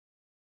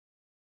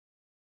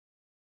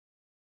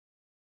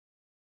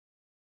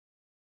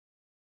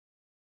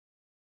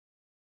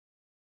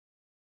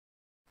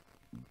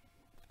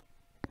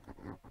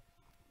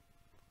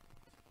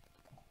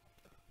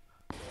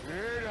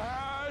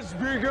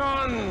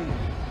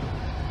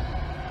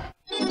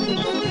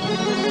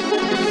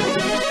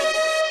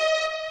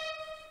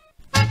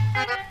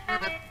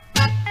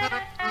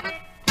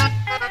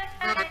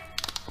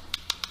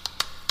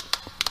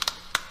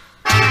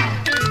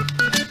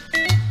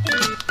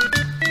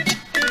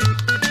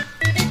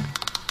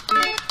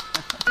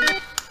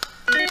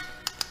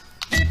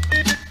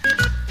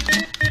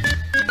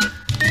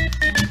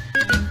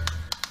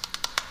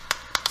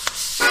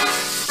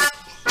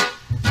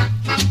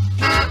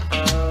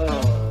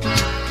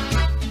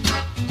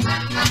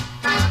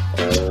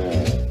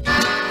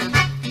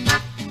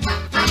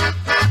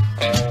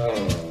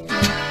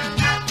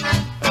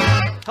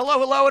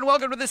Hello and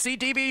welcome to the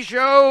CTB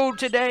show.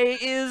 Today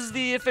is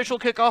the official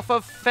kickoff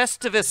of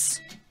Festivus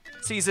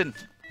season.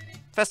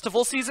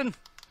 Festival season?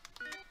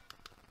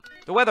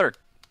 The weather.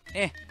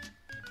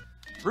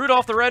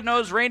 Rudolph the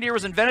Red-Nosed Reindeer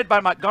was invented by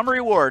Montgomery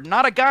Ward,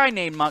 not a guy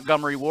named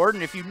Montgomery Ward,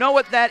 and if you know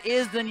what that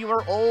is, then you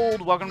are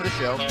old. Welcome to the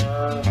show.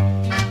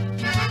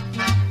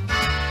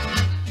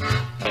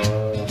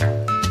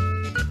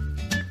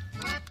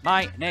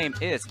 My name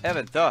is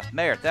Evan the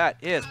Mayor. That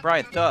is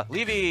Bryan the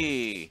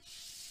Levy.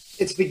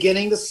 It's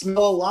beginning to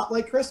smell a lot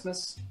like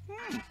Christmas.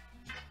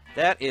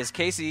 That is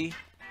Casey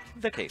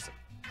the Casey.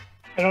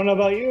 I don't know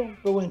about you,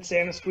 but when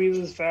Santa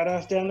squeezes his fat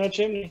ass down that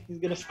chimney, he's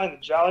going to find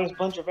the jolliest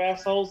bunch of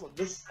assholes on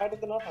this side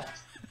of the nut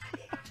house.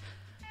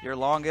 Your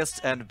longest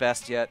and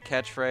best yet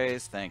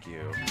catchphrase. Thank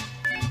you.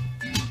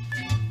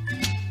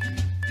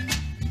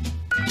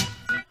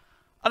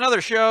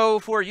 Another show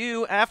for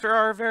you after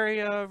our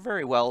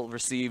very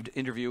well-received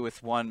interview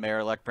with one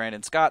Mayor-elect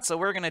Brandon Scott. So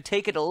we're going to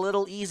take it a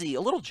little easy,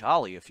 a little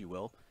jolly, if you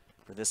will,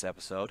 for this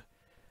episode.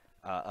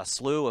 A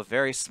slew of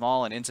very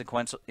small and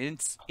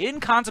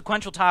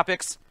inconsequential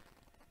topics,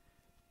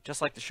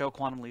 just like the show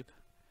Quantum Leap.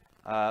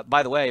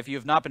 By the way, if you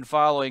have not been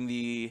following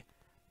the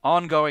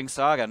ongoing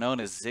saga known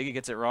as Ziggy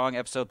Gets It Wrong,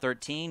 episode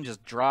 13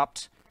 just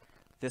dropped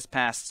this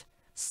past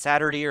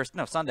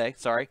Sunday,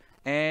 sorry.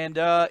 And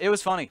it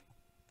was funny.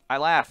 I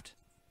laughed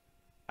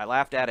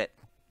at it,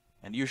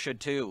 and you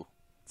should too.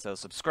 So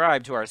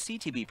subscribe to our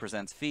CTB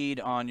Presents feed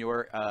on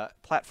your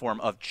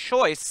platform of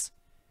choice.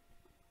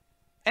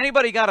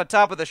 Anybody got a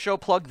top of the show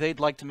plug they'd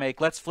like to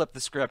make? Let's flip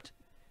the script.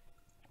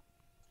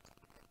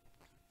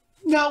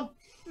 No.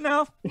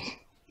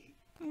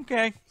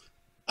 Okay.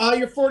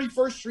 Your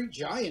 41st Street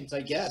Giants,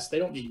 I guess. They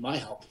don't need my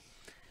help.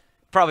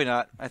 Probably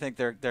not. I think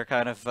they're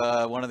kind of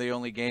one of the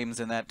only games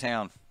in that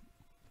town.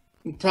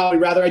 Probably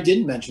rather I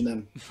didn't mention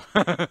them.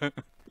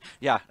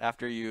 Yeah,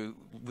 after you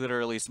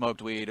literally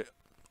smoked weed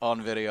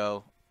on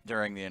video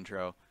during the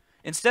intro.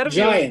 Instead of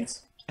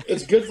Giants.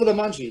 It's good for the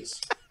munchies.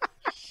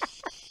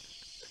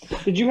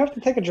 Did you have to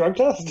take a drug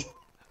test?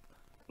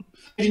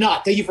 I did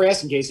not. Thank you for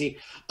asking, Casey.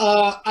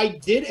 I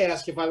did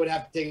ask if I would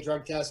have to take a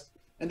drug test,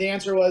 and the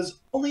answer was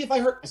only if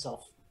I hurt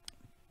myself.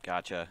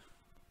 Gotcha.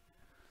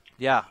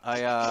 Yeah,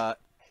 I'm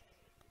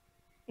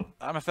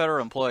a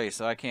federal employee,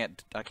 so I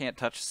can't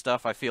touch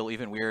stuff. I feel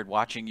even weird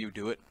watching you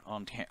do it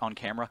on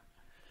camera.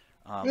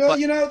 Well,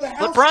 the house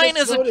but Bryan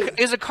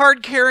is a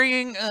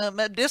card-carrying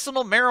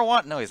medicinal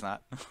marijuana. No, he's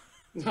not.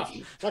 No,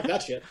 fuck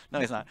that shit. No,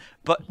 he's not.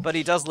 But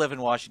he does live in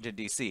Washington,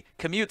 D.C.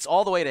 Commutes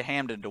all the way to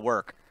Hamden to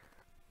work.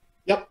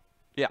 Yep.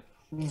 Yeah.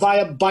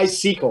 Via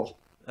bicycle.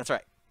 That's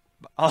right.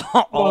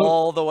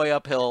 All the way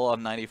uphill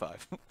on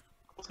 95.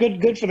 It's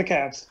good for the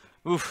calves.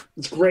 Oof.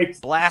 It's great.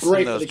 Blasting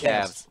great those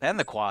calves. And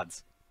the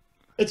quads.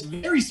 It's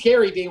very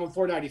scary being on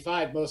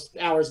 495 most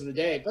hours of the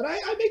day, but I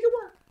make it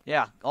work.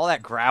 Yeah, all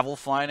that gravel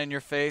flying in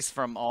your face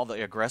from all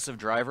the aggressive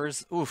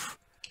drivers. Oof.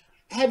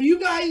 Have you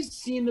guys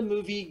seen the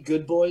movie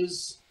Good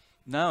Boys?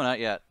 No, not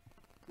yet.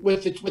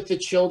 With the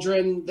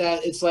children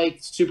that it's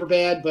like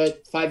Superbad,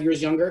 but 5 years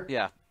younger?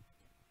 Yeah.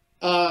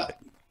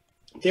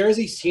 There is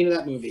a scene in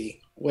that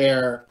movie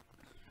where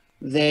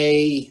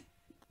they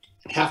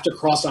have to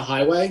cross a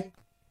highway.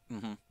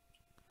 Mm-hmm.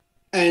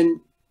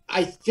 And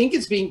I think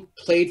it's being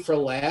played for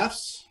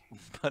laughs.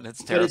 But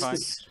it's terrifying.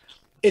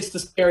 It's the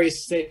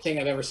scariest thing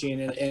I've ever seen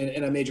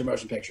in a major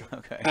motion picture.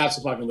 Okay.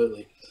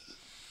 Absolutely.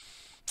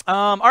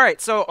 All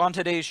right, so on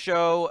today's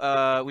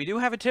show, we do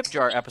have a tip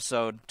jar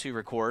episode to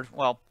record.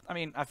 Well, I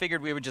mean, I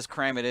figured we would just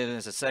cram it in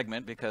as a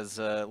segment because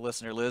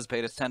listener Liz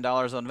paid us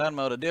 $10 on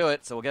Venmo to do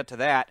it, so we'll get to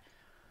that.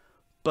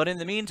 But in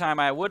the meantime,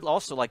 I would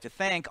also like to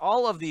thank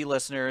all of the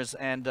listeners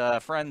and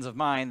friends of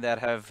mine that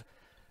have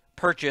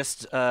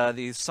purchased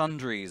these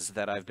sundries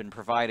that I've been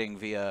providing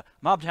via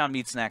Mobtown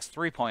Meat Snacks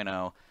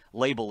 3.0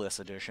 label-less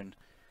edition.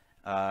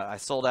 I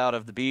sold out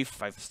of the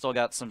beef. I've still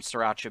got some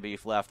sriracha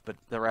beef left, but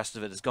the rest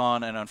of it is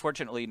gone. And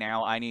unfortunately,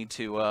 now I need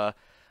to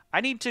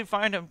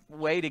find a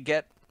way to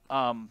get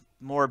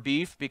more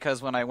beef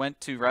because when I went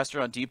to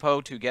Restaurant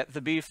Depot to get the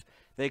beef,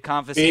 they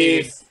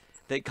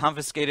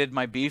confiscated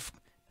my beef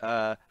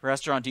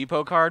Restaurant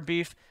Depot card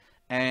beef,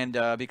 and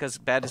because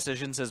Bad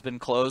Decisions has been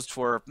closed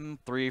for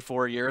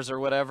 3-4 years or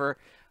whatever,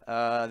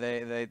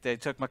 they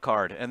took my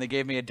card and they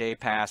gave me a day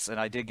pass, and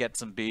I did get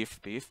some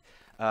beef,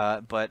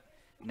 but.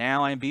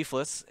 Now I'm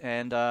beefless,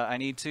 and I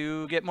need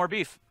to get more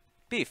beef.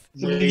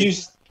 So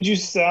did you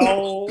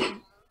sell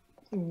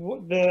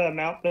The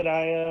amount that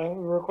I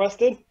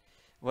requested.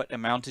 What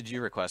amount did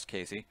you request,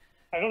 Casey?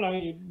 I don't know.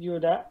 You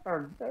would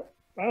or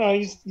I don't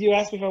know. You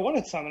asked me if I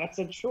wanted some, and I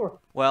said sure.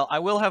 Well, I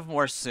will have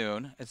more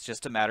soon. It's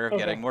just a matter of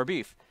getting more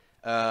beef.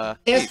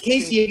 Ask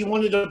Casey if he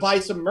wanted to buy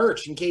some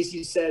merch, and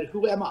Casey said,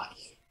 "Who am I?"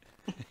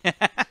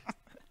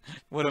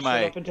 What am Shut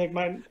I? Up and take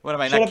my, What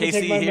am I? Not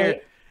Casey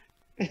here.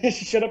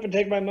 Shut up and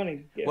take my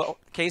money. Yes. Well,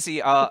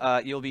 Casey,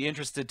 you'll be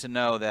interested to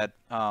know that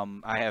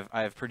I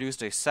have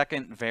produced a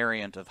second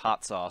variant of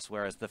hot sauce,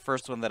 whereas the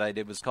first one that I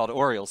did was called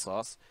Oreo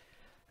sauce,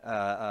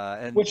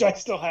 and Which I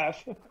still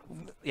have.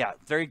 yeah,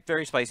 very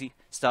very spicy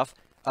stuff.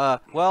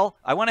 Well,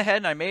 I went ahead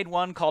and I made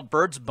one called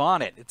Bird's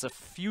Bonnet. It's a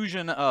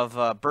fusion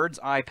of bird's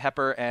eye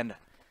pepper and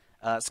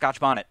Scotch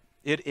bonnet.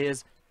 It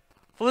is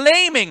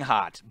flaming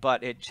hot,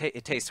 but it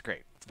tastes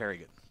great. It's very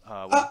good.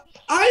 I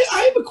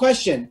have a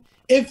question.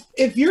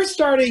 If you're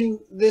starting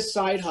this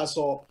side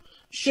hustle,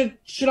 should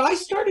I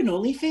start an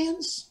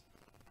OnlyFans?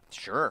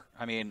 Sure.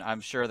 I mean,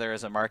 I'm sure there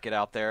is a market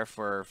out there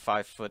for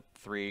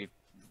 5'3",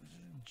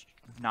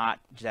 not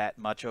that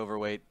much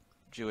overweight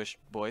Jewish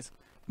boys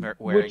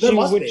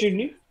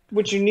wearing.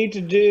 What you need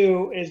to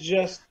do is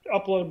just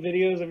upload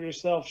videos of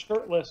yourself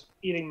shirtless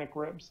eating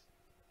McRibs.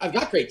 I've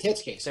got great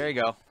tits, Casey. There you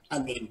go. I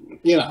mean,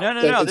 you know.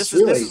 No. This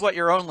is what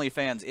your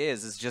OnlyFans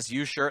is just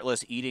you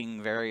shirtless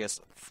eating various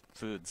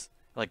foods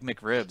like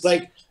McRibs.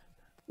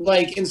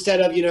 Like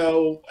instead of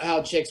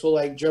how chicks will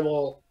like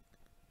dribble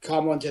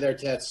cum onto their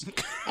tits,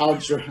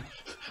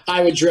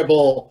 I would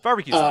dribble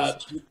barbecue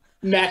sauce,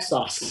 mac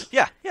sauce.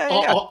 Yeah.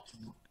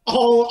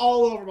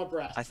 All over my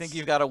breast. I think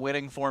you've got a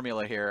winning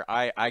formula here.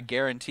 I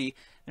guarantee.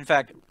 In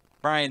fact,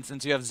 Brian,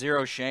 since you have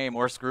zero shame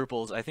or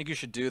scruples, I think you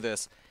should do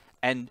this,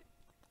 and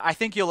I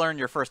think you'll earn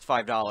your first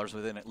 $5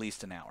 within at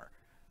least an hour.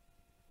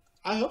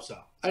 I hope so.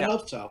 I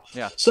hope so.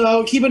 Yeah.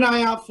 So keep an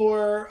eye out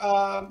for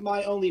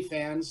my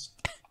OnlyFans.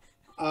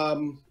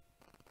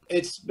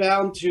 It's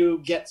bound to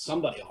get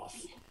somebody off.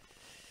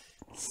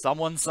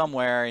 Someone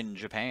somewhere in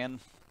Japan.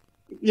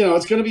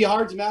 It's going to be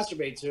hard to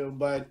masturbate to,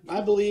 but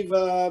I believe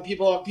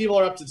people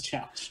are up to the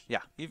challenge. Yeah,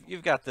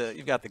 you've got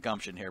the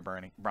gumption here,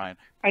 Brian.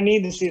 I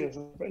need to see this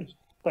happen,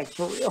 like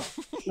for real.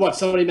 What?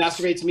 Somebody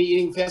masturbates to me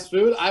eating fast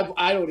food? I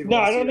don't even. No,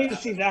 I don't need to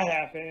see that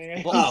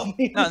happening. Well,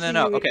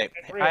 no. Okay,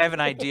 I have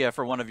an idea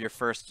for one of your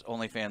first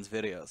OnlyFans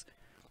videos.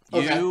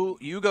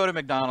 You go to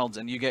McDonald's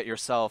and you get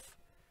yourself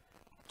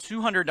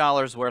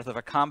 $200 worth of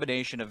a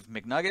combination of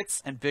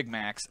McNuggets and Big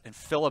Macs and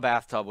fill a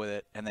bathtub with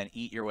it and then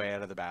eat your way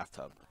out of the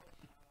bathtub.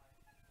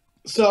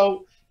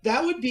 So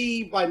that would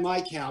be, by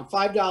my count,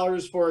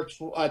 $5 for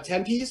a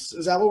 10-piece.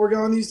 Is that what we're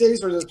going these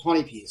days, or is it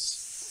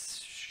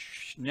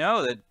 20-piece?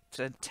 No, the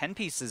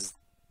 10-piece is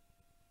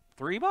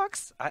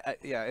 $3.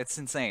 Yeah, it's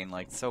insane.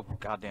 Like, so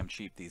goddamn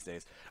cheap these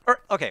days. Or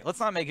okay, let's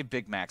not make it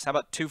Big Macs. How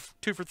about two for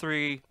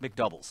 $3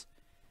 McDoubles?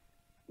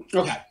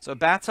 Okay. So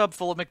Bathtub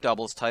Full of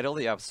McDoubles, title of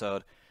the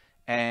episode,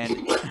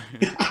 and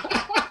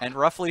and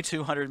roughly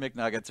 200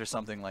 McNuggets or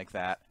something like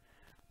that.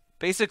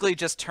 Basically,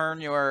 just turn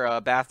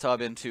your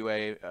bathtub into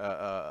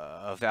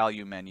a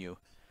value menu,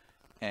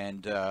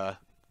 and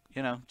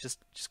just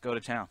go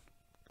to town.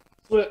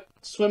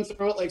 Swim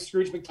through it like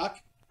Scrooge McDuck.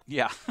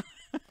 Yeah.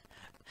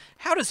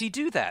 How does he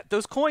do that?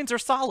 Those coins are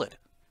solid.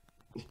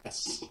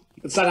 Yes.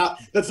 That's not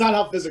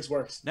how physics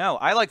works. No,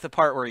 I like the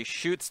part where he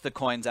shoots the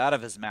coins out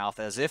of his mouth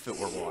as if it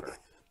were water.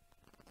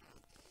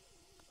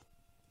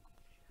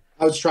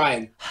 I was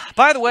trying.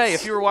 By the way,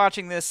 if you were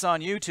watching this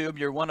on YouTube,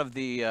 you're one of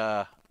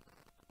the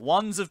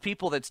ones of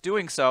people that's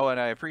doing so, and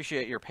I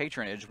appreciate your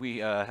patronage. We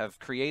have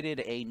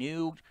created a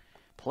new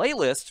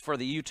playlist for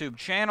the YouTube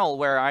channel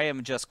where I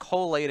am just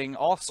collating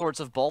all sorts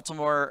of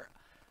Baltimore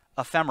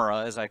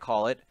ephemera, as I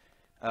call it,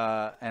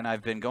 and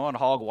I've been going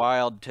hog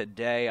wild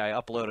today. I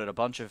uploaded a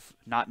bunch of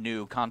not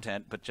new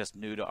content, but just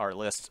new to our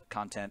list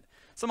content.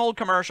 Some old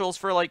commercials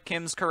for like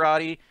Kim's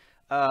Karate.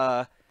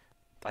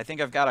 I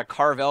think I've got a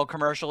Carvel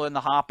commercial in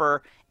the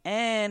hopper,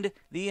 and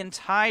the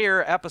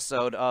entire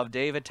episode of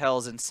Dave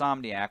Attell's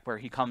Insomniac, where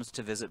he comes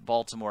to visit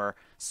Baltimore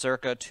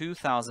circa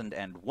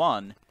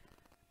 2001.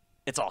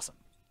 It's awesome.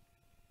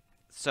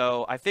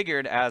 So I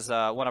figured as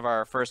one of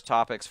our first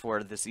topics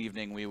for this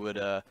evening, we would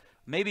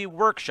maybe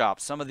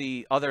workshop some of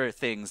the other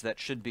things that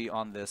should be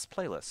on this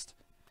playlist.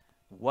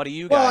 What do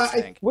you guys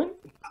think?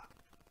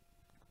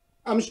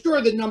 I'm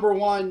sure the number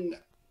one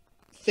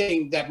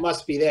thing that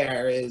must be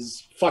there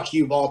is "Fuck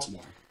You,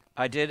 Baltimore."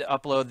 I did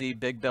upload the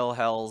Big Bill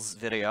Hells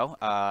video.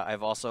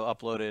 I've also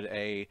uploaded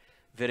a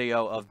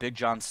video of Big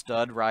John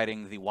Studd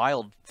riding the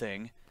Wild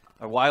Thing,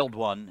 a Wild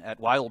One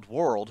at Wild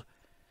World.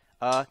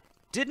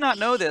 Did not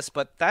know this,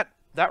 but that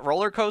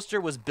roller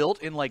coaster was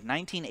built in like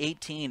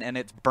 1918, and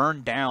it's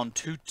burned down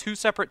two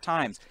separate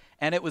times,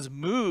 and it was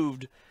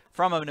moved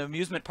from an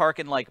amusement park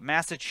in like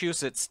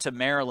Massachusetts to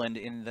Maryland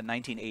in the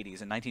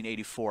 1980s, in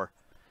 1984.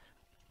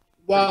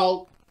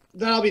 Well,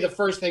 that'll be the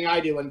first thing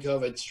I do when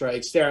COVID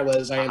strikes. There,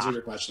 Liz, I answered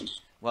your question.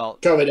 Well,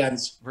 COVID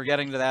ends. We're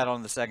getting to that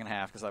on the second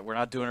half because we're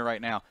not doing it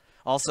right now.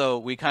 Also,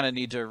 we kind of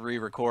need to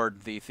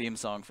re-record the theme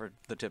song for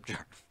the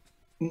Tipjar.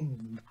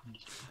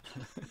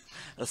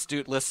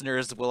 Astute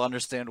listeners will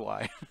understand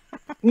why.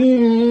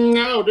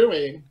 No, do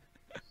we?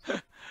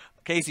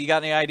 Casey, you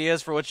got any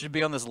ideas for what should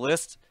be on this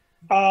list?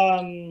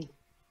 Um,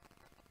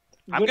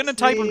 I'm going to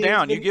type them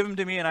down. You give them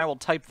to me and I will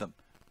type them.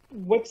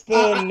 What's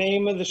the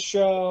name of the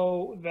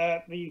show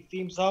that the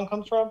theme song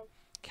comes from?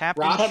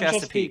 Captain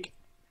Chesapeake.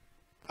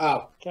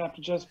 Oh.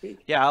 Captain Chesapeake.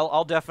 Yeah,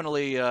 I'll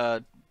definitely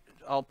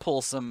I'll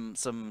pull some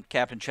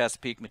Captain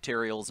Chesapeake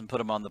materials and put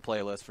them on the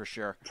playlist for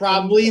sure.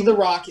 Probably the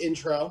Rock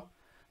intro.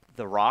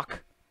 The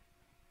Rock?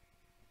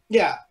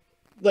 Yeah.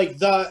 Like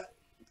the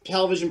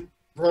television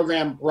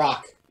program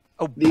Rock.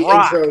 Oh, the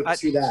Brock. Intro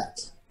to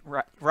that.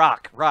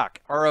 Rock.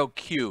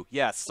 R-O-Q.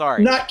 Yes,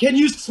 sorry. Not, can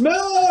you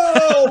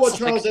smell what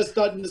Charles S.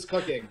 Dutton is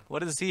cooking? What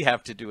does he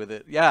have to do with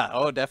it? Yeah,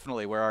 oh,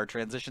 definitely. Where our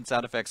transition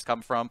sound effects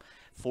come from,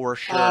 for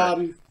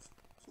sure.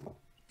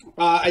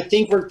 I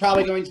think we're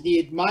probably going to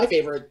need my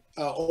favorite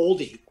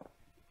oldie.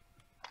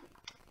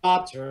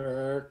 Bob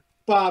Turk.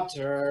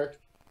 Turk.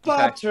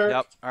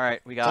 Yep. All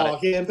right, we got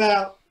Talking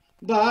about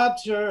Bob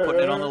Turk.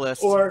 Putting it on the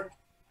list. Or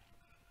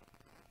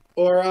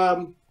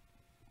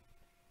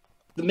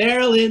the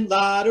Maryland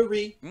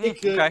Lottery.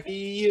 It could be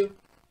you.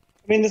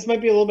 I mean, this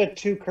might be a little bit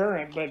too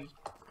current, but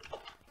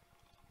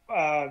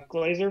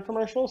Glazer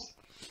commercials?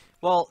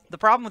 Well, the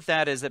problem with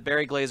that is that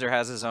Barry Glazer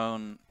has his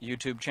own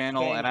YouTube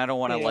channel, and I don't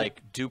want to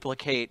like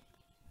duplicate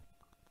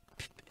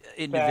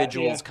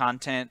individuals'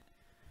 content.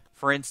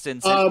 For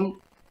instance,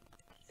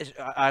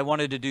 I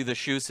wanted to do the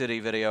Shoe City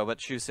video,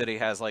 but Shoe City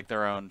has like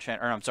their own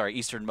channel. Or I'm sorry,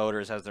 Eastern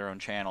Motors has their own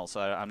channel, so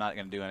I'm not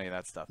going to do any of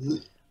that stuff.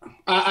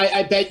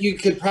 I bet you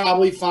could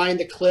probably find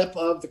a clip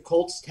of the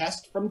Colts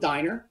test from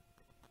Diner.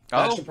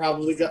 Oh, that should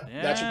probably go.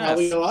 Yes. That should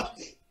probably go up.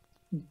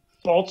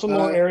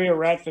 Baltimore area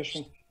rat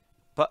fishing.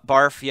 But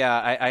Barf, yeah,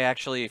 I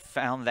actually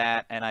found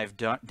that and I've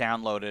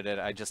downloaded it.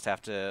 I just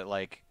have to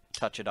like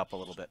touch it up a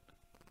little bit.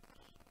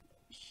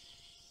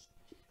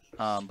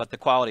 But the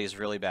quality is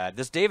really bad.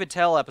 This David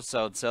Tell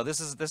episode, so this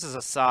is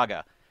a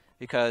saga,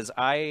 because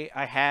I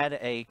had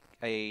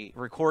a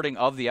recording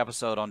of the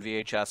episode on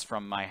VHS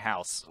from my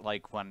house,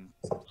 like when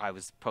I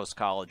was post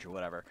college or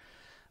whatever.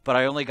 But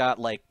I only got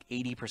like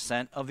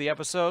 80% of the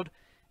episode,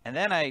 and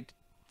then I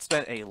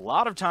spent a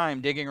lot of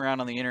time digging around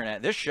on the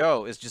internet. This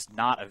show is just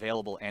not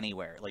available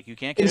anywhere. Like you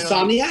can't get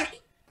Insomniac?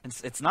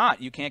 It's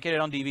not. You can't get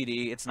it on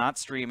DVD. It's not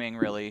streaming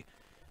really.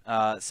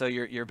 So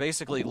you're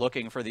basically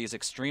looking for these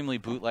extremely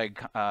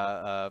bootleg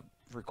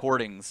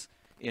recordings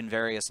in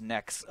various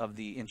necks of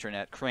the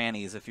internet,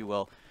 crannies, if you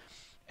will.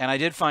 And I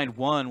did find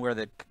one where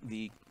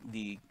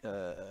the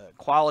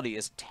quality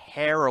is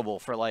terrible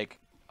for like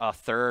a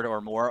third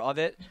or more of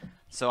it.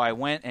 So I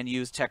went and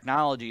used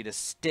technology to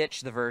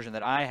stitch the version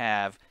that I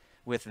have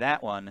with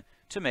that one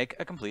to make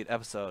a complete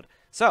episode.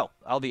 So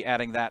I'll be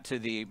adding that to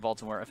the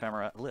Baltimore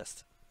Ephemera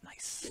list.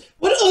 Nice.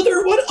 What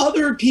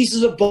other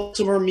pieces of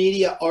Baltimore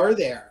media are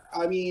there?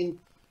 I mean,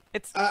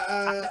 it's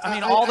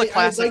all the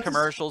classic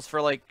commercials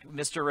for like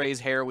Mr. Ray's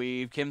Hair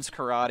Weave, Kim's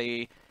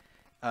Karate.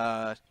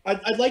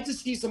 I'd like to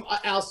see some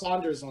Al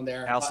Saunders on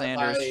there. Al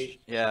Sanders,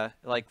 yeah,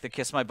 like the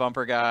Kiss My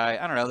Bumper guy.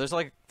 I don't know.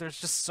 There's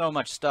just so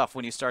much stuff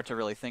when you start to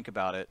really think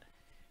about it.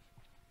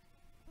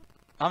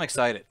 I'm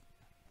excited.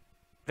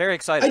 Very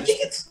excited.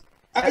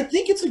 I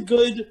think it's a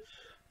good.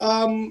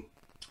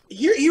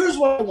 Here's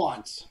what I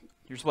want.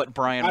 Here's what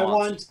Bryan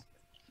wants.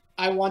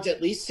 I want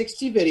at least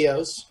 60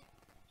 videos,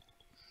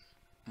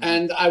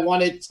 and I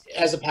want it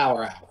as a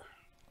power hour.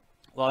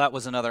 Well, that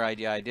was another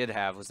idea I did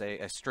have, was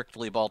a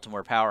strictly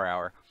Baltimore power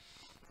hour,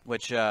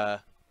 which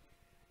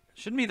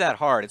shouldn't be that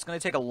hard. It's going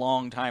to take a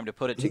long time to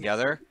put it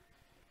together,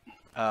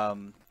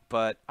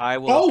 but I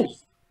will. Oh,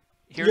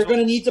 you're going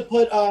to need to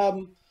put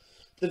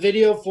the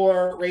video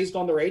for Raised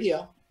on the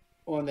Radio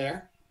on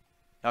there.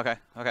 Okay.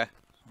 Let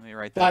me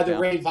write that by down.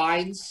 the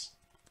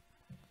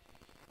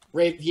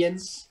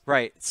Ravians.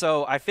 Right.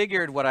 So I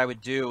figured what I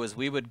would do is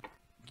we would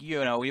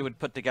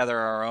put together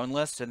our own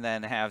list and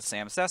then have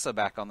Sam Sessa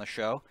back on the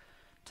show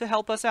to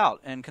help us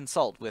out and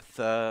consult with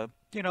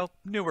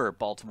newer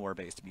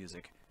Baltimore-based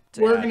music.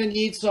 We're gonna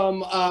need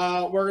some.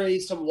 We're gonna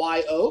need some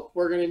Y Oak.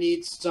 We're gonna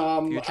need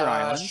some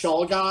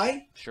Shawl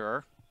Guy.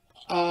 Sure.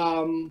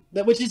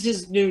 Which is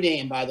his new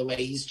name, by the way.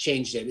 He's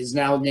changed it. His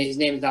name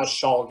is now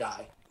Shawl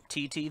Guy.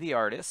 TT the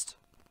artist.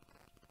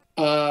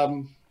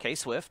 K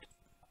Swift.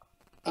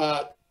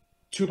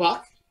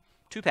 Tupac.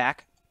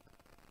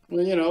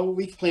 Well,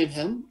 we claim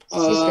him.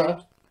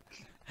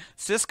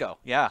 Cisco,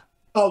 yeah.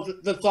 Oh,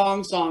 the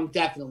thong song,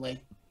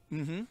 definitely.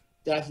 Mm-hmm.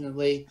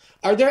 Definitely.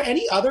 Are there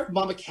any other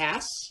Mama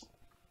Cass?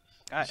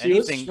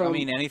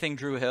 Anything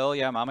Drew Hill,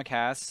 yeah, Mama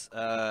Cass.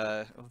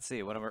 Let's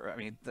see, whatever. I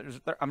mean,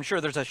 I'm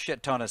sure there's a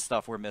shit ton of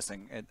stuff we're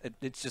missing.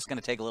 It's just going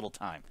to take a little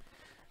time.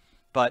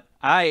 But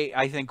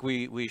I think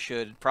we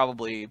should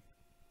probably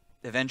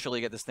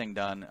eventually get this thing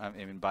done. I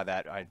mean, by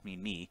that I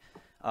mean me,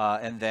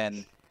 and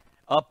then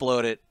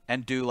upload it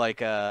and do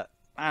like a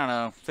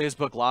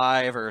Facebook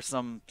Live or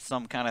some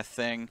kind of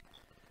thing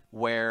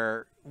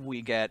where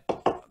we get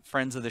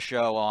friends of the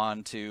show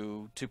on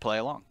to play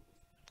along.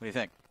 What do you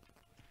think?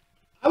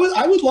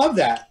 I would love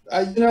that.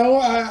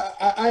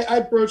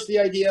 I broached the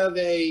idea of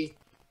a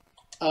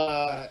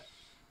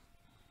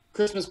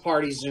Christmas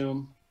party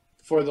Zoom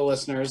for the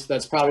listeners.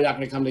 That's probably not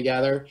going to come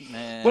together.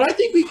 But I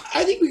think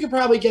we could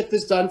probably get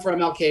this done for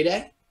MLK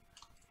Day.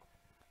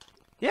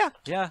 Yeah.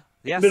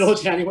 Yes. Middle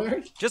of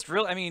January. Just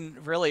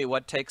really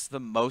what takes the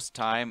most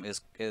time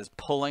is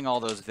pulling all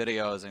those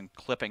videos and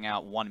clipping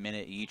out 1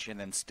 minute each and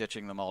then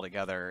stitching them all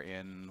together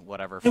in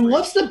whatever. And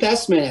what's the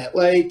best minute?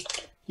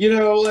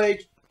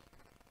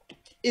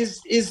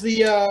 Is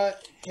the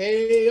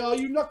hey all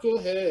you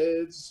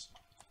knuckleheads?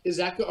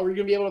 Are we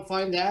gonna be able to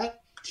find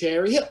that?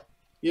 Cherry Hill,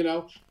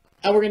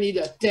 and we're gonna need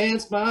to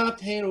dance my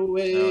pain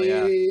away. Oh,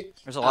 yeah.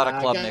 There's a lot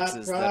of club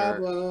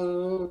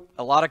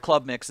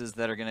mixes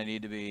that are gonna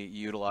need to be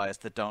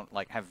utilized that don't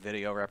have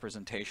video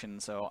representation.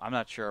 So I'm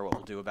not sure what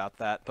we'll do about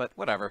that, but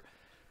whatever.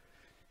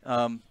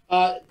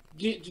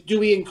 Do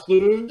we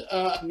include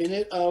a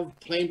minute of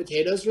plain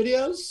potatoes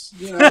videos?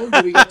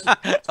 Do we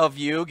get of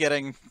you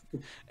getting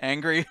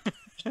angry?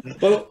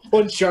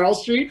 On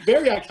Charles Street,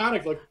 very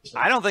iconic location.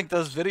 I don't think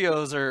those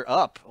videos are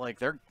up.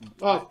 They're,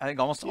 I think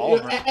almost all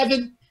of them.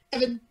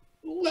 Evan,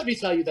 let me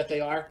tell you that they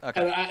are,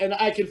 okay. and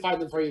I can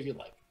find them for you if you'd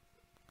like.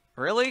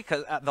 Really?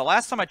 Because the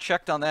last time I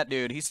checked on that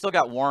dude, he's still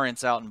got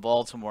warrants out in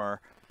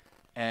Baltimore,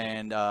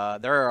 and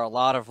there are a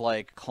lot of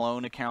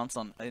clone accounts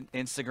on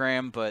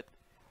Instagram, but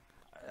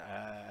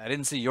I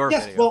didn't see your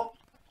video.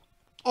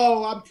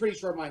 Well, I'm pretty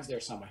sure mine's there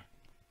somewhere.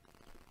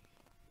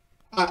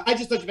 I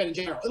just thought you meant in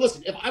general.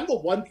 Listen, if I'm the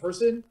one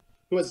person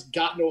who has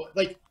gotten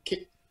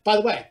by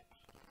the way,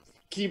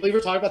 can you believe we're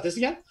talking about this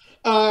again?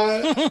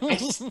 I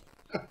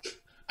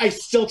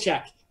still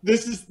check.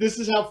 This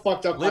is how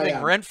fucked up I am.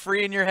 Living rent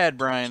free in your head,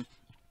 Brian.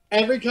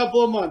 Every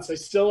couple of months, I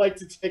still like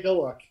to take a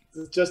look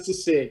just to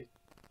see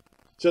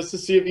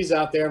if he's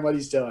out there and what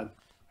he's doing.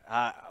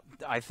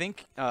 I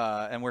think,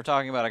 and we're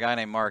talking about a guy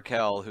named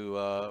Markel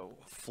who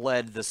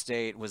fled the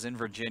state, was in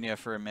Virginia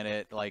for a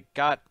minute,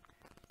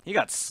 he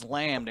got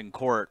slammed in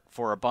court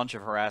for a bunch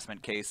of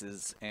harassment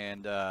cases,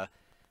 and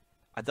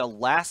the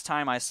last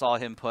time I saw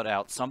him put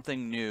out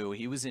something new,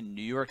 he was in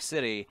New York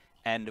City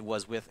and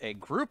was with a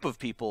group of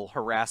people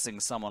harassing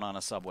someone on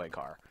a subway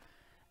car.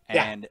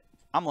 And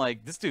I'm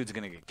like, this dude's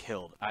going to get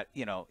killed.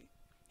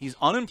 He's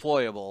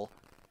unemployable,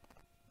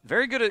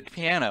 very good at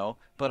piano,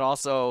 but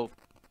also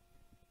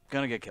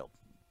going to get killed.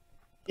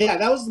 Yeah,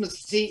 that was –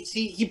 see,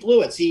 he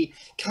blew it. See,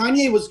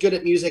 Kanye was good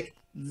at music,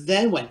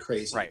 then went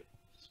crazy. Right.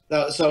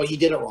 So he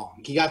did it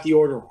wrong. He got the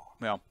order wrong.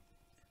 Well,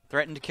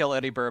 threatened to kill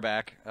Eddie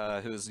Burback,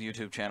 whose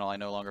YouTube channel I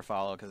no longer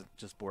follow because it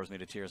just bores me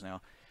to tears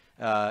now.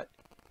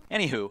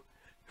 Anywho,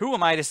 who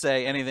am I to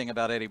say anything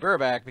about Eddie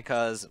Burback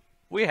because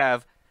we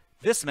have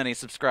this many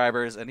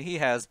subscribers and he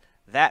has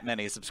that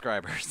many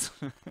subscribers.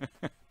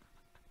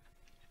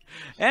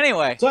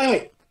 Anyway.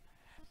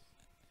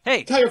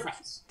 Hey, tell your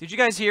friends. Did you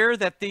guys hear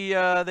that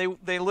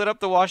they lit up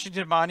the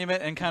Washington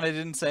Monument and kind of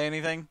didn't say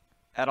anything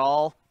at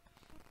all?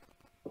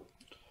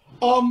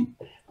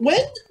 When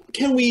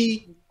can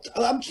we?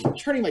 I'm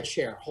turning my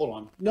chair. Hold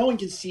on. No one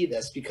can see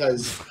this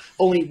because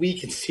only we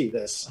can see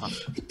this.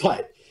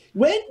 But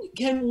when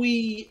can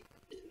we?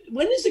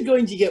 When is it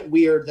going to get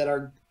weird that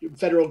our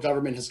federal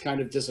government has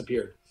kind of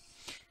disappeared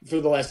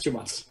for the last 2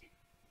 months?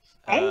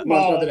 I'm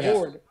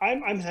bored.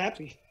 I'm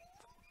happy.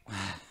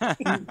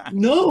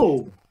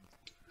 No.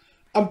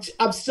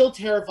 I'm still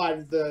terrified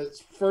of the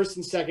first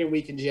and second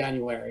week in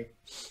January.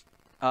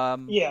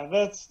 Yeah,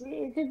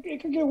 it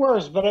could get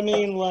worse, but I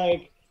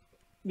mean,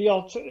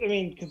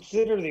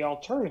 consider the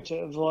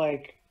alternative.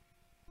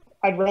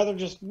 I'd rather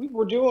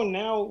we're doing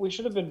now. We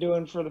should have been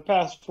doing for the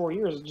past 4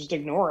 years, just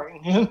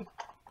ignoring him.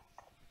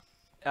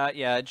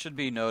 Yeah, it should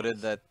be noted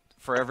that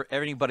for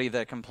anybody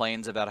that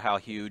complains about how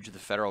huge the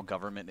federal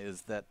government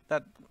is, that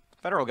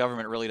federal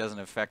government really doesn't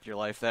affect your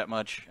life that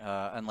much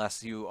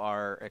unless you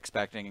are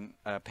expecting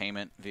a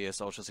payment via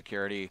Social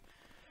Security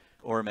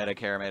or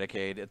Medicare,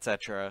 Medicaid,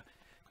 etc.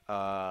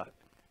 The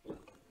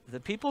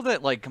people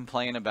that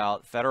complain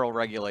about federal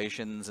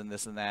regulations and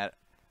this and that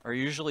are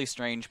usually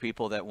strange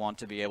people that want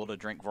to be able to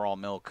drink raw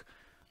milk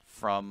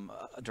from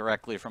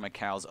directly from a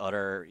cow's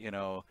udder.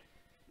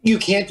 You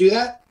can't do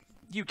that.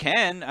 You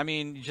can. I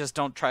mean, you just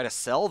don't try to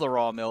sell the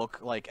raw milk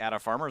at a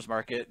farmer's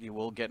market. You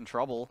will get in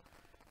trouble.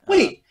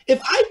 Wait,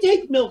 if I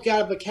take milk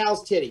out of a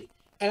cow's titty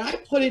and I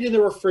put it in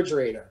the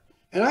refrigerator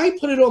and I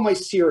put it on my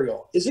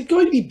cereal, is it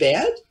going to be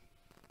bad?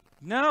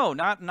 No,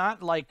 not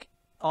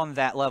on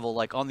that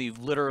level. On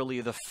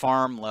literally the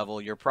farm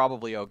level, you're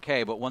probably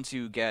okay. But once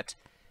you get,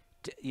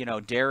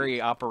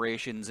 dairy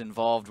operations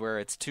involved where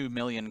it's 2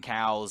 million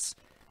cows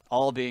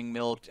all being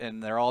milked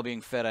and they're all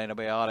being fed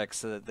antibiotics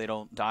so that they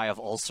don't die of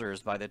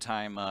ulcers by the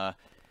time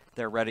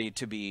they're ready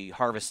to be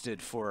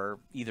harvested for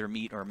either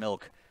meat or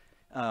milk.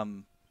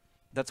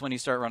 That's when you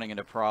start running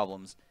into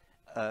problems.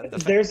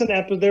 There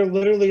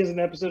literally is an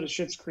episode of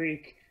Schitt's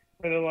Creek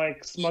where they're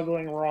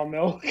smuggling raw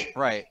milk.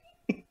 Right.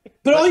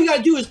 But all you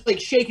gotta do is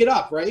shake it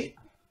up, right?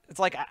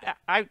 It's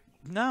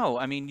no.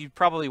 I mean, you'd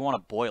probably want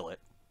to boil it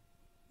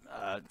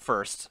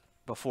first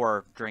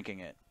before drinking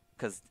it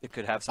because it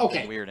could have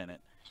something weird in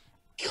it.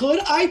 Could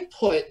I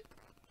put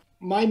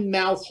my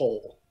mouth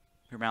hole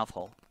Your mouth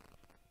hole.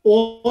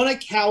 on a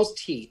cow's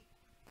teeth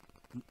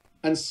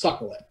and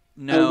suckle it?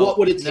 No. And what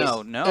would it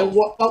taste? No. And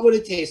what would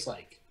it taste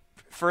like?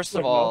 First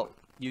of all,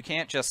 you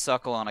can't just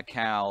suckle on a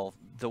cow.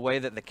 The way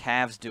that the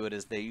calves do it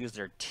is they use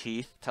their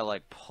teeth to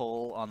like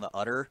pull on the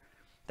udder.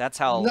 That's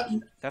how.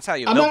 That's how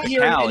you I'm milk not the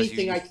hearing cow.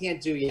 anything I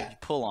can't do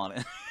yet. Pull on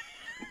it.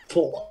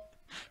 Pull.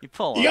 You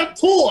pull on You it. got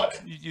pull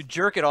it. You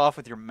jerk it off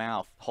with your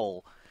mouth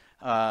hole.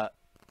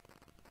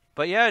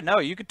 But yeah, no,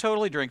 you could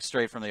totally drink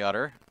straight from the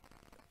udder.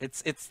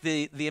 It's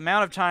the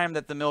amount of time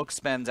that the milk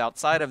spends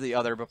outside of the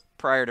udder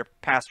prior to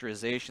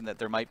pasteurization that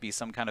there might be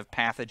some kind of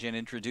pathogen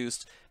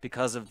introduced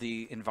because of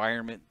the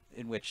environment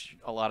in which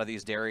a lot of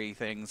these dairy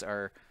things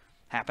are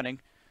happening.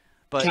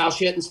 But Cow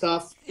shit and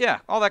stuff. yeah,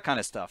 all that kind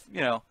of stuff,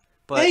 you know.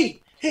 But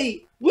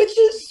Hey, which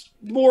is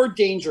more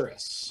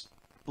dangerous?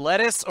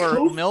 lettuce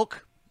or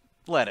milk?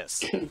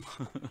 Lettuce.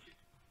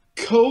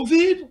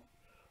 COVID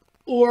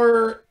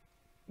or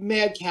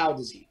mad cow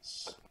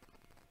disease?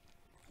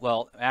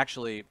 Well,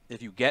 actually,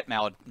 if you get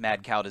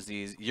mad cow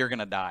disease, you're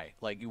gonna die.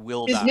 Like, you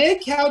will die. Is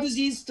mad cow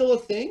disease still a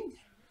thing?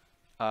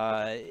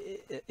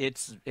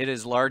 It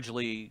is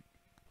largely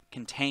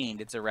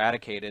contained. It's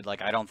eradicated.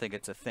 Like, I don't think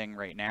it's a thing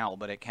right now,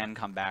 but it can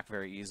come back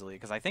very easily.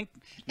 Because I think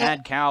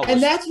mad cow.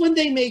 And that's when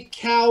they make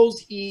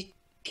cows eat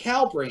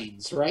cow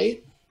brains,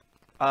 right?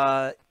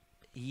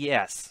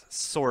 Yes,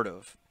 sort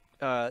of.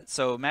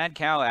 So mad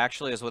cow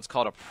actually is what's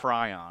called a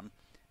prion.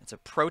 It's a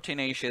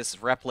proteinaceous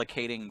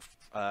replicating.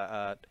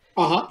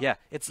 Yeah,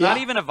 it's not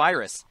even a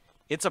virus.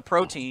 It's a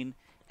protein,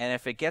 and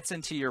if it gets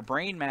into your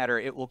brain matter,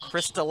 it will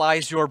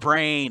crystallize your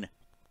brain.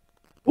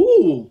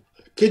 Ooh.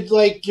 Could,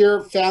 like,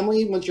 your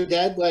family, once you're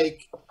dead,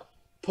 like,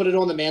 put it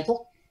on the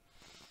mantle?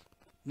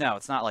 No,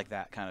 it's not like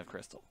that kind of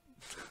crystal.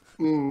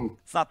 Mm.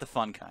 It's not the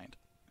fun kind.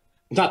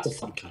 Not the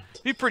fun kind.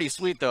 It'd be pretty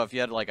sweet, though, if you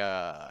had, like,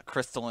 a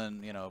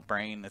crystalline,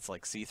 brain that's,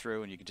 like,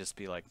 see-through, and you could just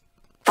be like...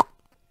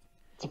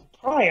 It's a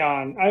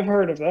prion. I've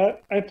heard of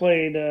that. I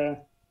played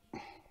that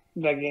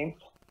game.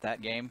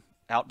 That game?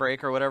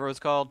 Outbreak or whatever it was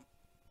called?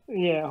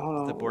 Yeah, hold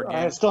on. The board game?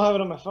 I still have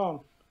it on my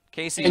phone.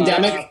 Casey...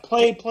 Endemic?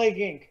 Play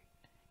Gink.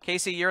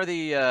 Casey, you're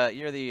the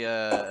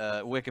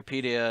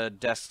Wikipedia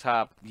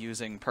desktop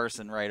using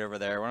person right over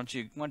there. Why don't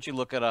you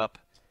look it up,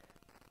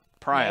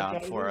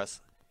 prion, for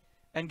us,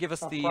 and give us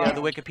the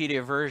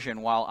Wikipedia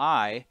version while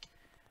I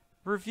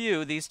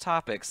review these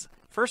topics.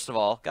 First of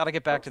all, got to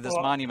get back to this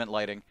monument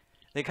lighting.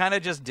 They kind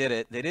of just did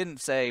it. They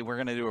didn't say we're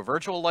going to do a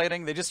virtual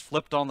lighting. They just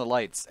flipped on the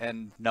lights,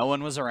 and no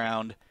one was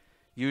around.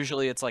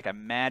 Usually, it's like a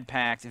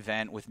mad-packed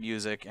event with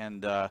music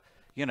and the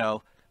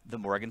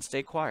Morgan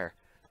State Choir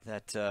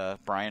that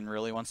Bryan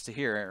really wants to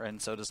hear, and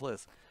so does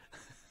Liz.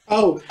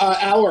 Oh,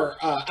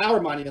 our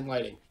monument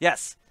lighting.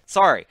 Yes.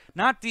 Sorry.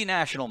 Not the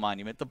National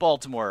Monument, the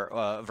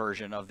Baltimore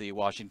version of the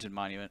Washington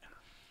Monument.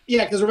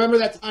 Yeah, because remember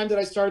that time that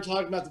I started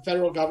talking about the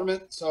federal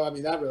government? So, I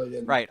mean, that really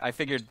didn't... Right. I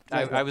figured...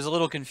 I was a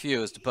little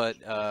confused, but...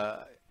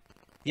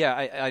 yeah,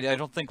 I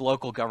don't think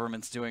local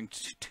government's doing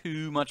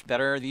too much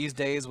better these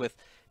days with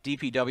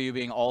DPW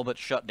being all but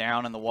shut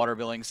down and the water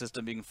billing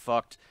system being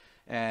fucked.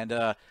 And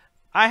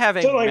I have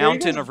a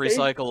mountain of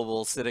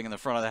recyclables sitting in the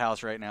front of the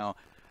house right now.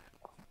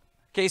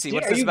 Casey,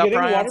 what's this about prions?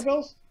 Are you getting water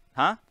bills?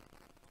 Huh?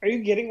 Are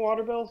you getting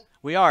water bills?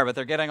 We are, but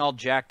they're getting all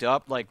jacked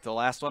up. Like, the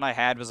last one I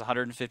had was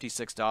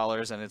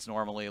 $156, and it's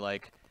normally,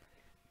 like,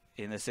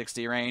 in the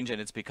 $60 range, and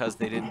it's because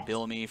they didn't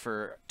bill me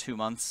for 2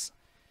 months.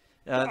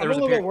 I'm a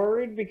little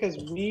worried because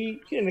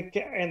we, in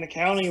the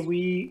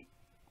county,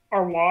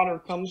 our water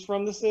comes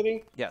from the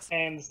city. Yes.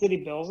 And the city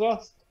bills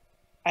us.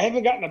 I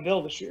haven't gotten a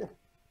bill this year.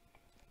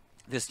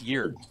 This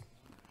year.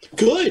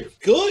 Good.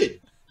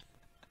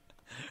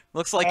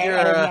 Looks like I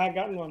have not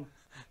gotten one.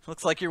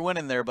 Looks like you're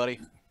winning there,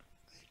 buddy.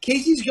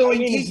 Casey's going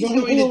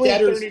to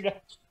debtors.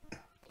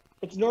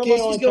 It's normally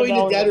Casey's going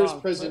to debtor's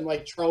prison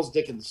like Charles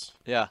Dickens.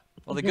 Yeah.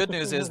 Well, the good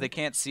news is they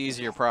can't seize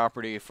your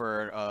property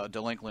for a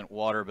delinquent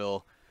water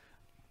bill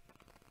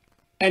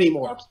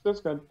anymore. That's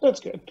good. That's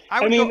good.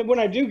 I mean, when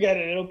I do get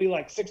it, it'll be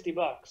like $60.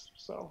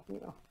 So,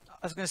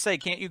 I was going to say,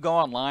 can't you go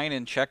online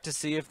and check to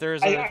see if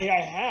there's I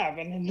have,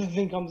 and then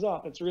nothing comes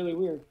up. It's really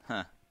weird.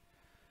 Huh.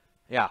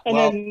 Yeah. And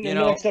then in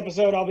the next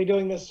episode, I'll be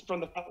doing this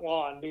from the front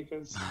lawn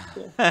because...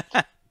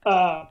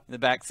 the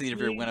back seat of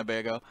your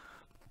Winnebago.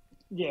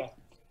 Yeah.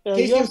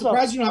 Casey, I'm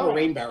surprised you don't have a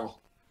rain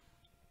barrel.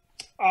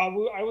 I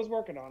was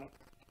working on it.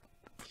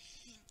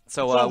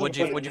 So what'd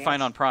you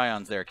find on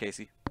prions there,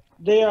 Casey?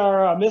 They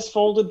are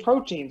misfolded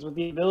proteins with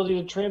the ability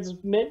to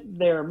transmit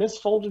their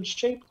misfolded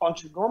shape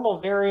onto normal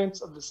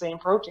variants of the same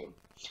protein.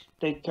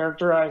 They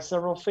characterize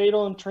several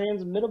fatal and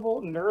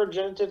transmittable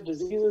neurodegenerative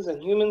diseases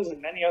in humans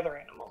and many other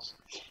animals.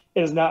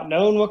 It is not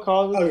known what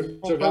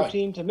causes the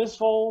protein to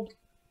misfold,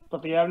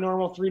 but the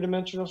abnormal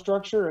three-dimensional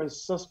structure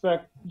is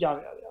suspect,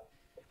 yada, yada, yada.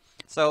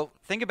 So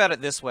think about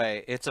it this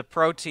way. It's a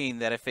protein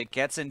that if it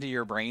gets into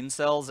your brain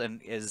cells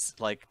and is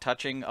like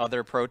touching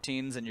other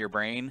proteins in your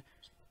brain,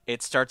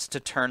 it starts to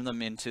turn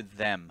them into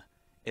them.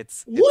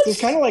 It's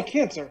kind of like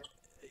cancer.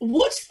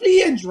 What's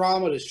the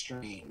Andromeda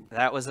strain?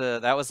 That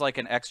was like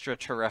an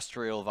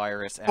extraterrestrial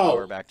virus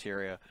and/or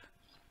bacteria.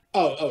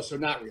 So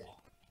not real.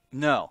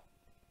 No.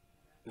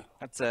 No.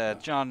 That's a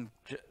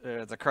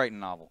the Crichton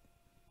novel.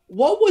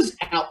 What was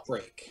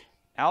Outbreak?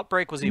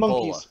 Outbreak was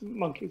Ebola.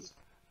 Monkeys.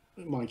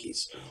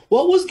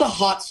 What was the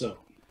Hot Zone?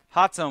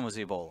 Hot Zone was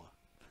Ebola.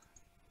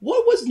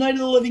 What was Night of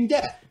the Living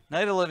Dead?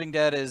 Night of the Living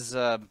Dead is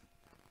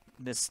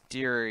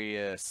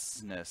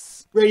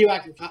mysteriousness.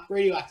 Radioactive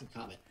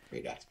comment.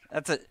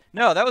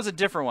 That was a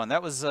different one.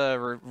 That was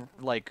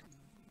like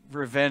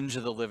Revenge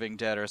of the Living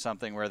Dead or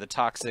something, where the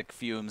toxic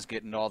fumes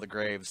get into all the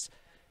graves.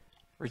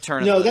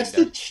 Return of the Living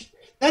Dead.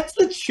 That's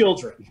the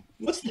children.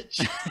 What's the?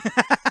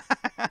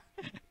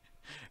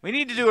 We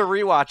need to do a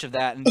rewatch of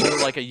that and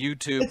do like a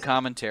YouTube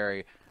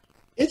commentary.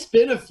 It's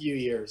been a few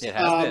years. It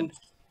has been.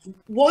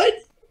 What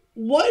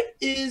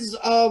is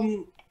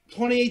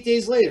 28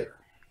 Days Later?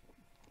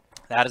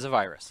 That is a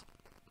virus.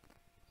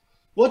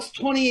 What's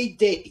 28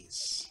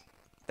 Days?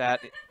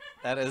 That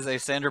is a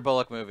Sandra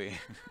Bullock movie.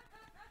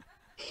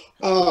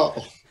 Oh,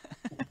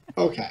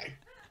 okay.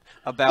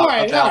 About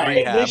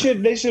rehab.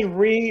 They should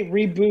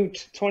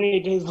reboot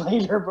 28 Days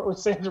Later, but with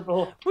Sandra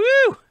Bullock.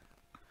 Woo!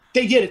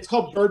 They did. It's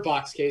called Bird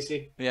Box,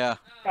 Casey. Yeah.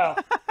 Oh.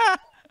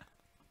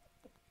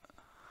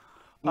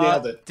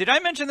 Nailed it. Did I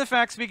mention the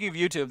fact, speaking of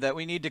YouTube, that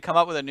we need to come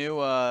up with a new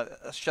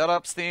Shut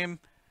Ups theme?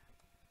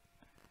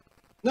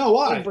 No,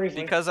 why?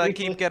 Because I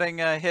keep getting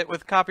hit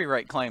with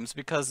copyright claims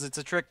because it's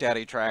a Trick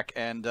Daddy track,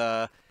 and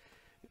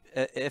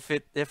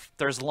if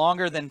there's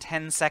longer than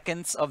 10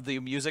 seconds of the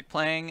music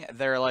playing,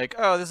 they're like,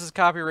 oh, this is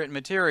copywritten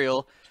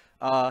material,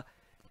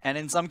 and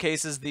in some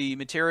cases the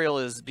material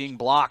is being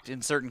blocked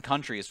in certain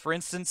countries, for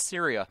instance,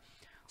 Syria.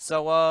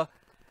 So,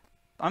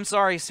 I'm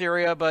sorry,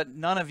 Syria, but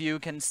none of you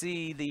can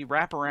see the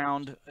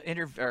wraparound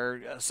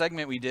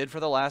segment we did for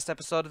the last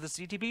episode of the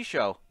CTB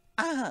show.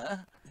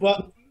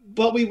 Well,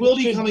 but we will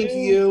be coming to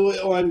you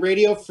on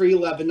Radio Free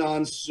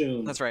Lebanon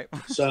soon. That's right.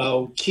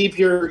 So keep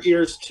your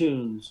ears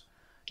tuned.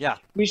 Yeah.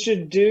 We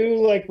should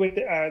do like with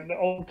the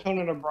old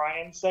Conan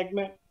O'Brien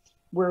segment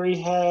where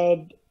he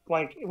had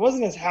like, it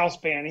wasn't his house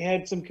band. He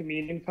had some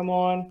comedian come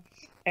on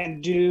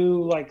and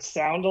do like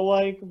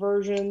sound-alike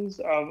versions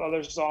of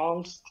other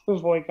songs to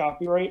avoid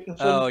copyright.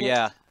 Oh,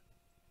 yeah.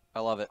 I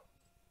love it.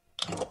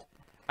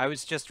 I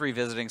was just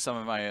revisiting some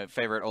of my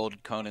favorite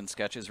old Conan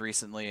sketches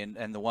recently,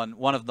 and the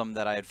one of them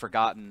that I had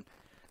forgotten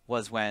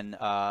was when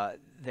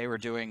they were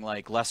doing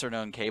like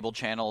lesser-known cable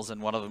channels,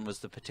 and one of them was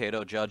the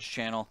Potato Judge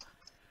channel.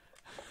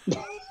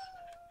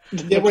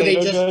 Yeah, were they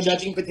just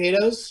judging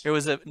potatoes? It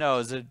was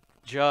a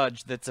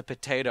judge that's a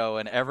potato,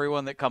 and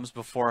everyone that comes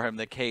before him,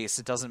 the case,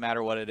 it doesn't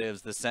matter what it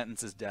is, the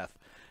sentence is death.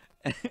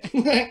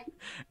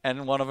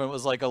 And one of them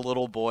was like a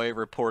little boy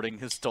reporting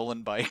his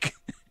stolen bike.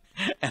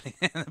 And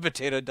the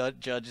potato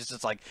judge is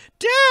just like,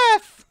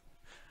 death!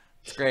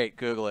 It's great.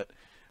 Google it.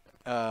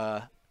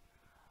 All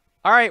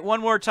right,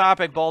 one more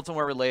topic,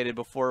 Baltimore related,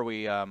 before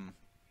we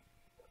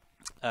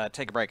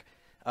take a break.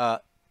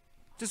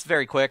 Just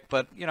very quick,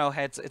 but you know,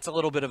 it's a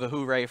little bit of a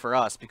hooray for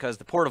us because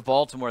the Port of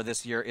Baltimore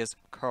this year is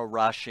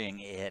crushing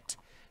it.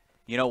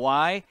 You know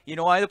why? You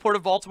know why the Port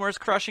of Baltimore is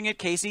crushing it,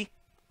 Casey?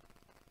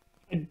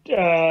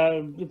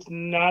 It's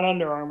not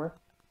Under Armour.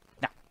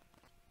 No,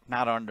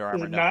 not Under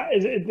Armour.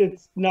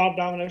 It's not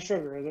Domino's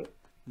Sugar, is it?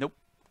 Nope.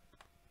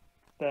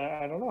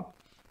 I don't know.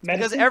 Because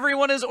Medicine?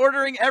 everyone is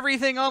ordering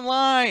everything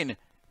online.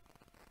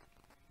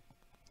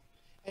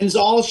 And it's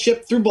all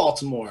shipped through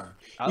Baltimore.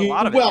 A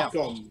lot of it,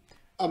 welcome. Yeah.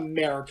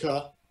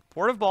 America.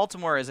 Port of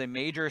Baltimore is a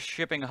major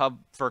shipping hub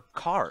for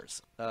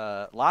cars.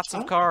 Lots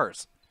of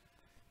cars.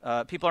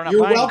 People are not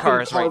buying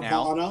cars right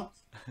now.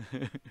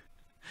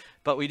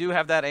 But we do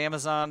have that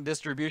Amazon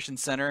distribution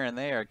center, and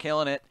they are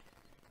killing it.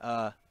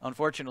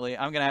 Unfortunately,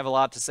 I'm going to have a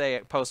lot to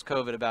say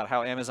post-COVID about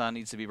how Amazon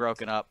needs to be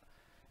broken up,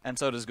 and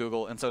so does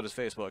Google, and so does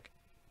Facebook.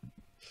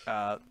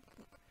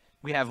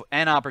 We have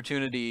an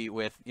opportunity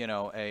with, you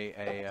know,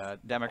 a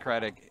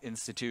democratic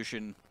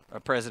institution, a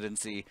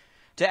presidency,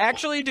 to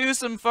actually do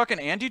some fucking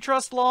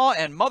antitrust law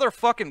and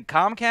motherfucking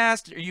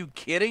Comcast. Are you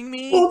kidding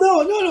me?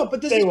 Well, no,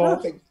 but this is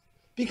perfect.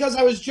 Because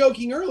I was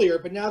joking earlier,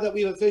 but now that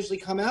we've officially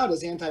come out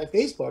as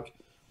anti-Facebook,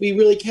 we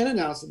really can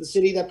announce that the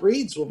city that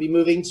breeds will be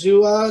moving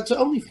to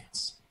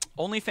OnlyFans.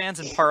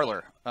 OnlyFans and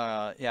Parler.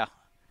 Yeah.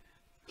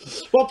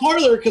 Well,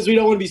 Parler, because we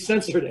don't want to be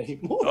censored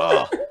anymore.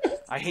 Ugh,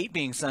 I hate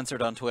being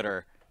censored on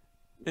Twitter.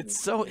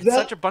 It's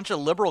such a bunch of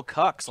liberal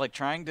cucks, like,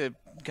 trying to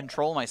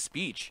control my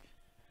speech.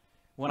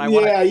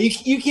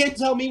 You can't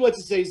tell me what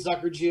to say,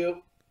 Zucker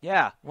Jew.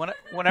 Yeah,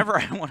 whenever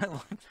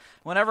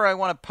I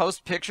want to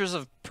post pictures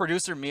of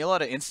producer Mila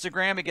to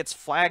Instagram, it gets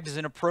flagged as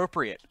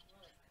inappropriate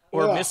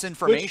or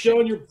misinformation. Quit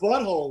showing your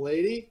butthole,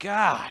 lady.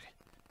 God,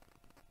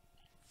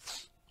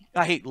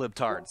 I hate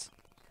libtards.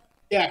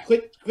 Yeah,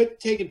 quit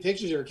taking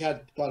pictures of your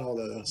cat's butthole,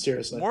 though.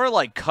 Seriously. More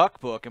like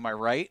cuckbook, am I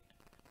right?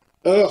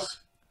 Ugh,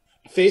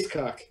 face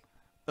cuck.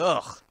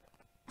 Ugh.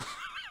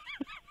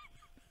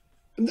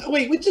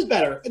 Wait, which is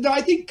better? No, I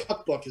think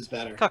Cuckbook is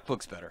better.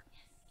 Cuckbook's better.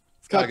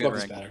 Cuckbook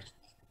is better.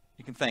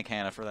 You can thank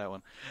Hannah for that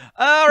one.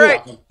 All You're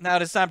right, welcome. now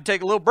it's time to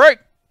take a little break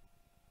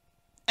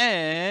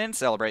and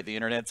celebrate the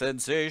internet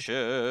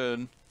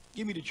sensation,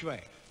 Give me the tray.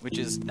 which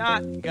is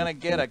not gonna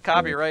get a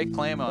copyright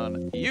claim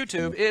on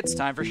YouTube. It's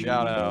time for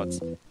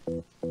shout-outs.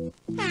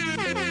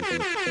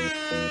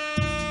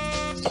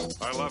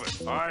 I love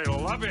it. I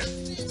love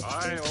it.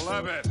 I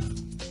love it.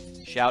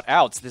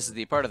 Shout-outs. This is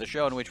the part of the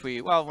show in which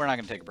we're not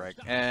gonna take a break,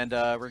 and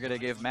we're gonna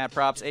give mad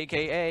props,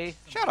 aka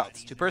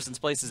shout-outs, to persons,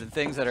 places, and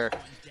things that are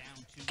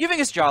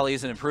giving us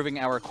jollies and improving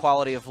our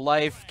quality of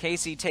life.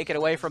 Casey, take it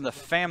away from the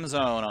Fam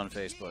Zone on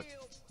Facebook.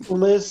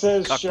 Liz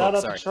says, Cockbook, shout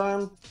out sorry. to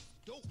Charm.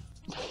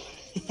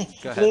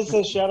 Go ahead. Liz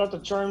says, shout out to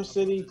Charm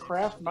City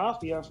Craft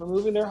Mafia for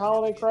moving their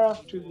holiday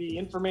craft to the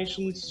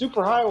information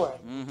superhighway.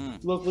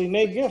 Locally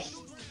made gifts.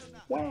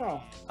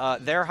 Wow.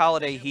 Their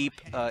holiday heap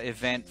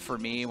event for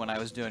me when I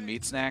was doing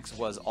meat snacks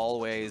was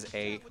always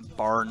a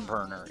barn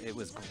burner. It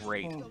was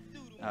great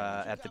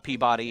at the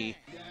Peabody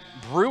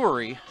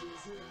Brewery,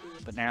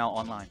 but now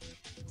online.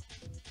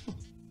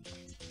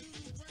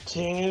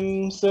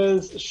 Tim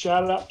says,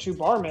 shout out to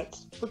bar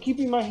mitts for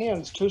keeping my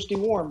hands toasty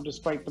warm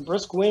despite the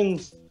brisk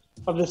winds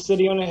of the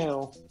city on a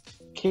hill.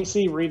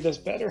 Casey, read this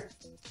better.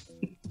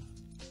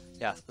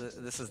 Yeah,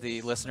 this is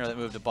the listener that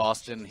moved to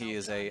Boston. He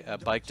is a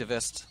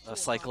bike-tivist, a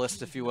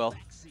cyclist, if you will.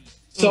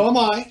 So am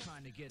I.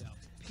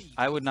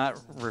 I would not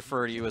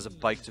refer to you as a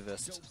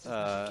bike-tivist.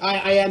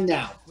 I am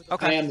now.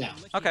 Okay. I am now.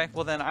 Okay,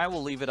 well then I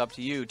will leave it up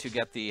to you to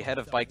get the head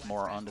of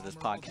Bikemore onto this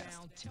podcast.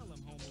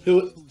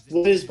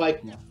 What is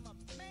Bikemore?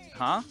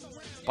 Huh?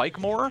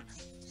 Bikemore?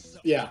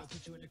 Yeah.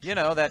 You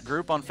know, that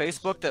group on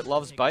Facebook that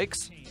loves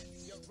bikes?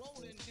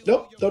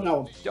 Nope, don't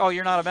know them. Oh,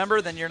 you're not a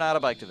member? Then you're not a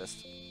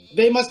bike-tivist.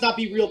 They must not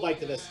be real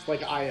bike-tivists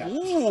like I am.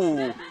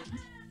 Ooh.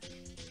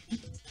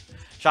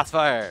 Shots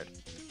fired.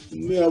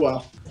 Yeah,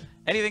 well.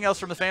 Anything else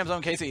from the Fam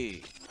Zone,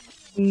 Casey?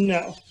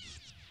 No.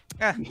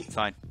 It's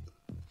fine.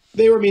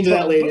 They were mean to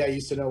that lady I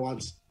used to know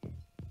once.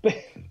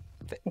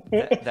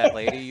 That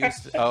lady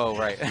used to... Oh,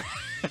 right.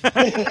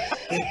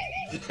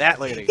 That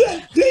lady.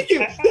 Thank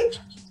you.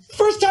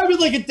 First time in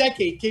like a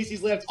decade,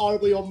 Casey's laughed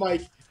audibly on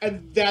mic,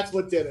 and that's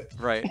what did it.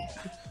 Right.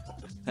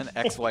 An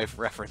ex-wife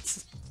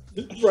reference.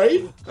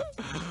 Right?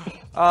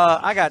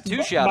 I got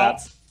two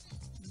shout-outs.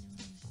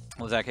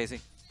 What was that,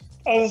 Casey?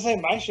 I was going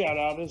to say, my shout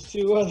out is to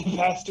the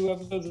past two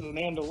episodes of The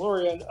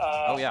Mandalorian.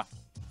 Oh, yeah.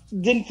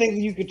 Didn't think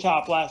that you could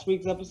top last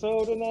week's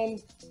episode,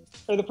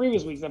 or the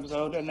previous week's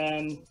episode, and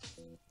then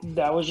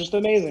that was just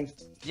amazing.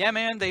 Yeah,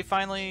 man, they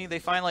finally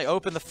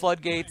opened the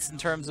floodgates in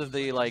terms of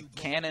the, like,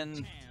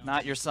 canon,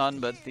 not your son,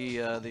 but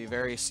the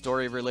very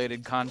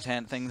story-related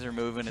content. Things are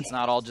moving. It's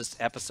not all just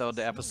episode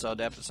to episode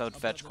to episode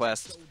fetch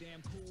quests.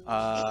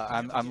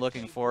 I'm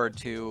looking forward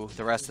to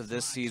the rest of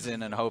this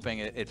season and hoping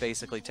it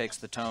basically takes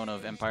the tone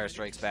of Empire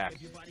Strikes Back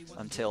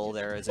until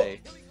there is a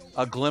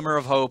glimmer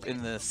of hope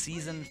in the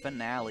season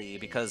finale,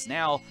 because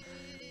now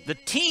the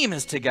team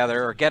is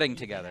together, or getting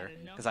together,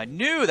 because I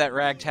knew that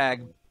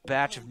ragtag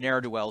batch of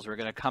ne'er-do-wells were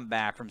going to come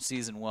back from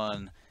season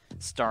 1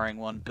 starring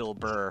one Bill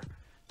Burr.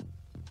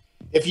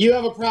 If you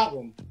have a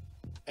problem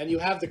and you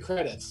have the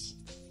credits,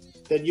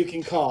 then you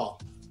can call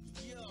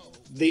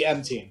the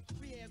M Team.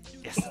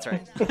 Yes, that's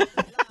right.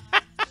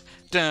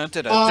 Dun,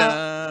 dun,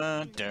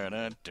 dun, dun,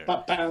 dun,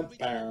 dun,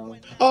 dun.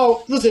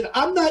 Oh, listen,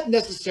 I'm not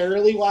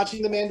necessarily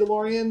watching The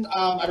Mandalorian.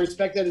 I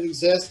respect that it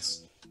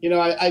exists. You know,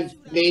 I've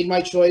made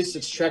my choice.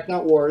 It's Trek,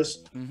 not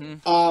Wars.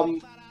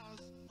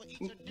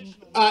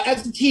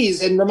 As a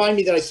tease, and remind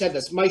me that I said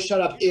this, my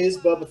shut up is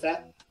Boba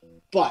Fett.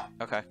 But,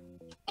 Okay.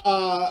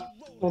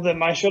 Well, then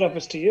my shut up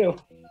is to you.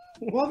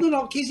 well,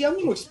 no, Casey, I'm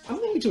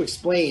going to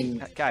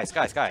explain. Guys.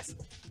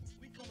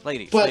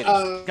 Ladies, But,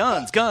 ladies.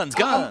 Guns.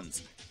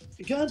 Guns.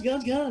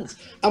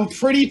 I'm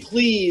pretty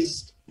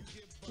pleased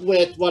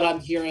with what I'm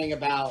hearing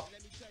about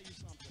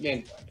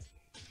Mandalorian.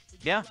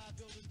 Yeah.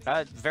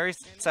 Very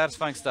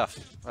satisfying stuff.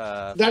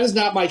 That is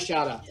not my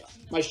shout out.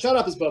 My shout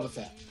out is Boba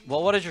Fett.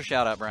 Well, what is your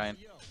shout out, Brian?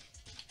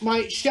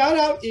 My shout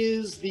out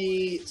is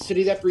the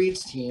City That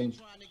Breeds team.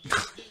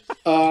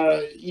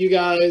 You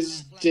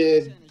guys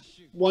did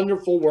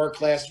wonderful work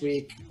last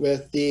week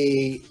with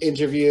the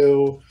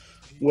interview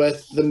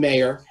with the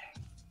mayor.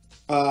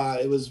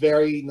 It was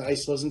very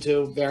nice to listen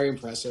to, very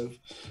impressive.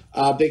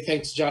 Big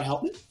thanks to John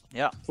Helpman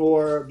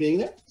for being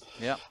there.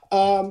 Yeah.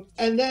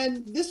 And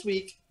then this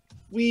week,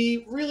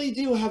 we really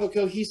do have a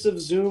cohesive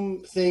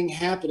Zoom thing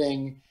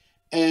happening,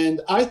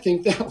 and I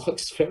think that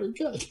looks very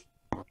good.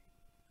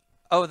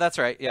 Oh, that's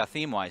right. Yeah,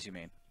 theme-wise, you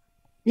mean?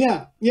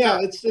 Yeah,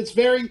 it's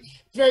very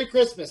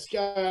Christmas.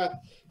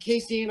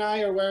 Casey and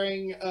I are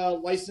wearing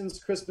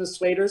licensed Christmas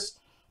sweaters.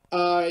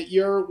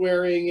 You're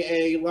wearing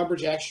a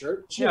lumberjack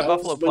shirt. Yeah,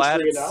 Buffalo plaid.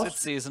 It's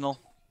seasonal.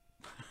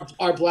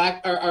 Our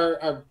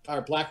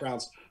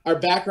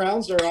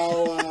backgrounds are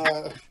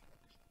all.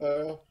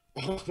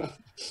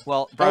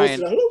 Well,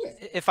 Brian,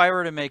 if I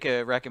were to make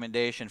a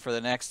recommendation for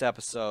the next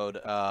episode,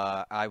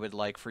 I would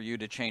like for you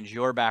to change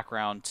your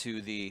background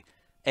to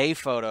a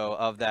photo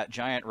of that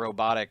giant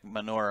robotic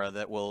menorah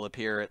that will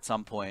appear at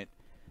some point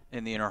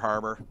in the Inner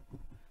Harbor.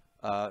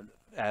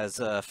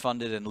 as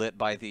funded and lit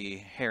by the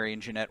Harry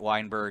and Jeanette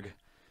Weinberg,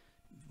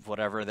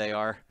 whatever they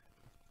are.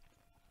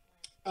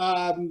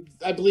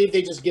 I believe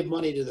they just give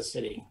money to the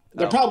city.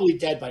 They're probably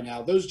dead by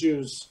now. Those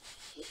Jews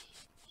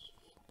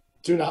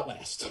do not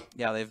last.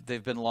 Yeah,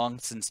 they've been long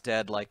since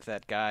dead, like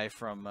that guy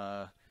from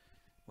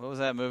what was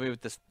that movie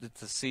with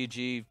the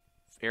CG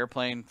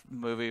airplane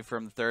movie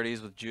from the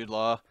 30s with Jude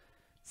Law?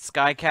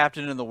 Sky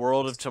Captain in the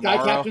World of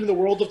Tomorrow. Sky Captain in the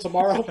World of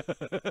Tomorrow.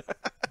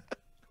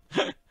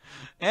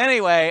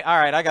 Anyway, all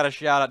right, I got a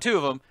shout out, two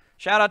of them.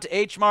 Shout out to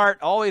H Mart,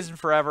 always and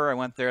forever. I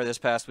went there this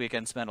past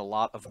weekend, spent a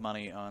lot of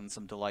money on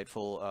some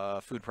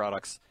delightful food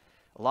products.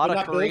 A lot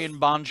of Korean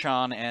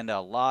banchan and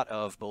a lot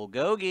of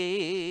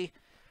bulgogi.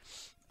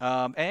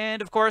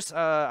 And, of course,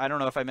 I don't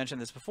know if I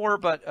mentioned this before,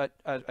 but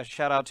a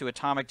shout-out to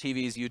Atomic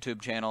TV's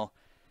YouTube channel.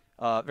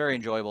 Very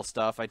enjoyable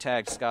stuff. I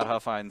tagged Scott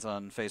Huffines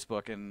on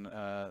Facebook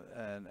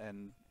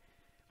and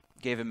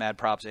gave him mad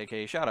props,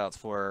 a.k.a. shout-outs,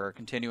 for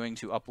continuing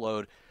to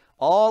upload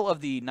all of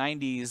the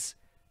 90s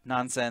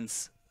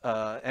nonsense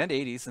and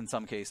 80s in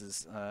some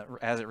cases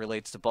as it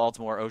relates to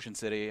Baltimore, Ocean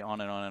City, on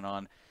and on and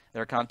on.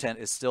 Their content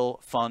is still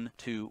fun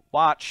to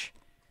watch.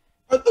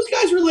 Are those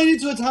guys related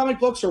to Atomic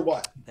Books or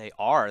what? They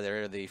are.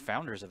 They're the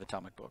founders of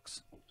Atomic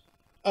Books.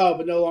 Oh,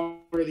 but no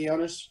longer the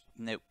owners?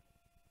 Nope.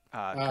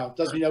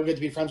 Doesn't mean no good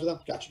to be friends with them?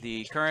 Gotcha.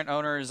 The current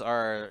owners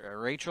are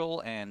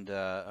Rachel and,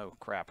 oh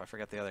crap, I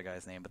forgot the other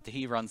guy's name, but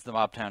he runs the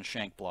Mobtown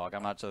Shank blog.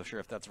 I'm not so sure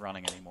if that's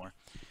running anymore.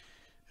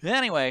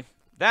 Anyway,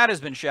 that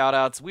has been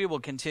shout-outs. We will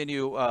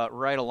continue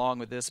right along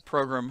with this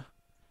program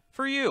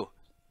for you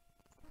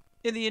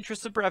in the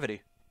interest of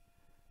brevity.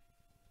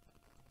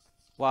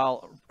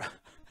 While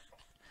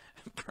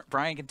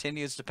Bryan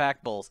continues to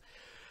pack bowls.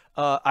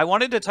 I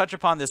wanted to touch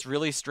upon this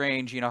really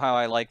strange, you know how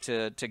I like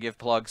to give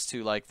plugs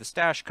to like the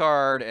Stash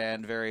Card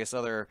and various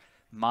other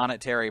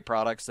monetary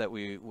products that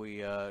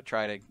we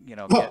try to, you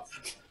know, get.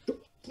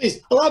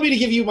 Please, allow me to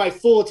give you my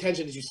full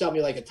attention as you sell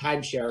me like a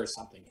timeshare or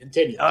something.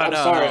 Continue. I'm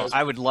sorry.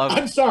 I would love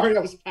I'm sorry I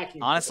was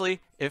packing.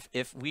 Honestly,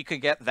 if we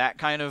could get that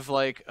kind of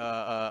like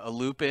a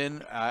loop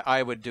in,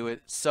 I would do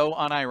it so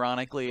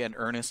unironically and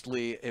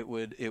earnestly, it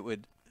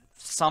would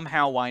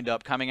somehow wind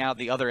up coming out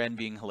the other end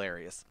being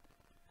hilarious.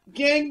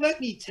 Gang,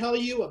 let me tell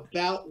you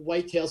about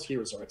Whitetail Ski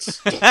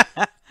Resorts.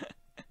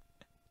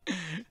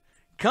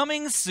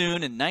 Coming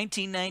soon in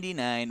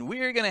 1999,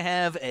 we're going to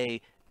have a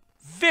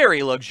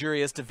very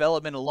luxurious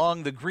development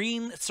along the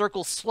Green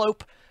Circle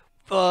Slope,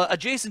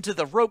 adjacent to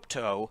the Rope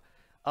Toe,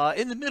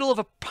 in the middle of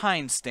a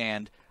pine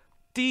stand.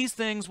 These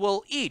things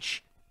will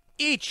each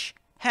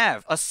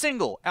have a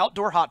single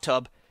outdoor hot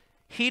tub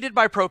heated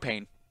by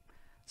propane.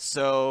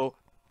 So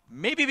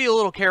maybe be a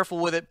little careful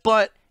with it,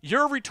 but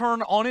your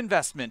return on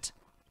investment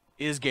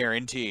is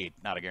guaranteed.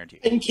 Not a guarantee.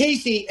 And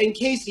Casey,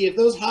 if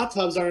those hot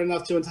tubs aren't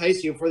enough to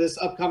entice you for this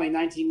upcoming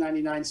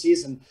 1999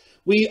 season,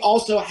 we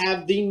also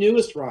have the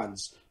newest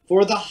runs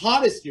for the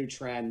hottest new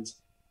trend,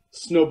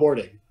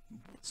 snowboarding.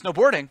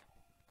 Snowboarding?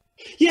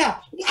 Yeah.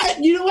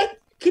 You know what?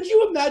 Could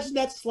you imagine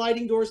that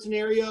sliding door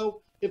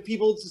scenario if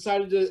people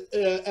decided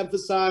to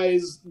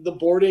emphasize the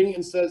boarding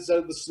instead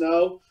of the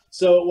snow?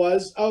 So it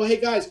was, oh, hey,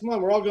 guys, come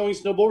on, we're all going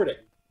snowboarding.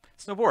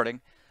 Snowboarding.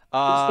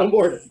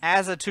 Snowboarding.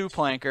 As a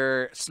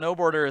two-planker,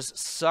 snowboarders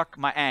suck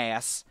my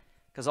ass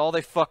because all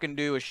they fucking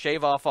do is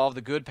shave off all the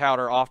good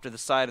powder off to the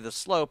side of the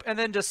slope and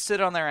then just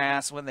sit on their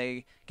ass when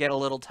they get a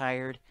little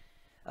tired.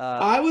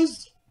 I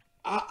was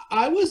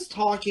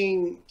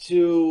talking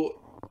to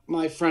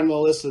my friend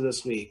Melissa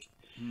this week.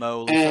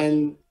 Melissa.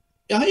 And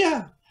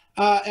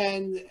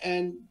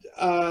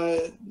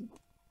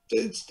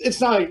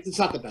it's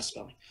not the best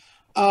spelling.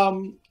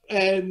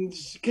 And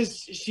because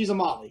she's a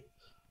Molly.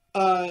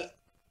 We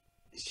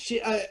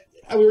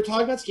were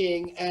talking about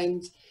skiing,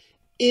 and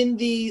in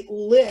the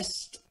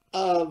list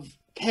of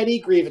petty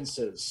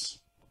grievances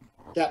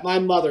that my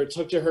mother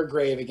took to her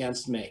grave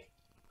against me,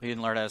 You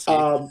didn't learn how to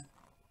ski.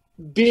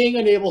 Being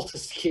unable to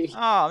ski.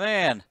 Oh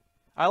man,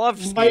 I love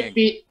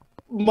skiing.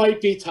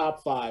 Might be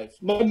top 5.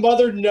 My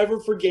mother never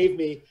forgave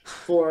me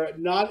for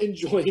not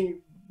enjoying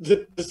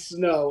the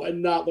snow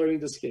and not learning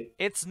to ski.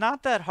 It's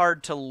not that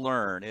hard to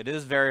learn. It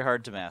is very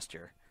hard to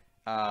master.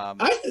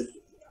 And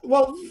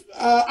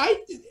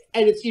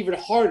it's even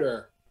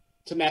harder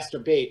to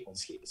masturbate on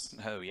skis.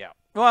 Oh yeah.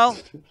 Well,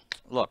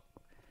 look,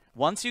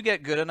 once you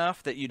get good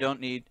enough that you don't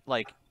need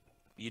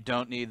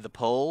the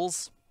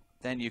poles,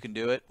 then you can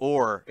do it.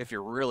 Or if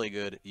you're really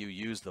good, you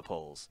use the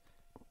poles.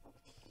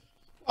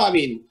 I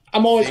mean,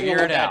 I'm always going to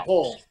Figure let it that out.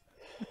 pole.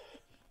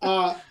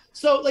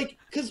 So like,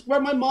 because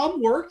where my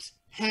mom worked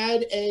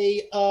had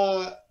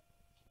an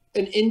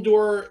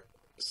indoor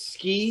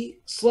ski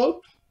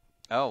slope.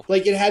 Oh.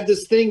 Like it had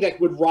this thing that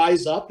would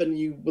rise up and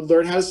you would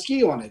learn how to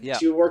ski on it. Yeah.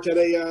 She worked at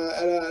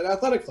an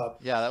athletic club.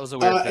 Yeah, that was a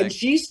weird thing. And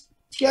she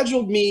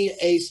scheduled me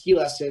a ski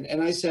lesson.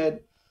 And I said,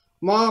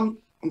 Mom,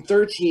 I'm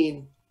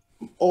 13,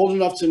 I'm old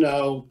enough to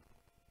know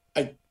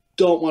I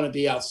don't want to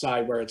be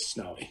outside where it's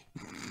snowy.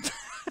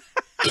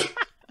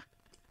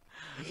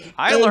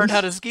 I learned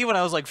how to ski when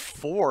I was like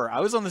 4. I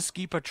was on the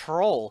ski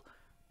patrol.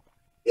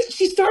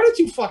 She started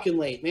too fucking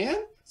late,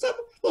 man. So,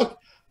 look,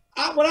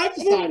 What I've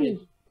decided.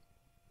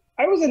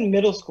 I was in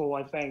middle school,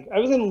 I think. I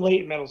was in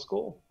late middle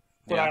school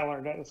when Yeah. I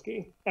learned how to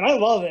ski. And I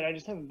love it. I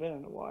just haven't been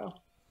in a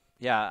while.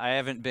 Yeah, I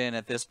haven't been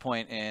at this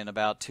point in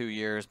about 2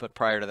 years, but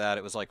prior to that,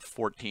 it was like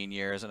 14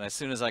 years. And as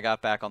soon as I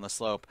got back on the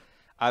slope,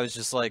 I was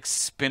just like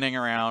spinning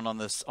around on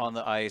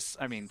the ice.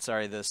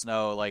 The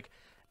snow, like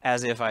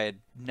as if I had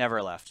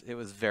never left. It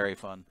was very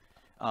fun.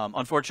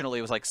 Unfortunately,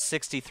 it was like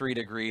 63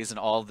 degrees, and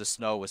all of the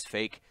snow was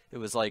fake. It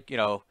was like,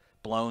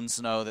 blown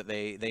snow that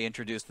they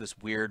introduced this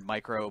weird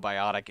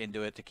microbiotic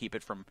into it to keep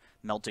it from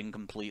melting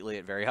completely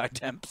at very high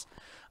temps.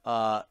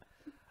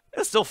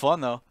 It's still fun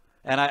though,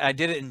 and I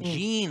did it in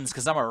jeans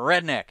because I'm a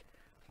redneck.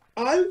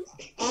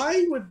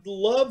 I would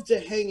love to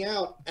hang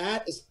out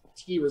at a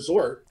ski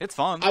resort. It's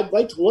fun. I'd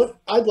like to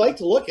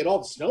look at all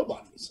the snow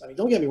bunnies. I mean,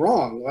 don't get me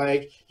wrong,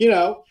 like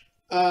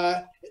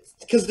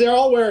because they're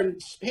all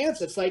wearing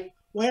pants. It's like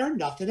wearing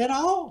nothing at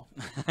all,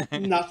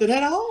 nothing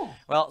at all.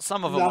 Well,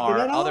 some of them Nothing are.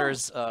 at all.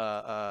 Others,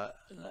 I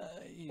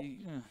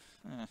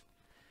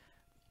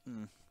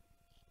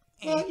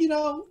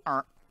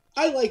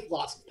like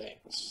lots of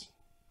things.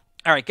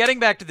 All right, getting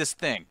back to this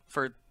thing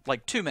for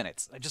like 2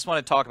 minutes. I just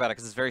want to talk about it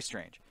because it's very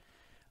strange.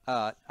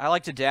 I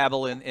like to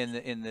dabble in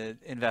the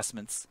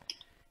investments,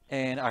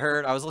 and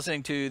I was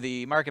listening to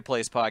the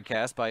Marketplace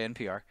podcast by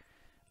NPR.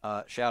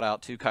 Shout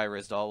out to Kai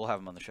Rizdal. We'll have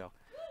him on the show.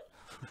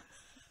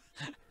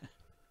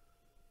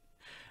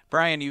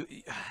 Bryan,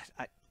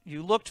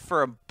 you looked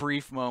for a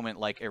brief moment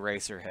like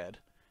Eraserhead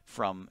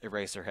from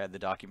Eraserhead, the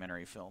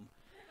documentary film.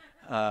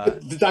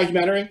 The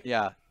documentary?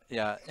 Yeah.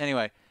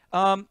 Anyway,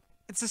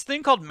 it's this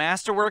thing called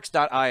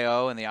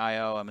Masterworks.io, and the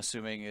IO, I'm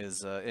assuming,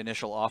 is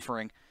initial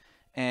offering.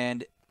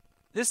 And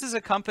this is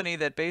a company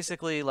that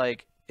basically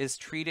like is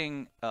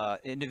treating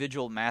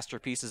individual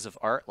masterpieces of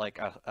art like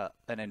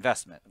an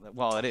investment.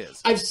 Well, it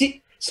is.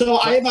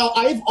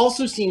 I've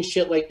also seen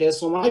shit like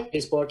this on my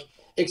Facebook,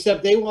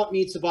 except they want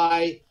me to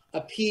buy a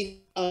piece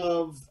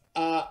of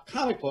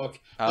comic book.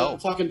 Oh.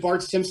 Talking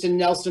Bart Simpson,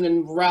 Nelson,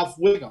 and Ralph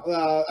Wiggum.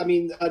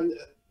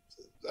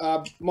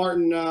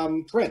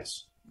 Martin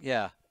Prince.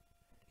 Yeah.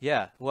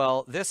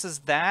 Well, this is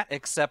that,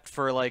 except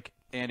for like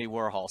Andy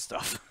Warhol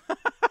stuff.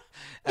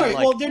 Right. Like,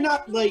 Well, they're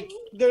not like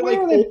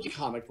old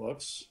comic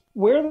books.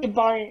 Where are they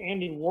buying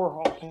Andy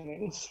Warhol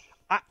paintings?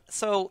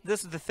 so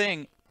this is the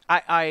thing.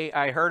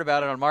 I heard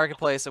about it on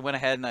Marketplace. I went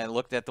ahead and I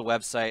looked at the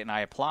website and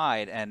I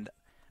applied. And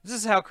this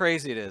is how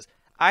crazy it is.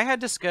 I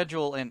had to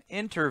schedule an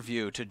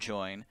interview to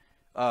join,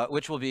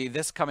 which will be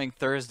this coming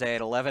Thursday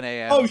at 11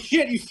 a.m. Oh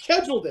shit! You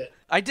scheduled it.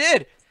 I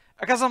did.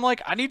 Because I'm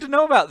like, I need to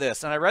know about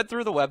this. And I read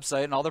through the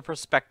website and all the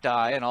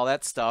prospecti and all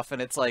that stuff.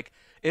 And it's like,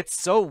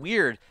 it's so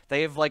weird.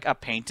 They have like a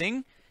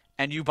painting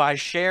and you buy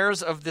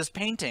shares of this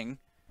painting.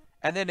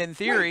 And then in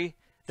theory,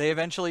 they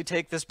eventually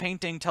take this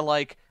painting to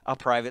like a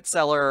private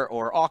seller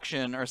or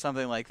auction or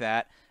something like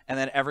that. And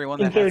then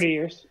everyone in 30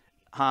 years.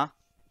 Huh?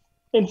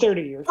 In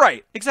 30 years.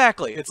 Right.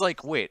 Exactly. It's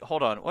like, wait,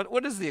 hold on.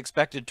 What is the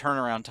expected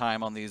turnaround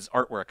time on these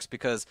artworks?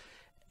 Because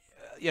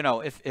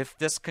if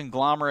this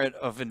conglomerate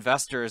of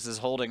investors is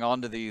holding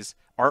on to these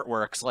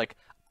artworks, like,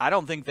 I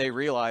don't think they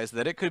realize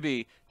that it could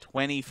be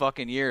 20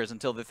 fucking years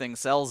until the thing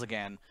sells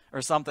again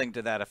or something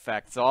to that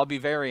effect. So I'll be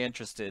very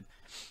interested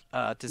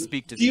to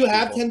speak to these people. Do you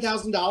have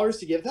 $10,000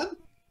 to give them?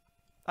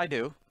 I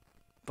do,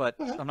 but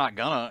Okay. I'm not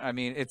gonna. I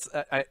mean,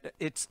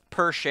 it's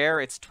per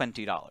share. It's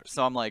 $20.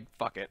 So I'm like,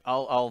 fuck it.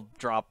 I'll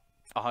drop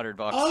 $100.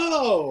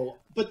 Oh,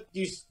 but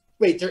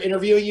wait, they're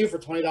interviewing you for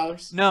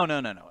 $20? No.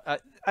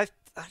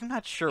 I'm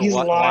not sure He's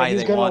why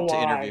He's they gonna want to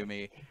lie. interview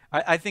me.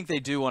 I think they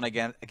do want to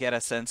get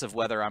a sense of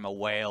whether I'm a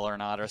whale or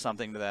not or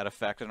something to that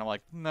effect. And I'm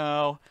like,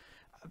 no,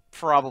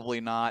 probably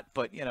not.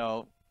 But,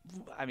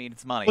 I mean,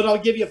 it's money. But I'll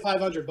give you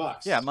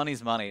 $500. Yeah,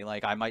 money's money.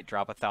 Like, I might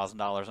drop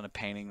 $1,000 on a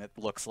painting that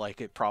looks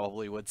like it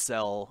probably would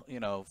sell,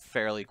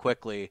 fairly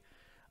quickly.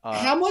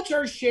 How much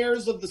are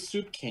shares of the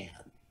soup can?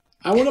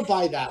 I want to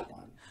buy that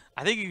one.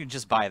 I think you can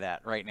just buy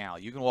that right now.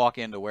 You can walk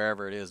into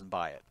wherever it is and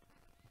buy it.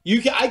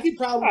 I could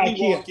probably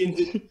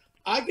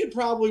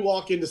IKEA.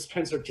 walk into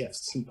Spencer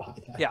Gifts and buy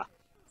that. Yeah,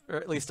 or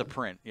at least a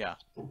print. Yeah,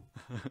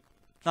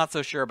 not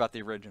so sure about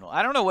the original.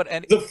 I don't know what.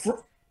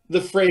 The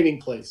framing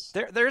place.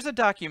 There's a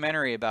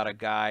documentary about a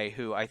guy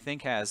who I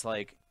think has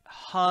like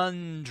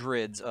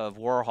hundreds of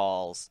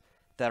Warhols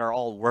that are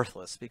all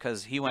worthless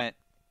because he went.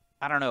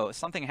 I don't know.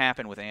 Something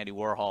happened with Andy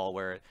Warhol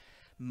where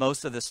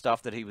most of the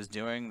stuff that he was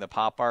doing, the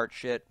pop art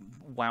shit,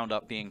 wound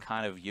up being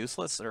kind of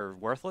useless or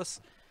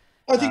worthless.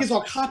 I think it's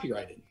all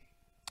copyrighted.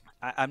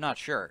 I'm not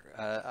sure.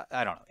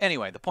 I don't know.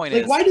 Anyway, the point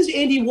is... why does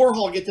Andy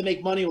Warhol get to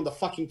make money on the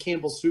fucking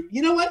Campbell soup?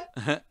 You know what?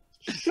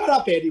 Shut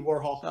up, Andy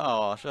Warhol.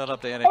 Oh, shut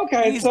up, Andy.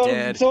 Okay, He's so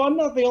dead. so I'm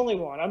not the only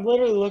one. I'm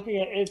literally looking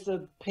at it's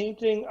a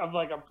painting of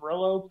like a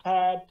Brillo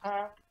pad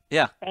pack.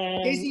 Yeah.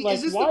 And Casey, like,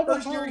 is this why the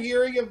first hell- you're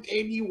hearing of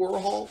Andy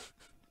Warhol?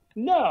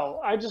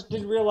 No, I just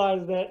didn't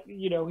realize that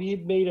he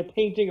had made a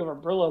painting of a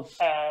Brillo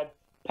pad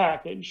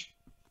package.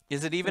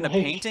 Is it even a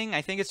Like- painting?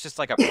 I think it's just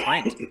like a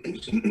print.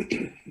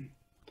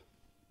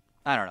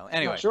 I don't know.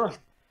 Anyway. Not sure.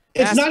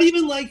 It's not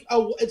even like a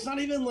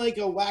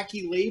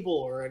wacky label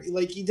or anything.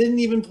 Like he didn't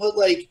even put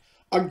like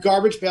a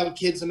garbage pail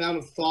kid's amount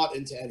of thought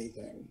into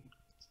anything.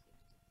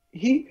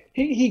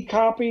 He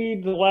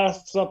copied The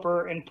Last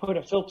Supper and put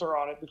a filter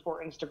on it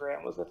before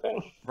Instagram was a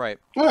thing. Right.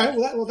 All right.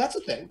 Well, that's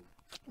a thing.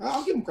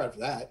 I'll give him credit for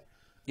that.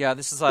 Yeah,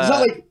 this is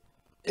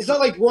it's not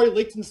like Roy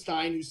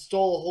Lichtenstein, who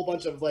stole a whole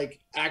bunch of like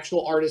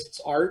actual artists'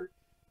 art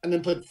and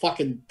then put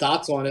fucking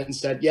dots on it and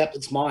said, "Yep,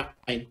 it's mine."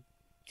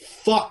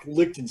 Fuck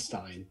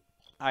Lichtenstein.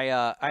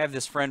 I have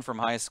this friend from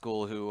high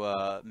school who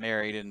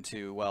married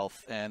into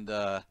wealth, and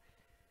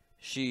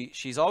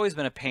she's always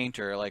been a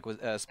painter, like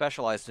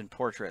specialized in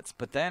portraits.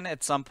 But then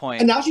at some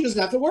point, And now she doesn't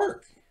have to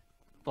work.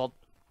 well,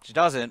 she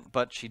doesn't,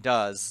 but she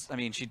does. I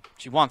mean, she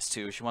wants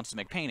to. She wants to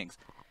make paintings.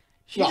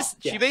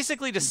 She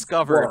basically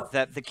discovered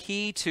that the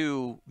key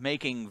to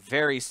making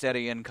very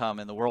steady income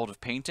in the world of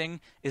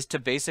painting is to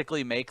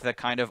basically make the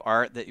kind of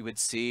art that you would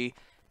see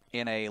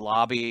in a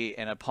lobby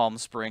in a Palm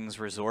Springs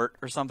resort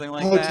or something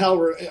like that.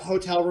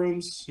 Hotel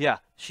rooms. Yeah,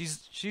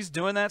 she's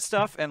doing that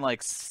stuff and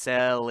like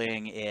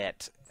selling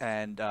it,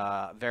 and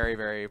very,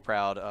 very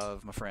proud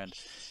of my friend.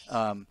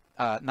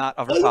 Not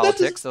of her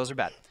politics; those are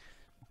bad.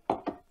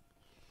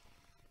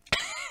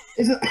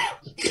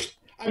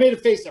 I made a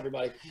face,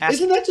 everybody.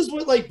 Isn't that just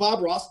what like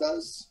Bob Ross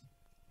does?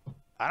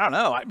 I don't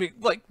know. I mean,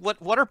 like,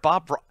 what are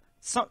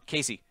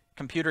Casey,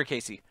 computer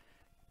Casey,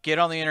 get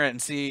on the internet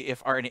and see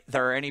if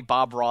there are any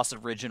Bob Ross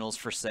originals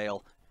for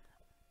sale.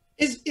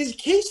 Is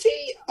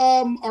Casey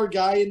our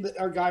guy in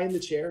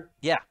the chair?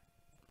 Yeah.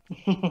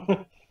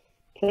 Can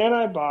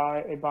I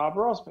buy a Bob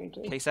Ross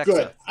painting? Case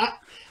Good.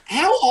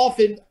 How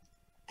often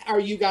are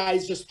you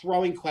guys just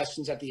throwing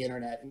questions at the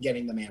internet and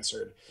getting them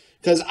answered?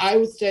 Because I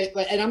would say,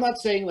 and I'm not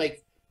saying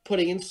like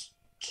putting in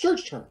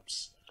search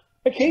terms.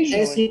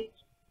 Occasionally.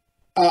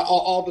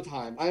 All the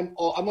time.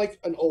 I'm like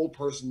an old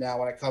person now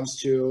when it comes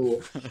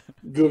to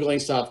Googling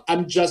stuff.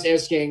 I'm just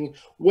asking,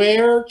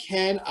 where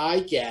can I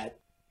get,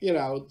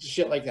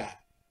 shit like that.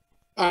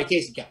 All right,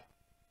 Casey, go.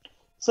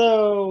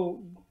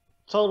 So,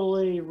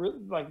 totally,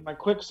 like, my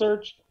quick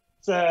search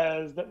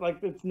says that, like,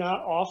 it's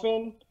not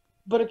often,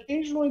 but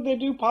occasionally they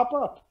do pop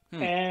up.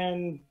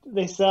 And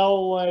they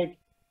sell, like,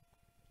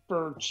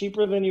 for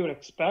cheaper than you would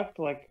expect,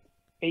 like,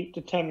 8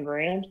 to 10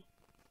 grand.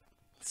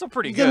 So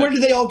pretty good. Then where do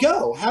they all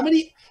go? How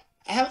many?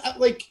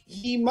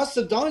 He must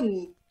have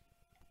done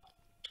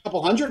a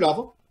couple hundred of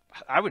them.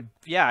 I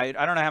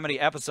don't know how many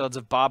episodes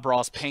of Bob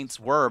Ross Paints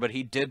were, but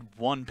he did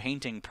one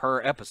painting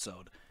per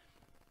episode.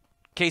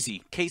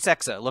 Casey, Case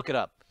Exa, look it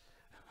up.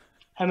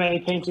 How many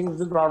paintings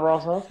did Bob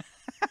Ross have?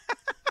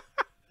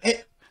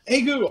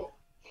 Hey Google,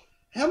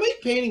 how many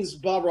paintings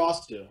did Bob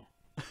Ross do?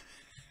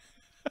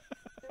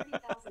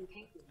 30,000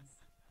 paintings.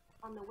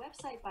 On the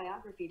website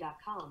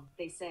biography.com,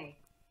 they say,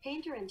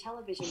 painter and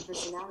television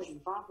personality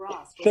Bob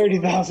Ross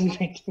 30,000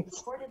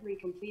 paintings. reportedly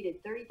completed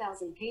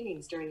 30,000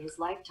 paintings during his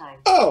lifetime.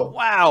 Oh,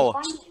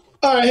 wow.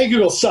 All right, hey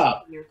Google,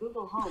 stop. Your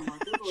Google Home or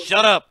Google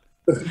Shut up.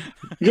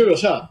 Google,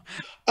 shut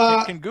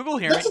up. Can Google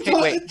hear me?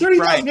 Wait, 30,000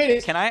 Brian,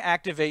 paintings. can I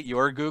activate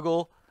your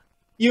Google?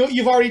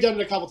 You've already done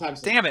it a couple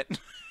times. Damn it.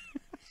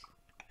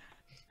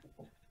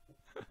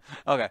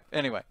 Okay,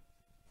 anyway.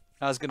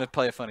 I was going to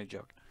play a funny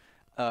joke.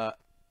 All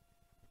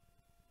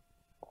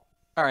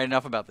right,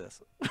 enough about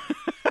this.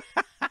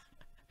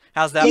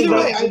 How's that? Either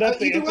way,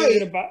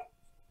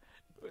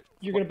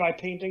 you're gonna buy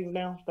paintings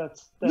now.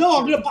 That's no.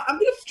 I'm gonna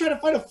try to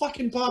find a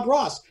fucking Bob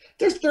Ross.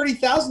 There's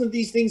 30,000 of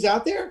these things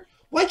out there.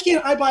 Why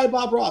can't I buy a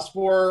Bob Ross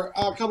for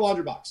a couple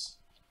 $100?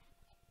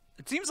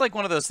 It seems like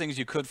one of those things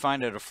you could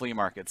find at a flea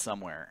market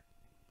somewhere.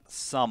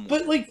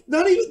 But like,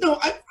 not even. No,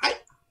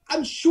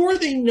 I'm sure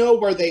they know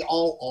where they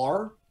all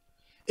are.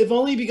 If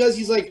only because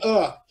he's like,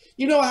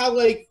 you know how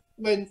like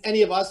when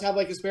any of us have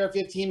like a spare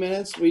 15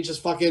 minutes, we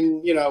just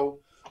fucking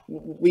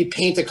we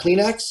paint a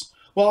Kleenex.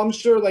 Well, I'm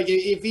sure like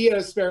if he had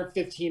a spare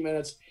 15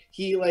 minutes,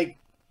 he like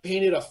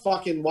painted a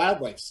fucking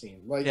wildlife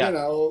scene. Like,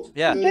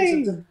 Yeah.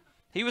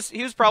 He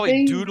was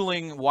probably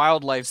doodling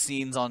wildlife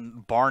scenes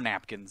on bar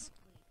napkins.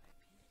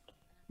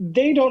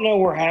 They don't know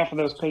where half of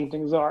those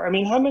paintings are. I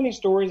mean, how many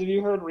stories have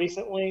you heard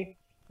recently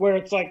where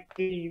it's like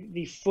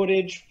the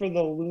footage for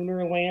the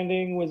lunar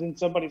landing was in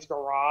somebody's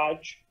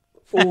garage,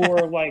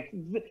 or like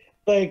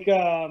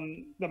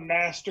the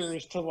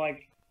masters to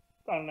like,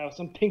 I don't know,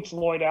 some Pink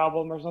Floyd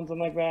album or something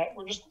like that.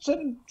 We're just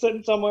sitting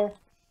somewhere.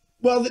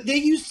 Well, they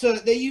used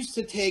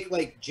to take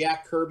like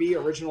Jack Kirby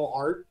original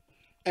art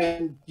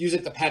and use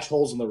it to patch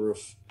holes in the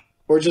roof,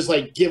 or just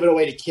like give it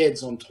away to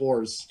kids on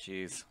tours.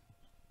 Jeez.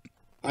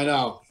 I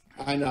know.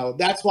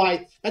 That's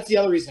the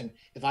other reason.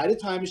 If I had a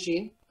time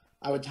machine,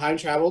 I would time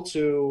travel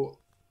to,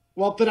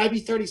 but I'd be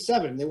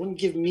 37. They wouldn't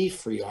give me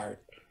free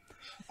art.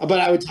 But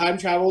I would time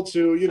travel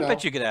to, I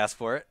bet you could ask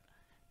for it.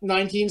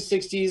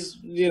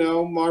 1960s,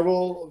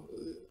 Marvel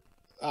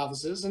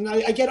offices, and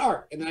I get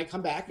art, and then I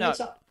come back and what's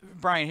up?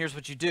 Brian, here's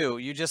what you do.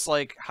 You just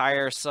like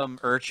hire some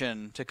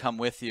urchin to come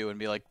with you and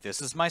be like,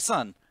 "This is my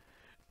son."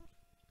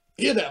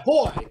 Here there,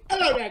 boy.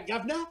 Hello there,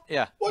 governor.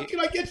 Yeah. What can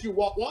I get you?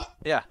 What?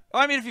 Yeah.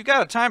 Well, I mean, if you've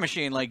got a time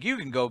machine, like you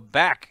can go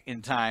back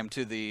in time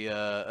to the.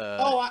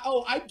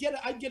 I'd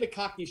get a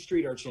Cockney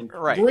street urchin.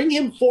 Right. Bring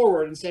him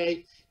forward and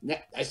say,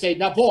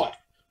 "Now, boy,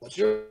 what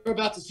you're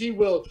about to see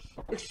will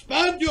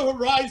expand your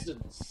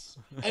horizons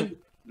and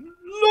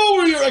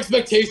lower your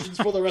expectations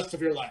for the rest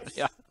of your life.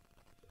 Yeah.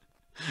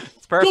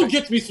 It's perfect. Go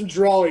get me some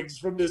drawings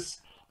from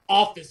this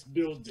office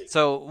building.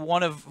 So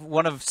one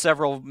of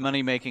several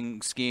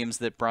money-making schemes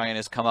that Bryan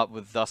has come up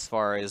with thus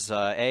far is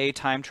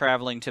time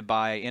traveling to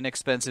buy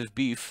inexpensive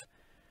beef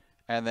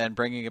and then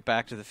bringing it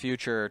back to the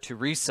future to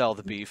resell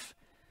the beef,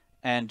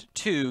 and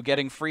 2,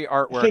 getting free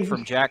artwork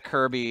from Jack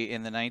Kirby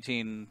in the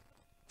 1950s?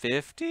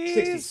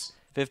 60s.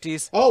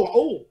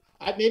 50s?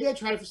 Maybe I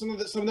tried it for some of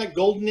that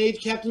Golden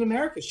Age Captain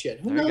America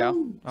shit. Who knows?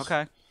 You go.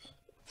 Okay.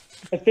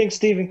 I think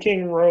Stephen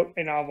King wrote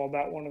a novel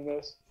about one of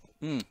those.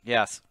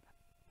 Yes.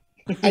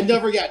 And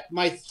don't forget,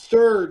 my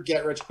third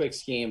get-rich-quick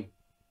scheme,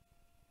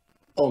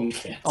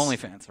 OnlyFans.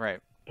 OnlyFans, right.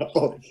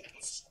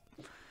 OnlyFans.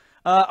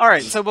 All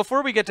right, so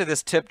before we get to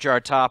this tip jar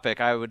topic,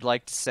 I would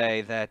like to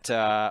say that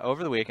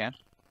over the weekend,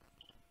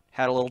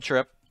 took a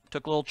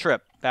little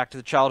trip back to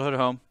the childhood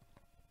home,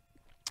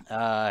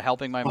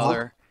 helping my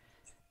mother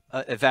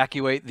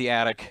evacuate the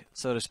attic,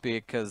 so to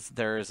speak, because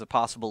there is a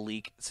possible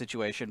leak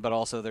situation, but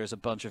also there's a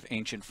bunch of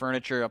ancient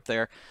furniture up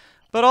there,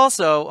 but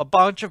also a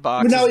bunch of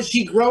boxes. Now, is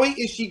she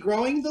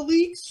growing the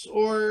leeks,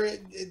 or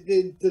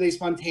do they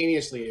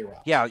spontaneously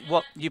erupt? Yeah,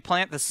 well, you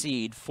plant the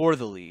seed for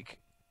the leek.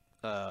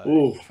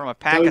 From a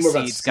pack of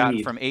seeds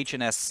gotten from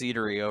H&S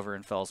Seedery over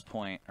in Fells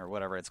Point, or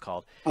whatever it's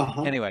called.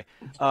 Anyway,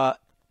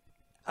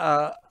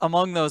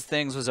 among those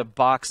things was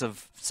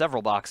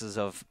several boxes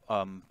of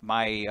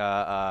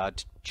my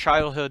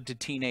childhood to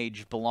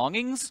teenage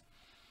belongings,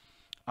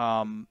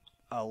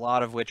 a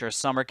lot of which are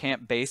summer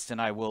camp based,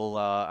 and I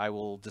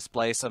will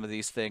display some of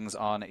these things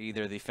on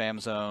either the Fam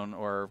Zone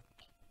or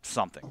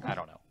something. I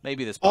don't know.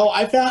 Maybe this.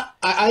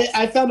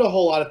 I found a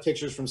whole lot of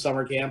pictures from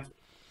summer camp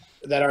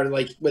that are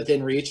like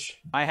within reach.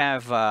 I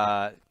have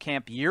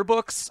camp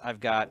yearbooks. I've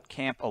got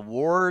camp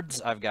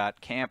awards. I've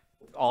got camp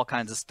all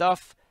kinds of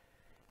stuff.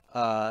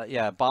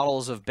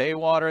 Bottles of bay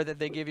water that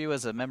they give you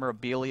as a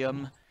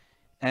memorabilium.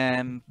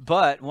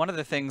 But one of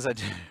the things I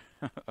do.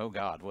 Oh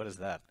God, what is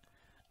that?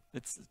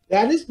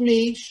 That is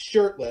me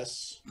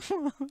shirtless.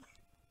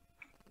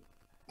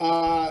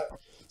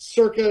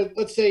 Circa,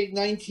 let's say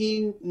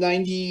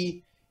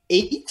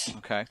 1998.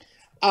 Okay.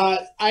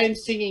 I am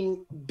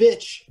singing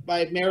 "Bitch"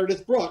 by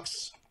Meredith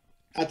Brooks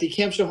at the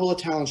Camp Shahola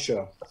Talent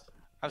Show.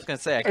 I was going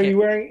to say,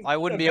 I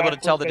wouldn't be able to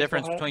tell the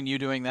difference between you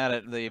doing that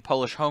at the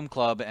Polish Home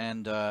Club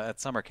and at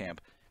summer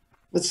camp.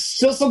 It's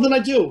still something I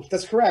do.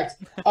 That's correct.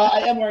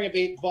 I am wearing a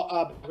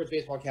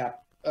baseball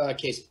cap,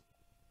 Casey.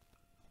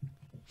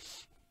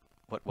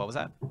 What was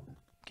that?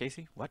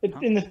 Casey? What?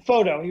 In the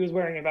photo, he was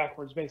wearing a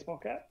backwards baseball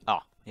cap.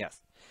 Oh,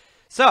 yes.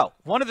 So,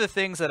 one of the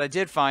things that I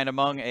did find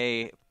among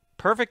a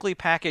perfectly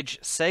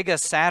packaged Sega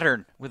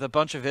Saturn with a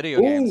bunch of video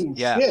games.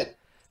 Shit.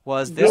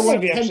 Was You're this? one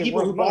of 10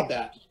 people who bought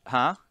that.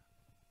 Huh?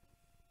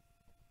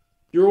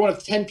 You were one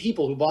of 10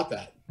 people who bought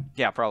that.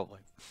 Yeah, probably.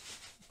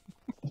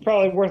 It's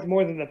probably worth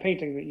more than the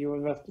painting that you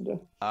invested in.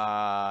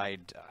 I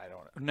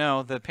don't know.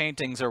 No, the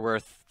paintings are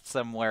worth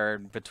somewhere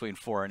between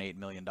 $4 and $8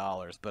 million.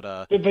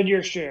 But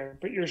your share.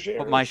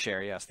 But my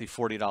share, yes, the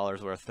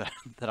 $40 worth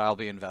that I'll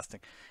be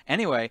investing.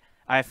 Anyway,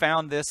 I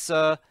found this.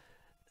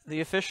 The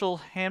official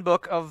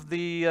handbook of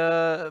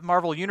the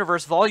Marvel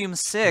Universe, Volume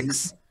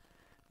 6,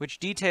 which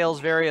details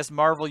various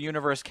Marvel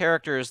Universe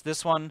characters.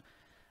 This one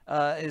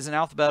is in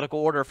alphabetical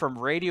order from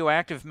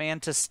Radioactive Man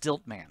to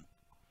Stilt Man.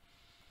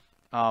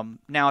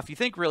 Now, if you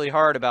think really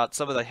hard about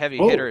some of the heavy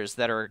hitters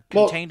that are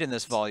contained in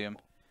this volume,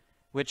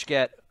 which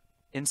get,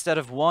 instead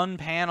of one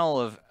panel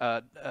of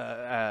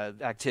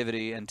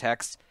activity and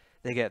text,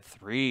 they get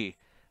 3.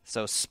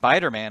 So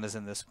Spider-Man is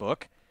in this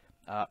book.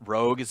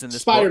 Rogue is in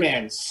this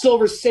Spider-Man, book.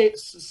 Silver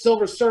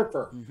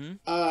Surfer,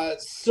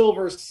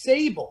 Silver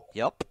Sable.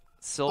 Yep.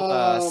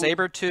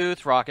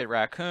 Sabretooth, Rocket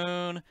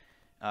Raccoon,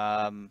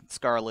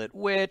 Scarlet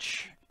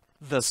Witch,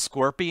 the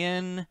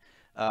Scorpion.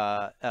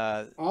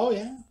 Shadowcat,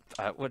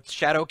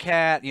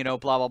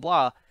 blah blah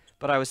blah.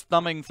 But I was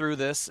thumbing through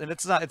this, and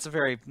it's not a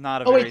very.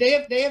 Wait,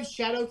 they have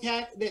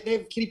Shadowcat. They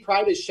have Kitty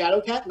Pryde as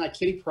Shadowcat, not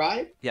Kitty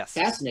Pryde. Yes.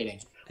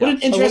 Fascinating. What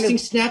an interesting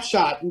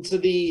snapshot into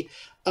the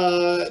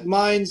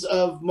minds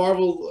of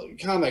Marvel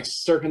Comics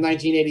circa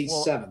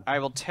 1987. Well, I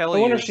will tell you.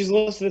 I wonder if she's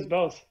listed as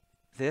both.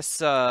 This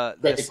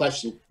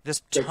question.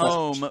 This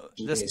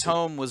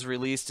tome was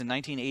released in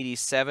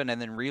 1987 and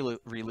then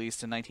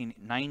released in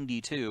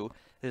 1992.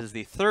 This is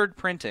the 3rd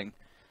printing.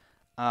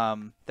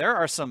 There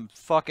are some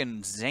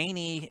fucking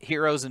zany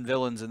heroes and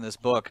villains in this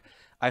book.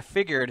 I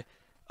figured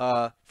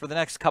for the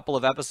next couple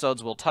of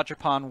episodes we'll touch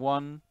upon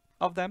one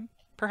of them,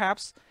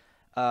 perhaps.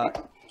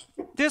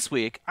 This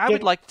week, I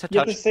would like to touch... You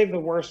have to save the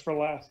worst for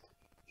last.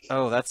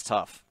 Oh, that's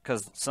tough,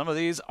 because some of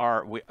these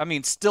are...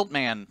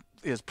 Stiltman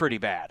is pretty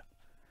bad.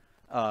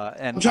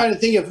 And I'm trying to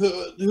think of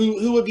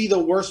who would be the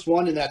worst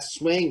one in that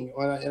swing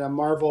in a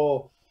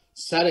Marvel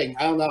setting.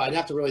 I don't know. I'd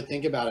have to really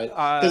think about it.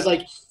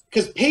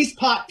 Because Paste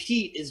Pot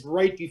Pete is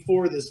right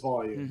before this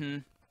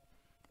volume.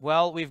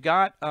 Well, we've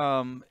got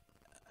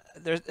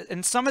there's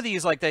in some of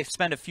these, like, they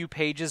spend a few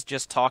pages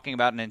just talking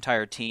about an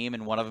entire team,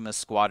 and one of them is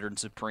Squadron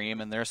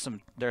Supreme, and there's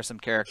some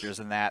characters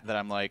in that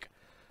I'm like,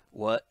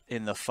 what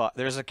in the fuck?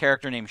 There's a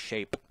character named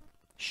Shape.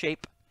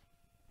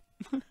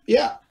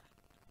 Yeah.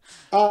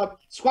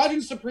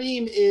 Squadron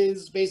Supreme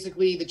is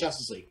basically the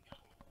Justice League.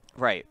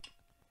 Right.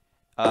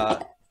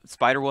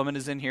 Spider-Woman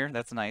is in here.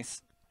 That's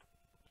nice.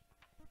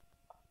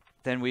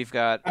 Then we've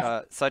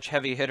got such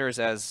heavy hitters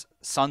as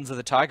Sons of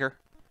the Tiger.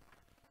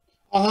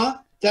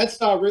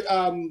 That's a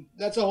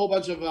whole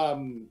bunch of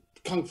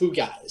kung fu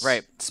guys.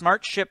 Right.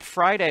 Smart Ship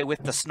Friday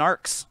with the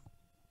Snarks.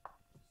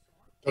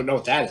 Don't know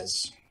what that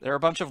is. They're a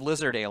bunch of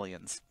lizard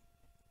aliens.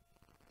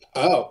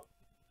 Oh.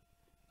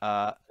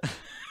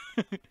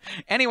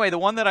 Anyway, the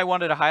one that I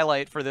wanted to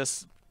highlight for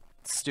this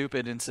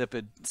stupid,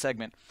 insipid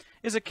segment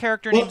is a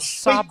character named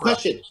Sabra. Wait,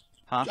 question.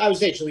 Huh? I would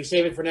say, should we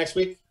save it for next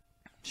week?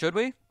 Should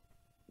we?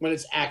 When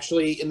it's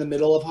actually in the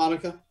middle of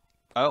Hanukkah?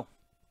 Oh,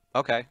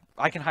 okay.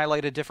 I can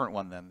highlight a different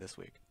one then this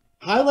week.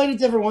 Highlight a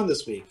different one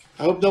this week.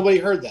 I hope nobody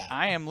heard that.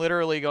 I am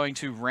literally going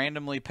to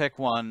randomly pick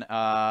one.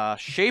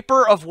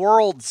 Shaper of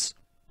Worlds.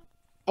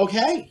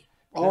 Okay.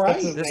 All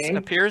right. This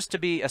appears to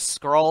be a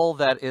Skrull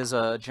that is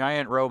a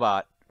giant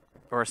robot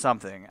or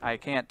something. I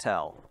can't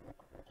tell.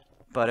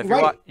 But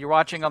if you're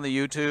watching on the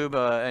YouTube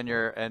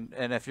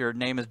and if your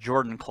name is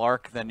Jordan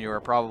Clark, then you are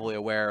probably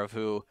aware of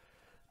who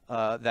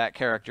that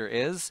character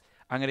is.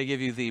 I'm going to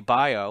give you the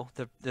bio,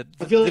 the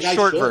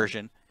short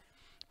version.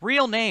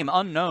 Real name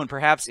unknown,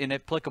 perhaps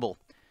inapplicable.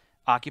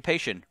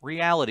 Occupation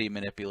reality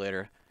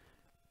manipulator.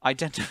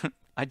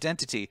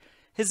 Identity.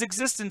 His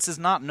existence is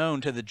not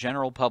known to the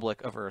general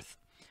public of Earth.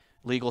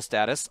 Legal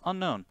status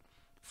unknown.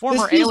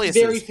 Former this feels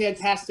aliases. Very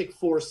Fantastic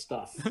Four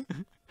stuff.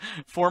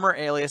 Former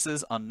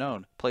aliases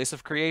unknown. Place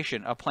of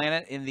creation, a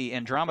planet in the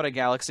Andromeda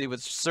galaxy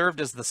which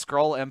served as the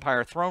Skrull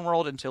Empire throne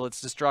world until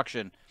its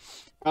destruction.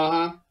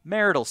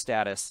 Marital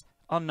status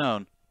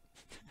unknown.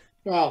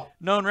 Well,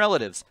 known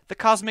relatives, the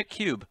Cosmic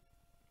Cube.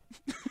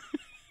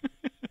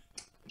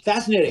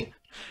 Fascinating.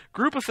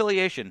 Group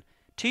affiliation,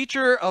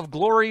 teacher of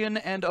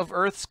Glorian and of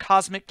Earth's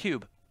Cosmic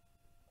Cube.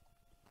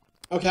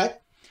 Okay.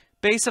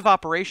 Base of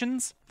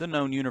operations, the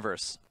known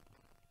universe.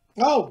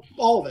 Oh,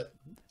 all of it.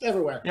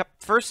 Everywhere. Yep.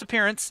 First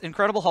appearance,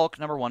 Incredible Hulk,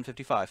 number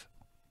 155.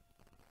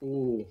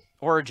 Ooh.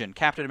 Origin,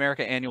 Captain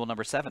America Annual,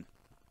 number 7.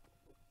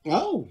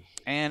 Oh.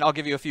 And I'll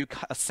give you a few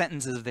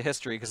sentences of the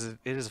history because it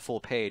is a full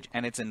page,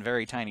 and it's in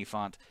very tiny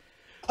font.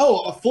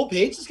 Oh, a full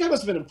page? This guy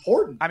must have been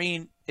important. I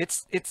mean,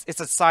 it's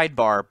a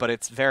sidebar, but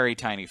it's very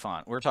tiny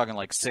font. We're talking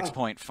like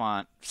 6-point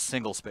font,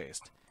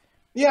 single-spaced.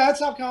 Yeah, that's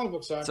how comic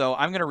books are. So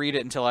I'm going to read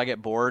it until I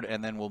get bored,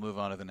 and then we'll move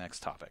on to the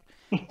next topic.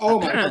 Oh,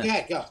 my.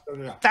 Okay, go.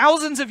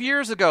 Thousands of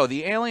years ago,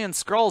 the alien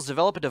Skrulls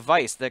developed a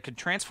device that could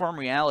transform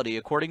reality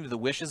according to the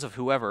wishes of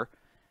whoever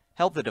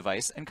held the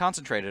device and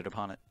concentrated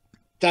upon it.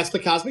 That's the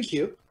Cosmic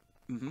Cube.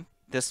 Mm-hmm.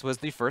 This was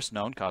the first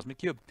known cosmic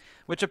cube,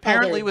 which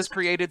apparently was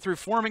created through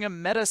forming a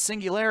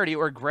meta-singularity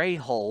or gray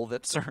hole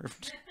that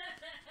served.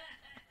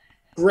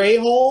 Gray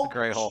hole?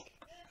 Gray hole.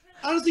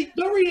 Honestly,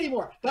 don't read it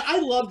anymore. But I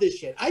love this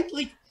shit.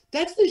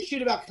 That's the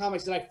shit about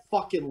comics that I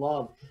fucking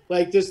love.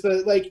 We're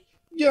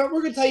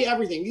gonna tell you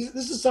everything.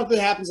 This is something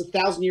that happens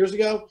 1,000 years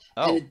ago,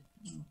 and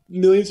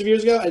millions of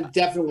years ago, and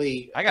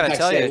definitely. I gotta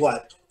tell you,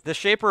 what the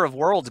Shaper of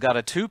Worlds got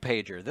a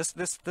 2-pager.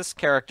 This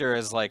character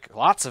is like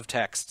lots of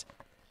text,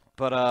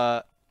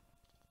 but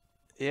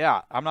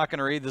yeah, I'm not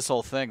gonna read this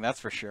whole thing. That's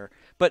for sure.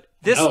 But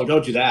this no,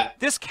 don't do that.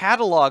 This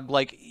catalog,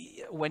 like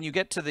when you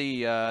get to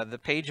the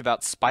page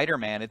about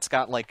Spider-Man, it's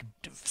got like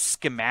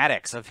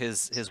schematics of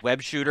his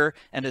web shooter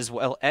and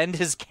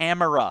his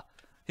camera,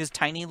 his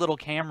tiny little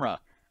camera.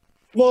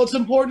 Well, it's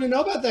important to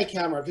know about that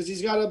camera because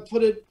he's got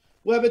to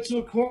web it to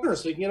a corner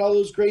so he can get all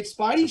those great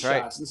Spidey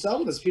shots and sell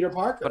them as Peter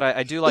Parker. But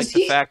I do like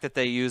the fact that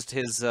they used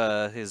his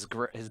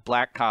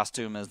black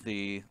costume as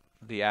the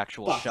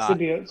actual shot.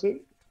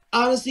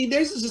 Honestly,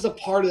 there's just a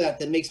part of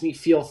that makes me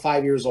feel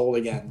 5 years old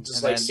again,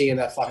 seeing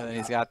that fucking. And then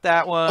he's got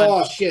that one.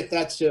 Oh shit,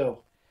 that too.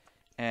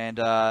 And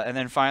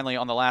then finally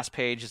on the last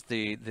page is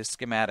the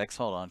schematics.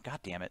 Hold on, god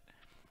damn it,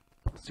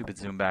 stupid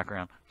zoom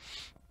background.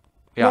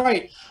 Yeah. All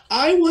right.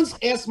 I once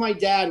asked my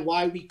dad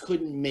why we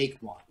couldn't make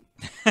one.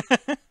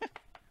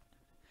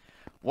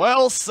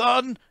 Well,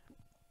 son,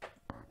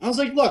 I was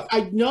like, look,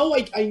 I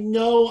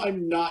know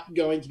I'm not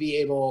going to be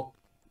able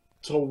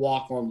to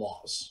walk on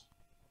walls.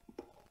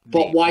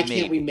 But why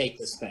can't we make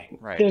this thing?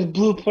 Right. There's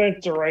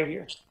blueprints are right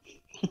here.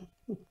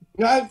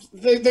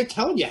 They're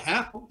telling you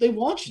how. They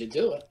want you to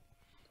do it.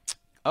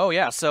 Oh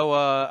yeah, so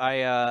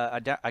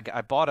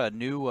I bought a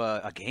new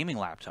gaming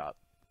laptop,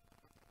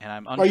 and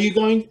I'm. Are you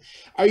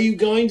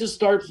going to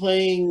start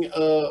playing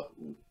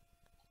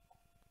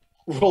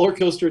Roller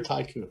Coaster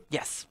Tycoon?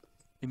 Yes,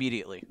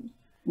 immediately.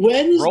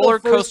 When is Roller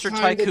Coaster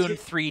Tycoon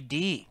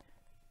 3D?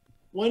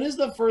 When is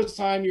the first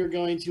time you're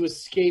going to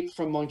escape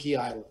from Monkey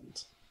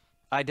Island?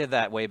 I did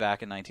that way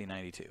back in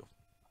 1992.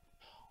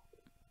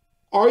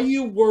 Are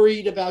you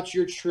worried about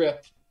your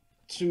trip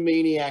to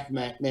Maniac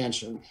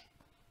Mansion?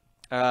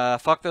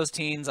 Fuck those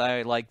teens.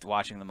 I liked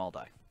watching them all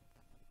die.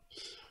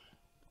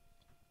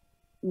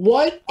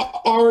 What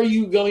are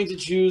you going to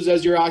choose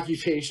as your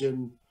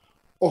occupation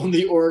on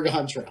the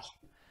Oregon Trail?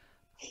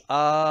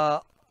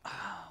 Oh,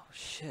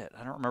 shit.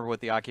 I don't remember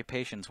what the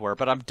occupations were,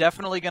 but I'm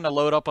definitely going to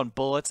load up on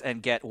bullets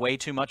and get way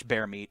too much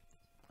bear meat.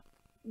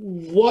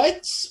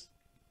 What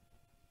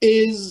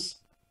is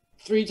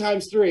 3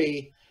 times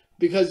 3?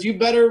 Because you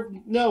better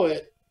know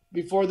it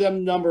before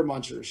them number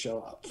munchers show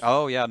up.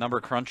 Oh, yeah, number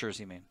crunchers,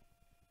 you mean.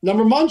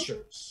 Number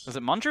munchers. Was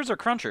it munchers or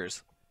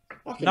crunchers?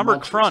 Fucking Number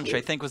munchers, crunch, dude.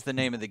 I think, was the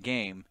name of the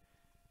game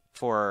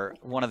for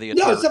one of the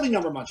No, it's definitely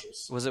number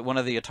munchers. Was it one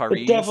of the It's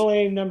Ataris?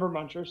 definitely number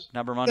munchers.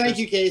 Number munchers? Thank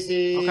you,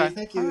 Casey. Okay.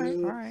 Thank you.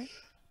 All right.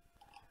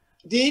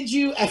 Did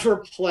you ever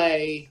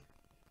play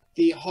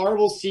the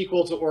horrible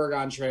sequel to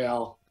Oregon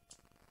Trail,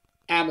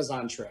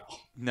 Amazon Trail?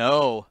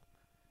 No.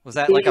 Was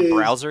that like a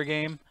browser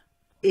game?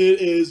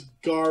 It is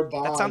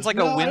garbage. That sounds like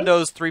a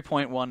Windows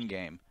 3.1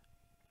 game.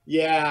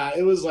 Yeah,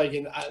 it was like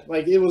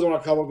it was on a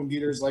couple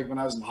computers like when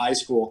I was in high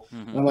school.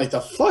 Mm-hmm. And I'm like,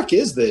 the fuck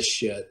is this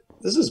shit?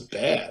 This is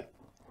bad.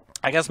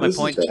 I guess This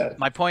is bad.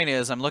 my point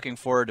is I'm looking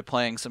forward to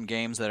playing some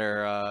games that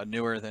are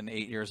newer than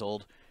 8 years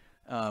old.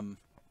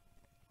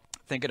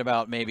 Thinking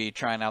about maybe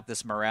trying out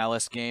this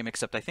Morales game,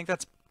 except I think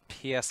that's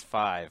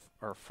PS5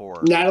 or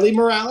 4. Natalie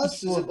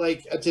Morales? Is it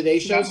like a Today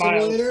Show Not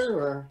Miles. simulator?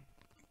 Or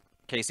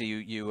Casey,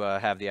 you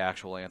have the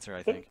actual answer,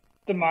 I think.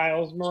 The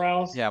Miles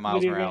Morales. Yeah, Miles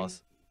video game.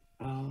 Morales.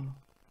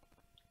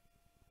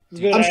 It's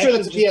good. I'm I sure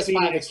that's a actually just beat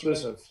PS5 it.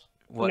 exclusive.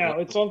 No,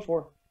 it's on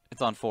 4.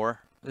 It's on 4.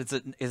 Is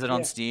it on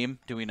Yeah. Steam?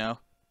 Do we know?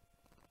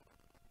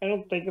 I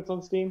don't think it's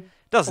on Steam.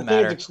 Doesn't I think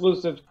matter. it's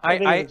exclusive.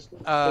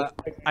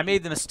 I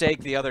made the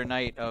mistake the other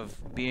night of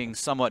being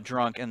somewhat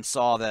drunk and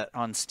saw that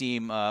on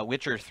Steam,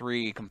 Witcher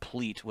 3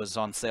 Complete was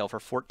on sale for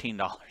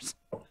 $14.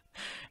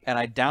 And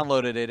I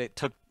downloaded it. It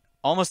took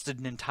almost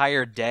an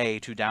entire day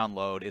to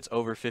download. It's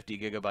over 50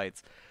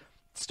 gigabytes.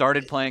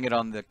 Started playing it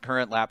on the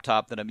current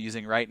laptop that I'm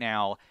using right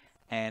now,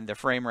 and the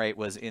frame rate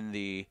was in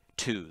the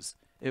 2s.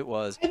 It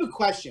was I have a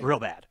question. real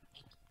bad.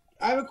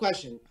 I have a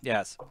question.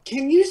 Yes.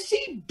 Can you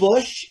see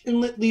Bush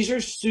in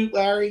Leisure Suit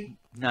Larry?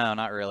 No,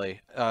 not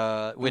really.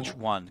 Which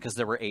one? Because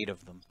there were 8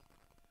 of them.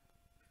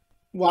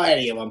 Well,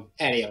 any of them.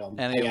 I Any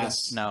of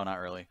guess. them? No, not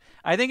really.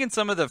 I think in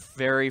some of the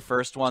very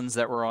first ones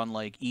that were on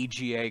like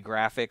EGA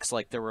graphics,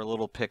 like there were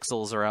little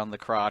pixels around the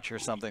crotch or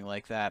something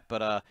like that.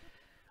 But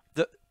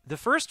the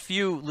first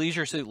few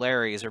Leisure Suit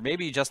Larrys, or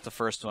maybe just the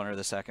first one or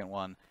the second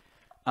one,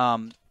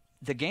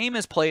 the game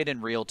is played in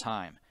real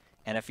time.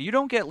 And if you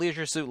don't get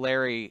Leisure Suit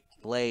Larry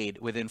laid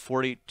within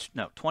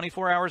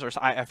 24 hours, or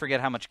I forget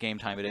how much game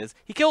time it is,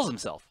 he kills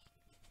himself.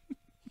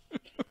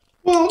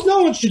 Well,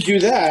 no one should do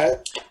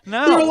that.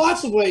 No. There are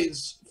lots of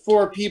ways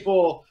for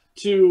people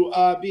to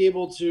be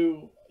able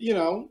to,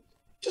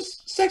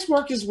 just sex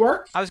work is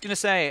work. I was gonna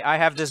say I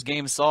have this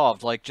game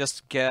solved. Like,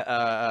 just get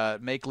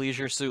make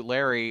Leisure Suit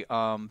Larry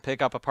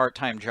pick up a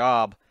part-time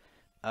job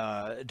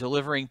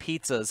delivering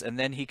pizzas, and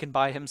then he can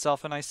buy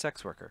himself a nice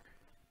sex worker.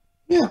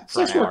 Yeah,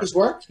 For an sex work hour. is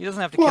work. He doesn't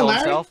have to Come on, kill Larry.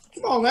 himself.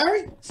 Come on,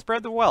 Larry.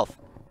 Spread the wealth.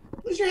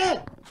 Use your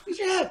head. Use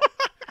your head.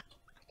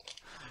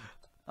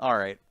 All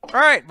right.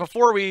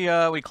 Before we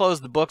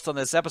close the books on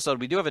this episode,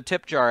 we do have a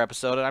tip jar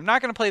episode, and I'm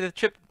not going to play the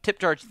tip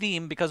jar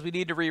theme because we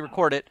need to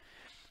re-record it,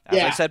 as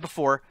I said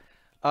before.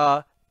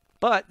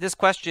 But this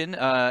question,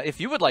 if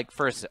you would like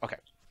first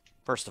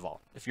of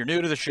all, if you're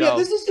new to the show, Yeah,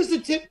 this is just a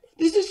tip.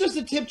 This is just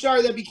a tip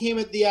jar that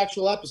became the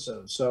actual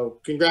episode. So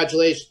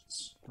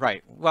congratulations.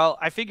 right? Well,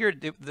 I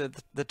figured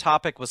the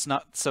topic was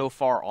not so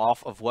far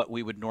off of what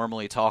we would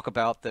normally talk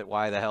about that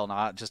why the hell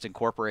not just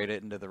incorporate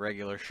it into the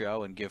regular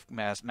show and give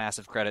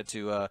massive credit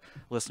to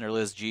listener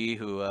Liz G,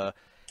 who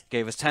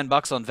gave us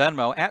 $10 on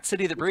Venmo at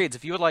City That Breeds.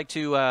 If you would like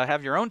to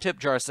have your own tip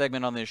jar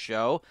segment on this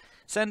show,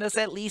 send us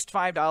at least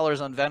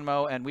 $5 on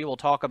Venmo, and we will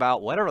talk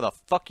about whatever the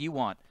fuck you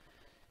want.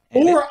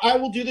 And Or I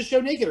will do the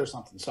show naked or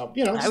something. So,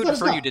 just I would let us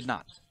prefer know. you did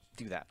not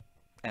do that.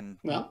 And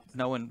Well.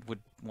 no one would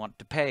want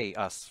to pay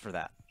us for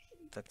that.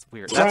 That's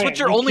weird. Brian, That's what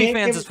your you can't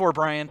OnlyFans give- is for,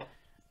 Brian.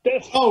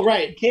 Oh,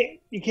 right.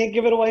 You can't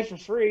give it away for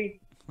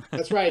free.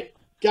 That's right.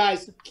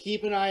 Guys,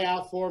 keep an eye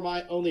out for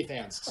my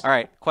OnlyFans. All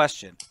right,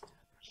 question.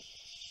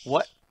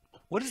 What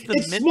is the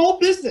It's small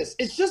business.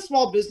 It's just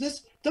small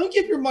business. Don't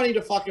give your money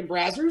to fucking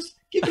Brazzers.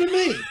 Give it to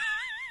me.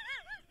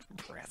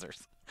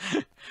 Brazzers.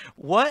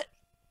 What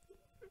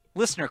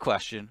listener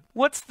question?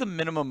 What's the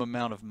minimum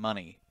amount of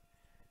money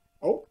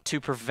to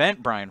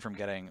prevent Brian from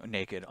getting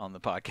naked on the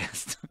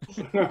podcast?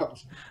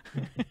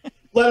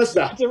 Let us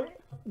know.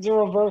 It's a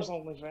reverse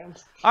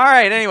OnlyFans. All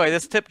right, anyway,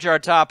 this tip jar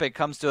topic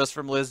comes to us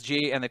from Liz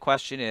G, and the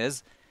question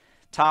is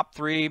top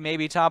 3,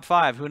 maybe top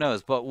 5, who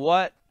knows? But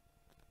what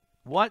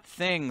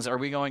things are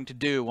we going to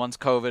do once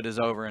COVID is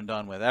over and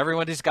done with?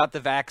 Everybody's got the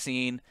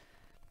vaccine.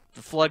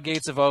 The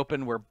floodgates have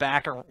opened. We're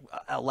back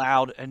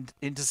allowed and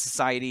into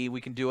society. We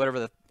can do whatever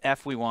the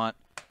F we want.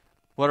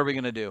 What are we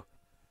going to do?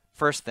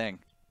 First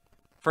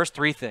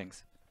 3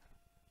 things.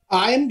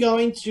 I am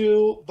going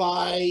to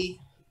buy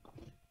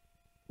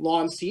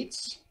lawn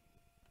seats.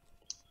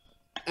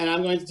 And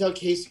I'm going to tell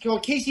Casey, well,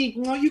 Casey,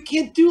 no, you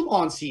can't do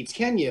lawn seats,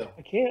 can you?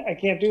 I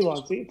can't do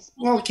lawn seats.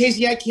 Well,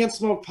 Casey, I can't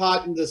smoke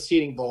pot in the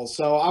seating bowl,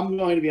 so I'm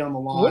going to be on the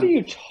lawn. What are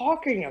you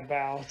talking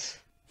about?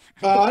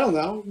 I don't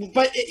know.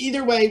 But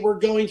either way, we're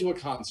going to a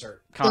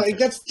concert.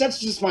 That's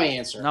just my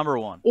answer. Number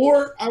one.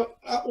 Or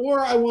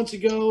I want to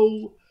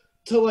go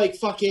to like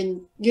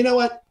fucking, you know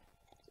what?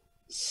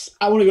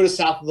 I want to go to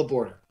south of the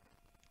border.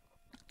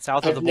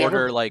 South of the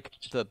border, like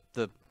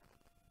the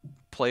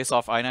place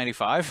off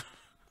I-95?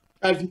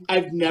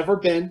 I've never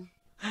been.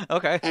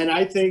 Okay. And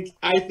I think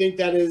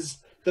that is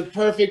the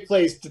perfect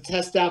place to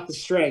test out the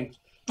strength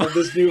of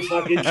this new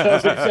fucking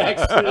COVID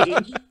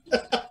vaccine.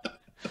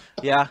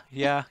 Yeah,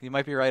 you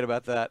might be right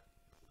about that.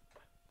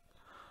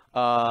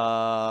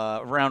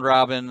 Round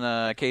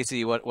robin,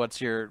 Casey, what's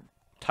your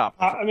top?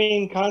 I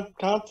mean,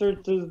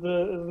 concerts is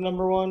the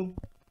number one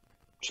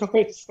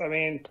choice. I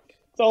mean,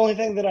 it's the only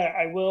thing that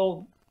I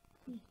will.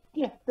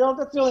 Yeah,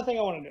 that's the only thing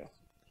I want to do.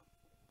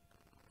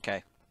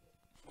 Okay.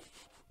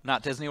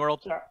 Not Disney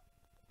World? Yeah.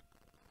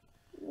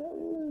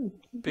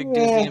 Big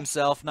Disney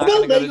himself, not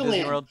going to go to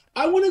Disney World?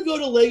 I want to go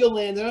to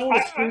Legoland, and I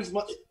want to Scrooge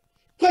my...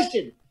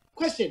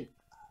 Question.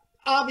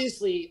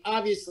 Obviously,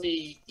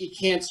 you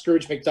can't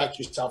Scrooge McDuck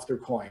yourself through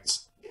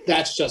coins.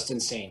 That's just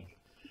insane.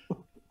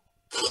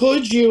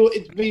 Could you...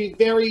 It'd be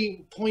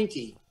very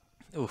pointy.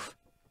 Oof.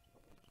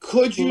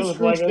 Could you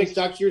Scrooge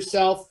McDuck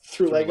yourself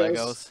through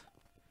Legos?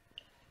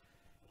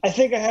 I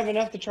think I have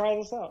enough to try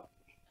this out.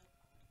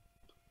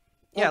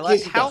 Yeah,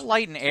 like how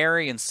light and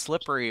airy and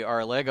slippery are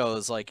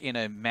Legos, like in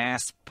a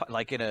mass,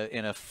 like in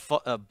a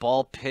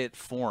ball pit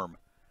form?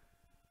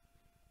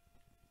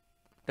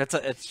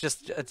 It's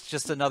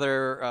just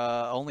another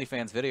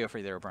OnlyFans video for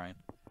you there, Brian.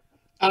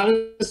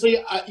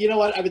 Honestly, you know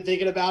what? I've been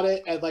thinking about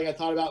it, and like I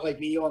thought about like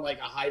me on like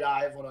a high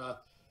dive I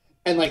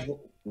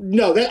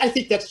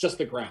think that's just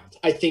the ground.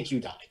 I think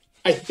you die.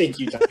 I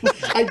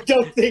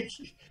don't think.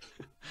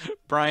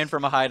 Brian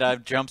from a high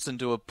dive jumps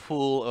into a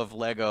pool of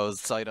Legos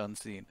sight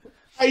unseen.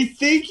 I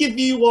think if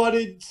you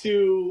wanted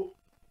to,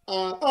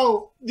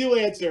 new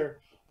answer.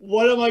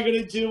 What am I going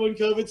to do when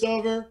COVID's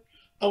over?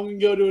 I'm going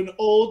to go to an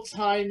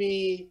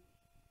old-timey,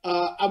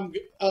 I'm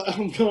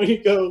going to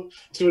go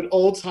to an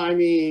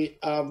old-timey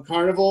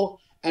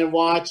carnival and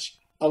watch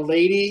a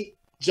lady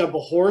jump a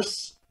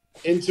horse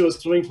into a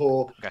swimming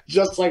pool,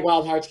 just like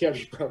Wild Hearts Can't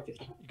Be Broken.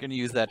 You're going to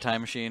use that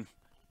time machine?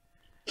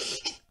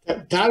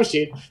 Time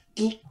machine?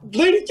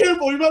 Lady,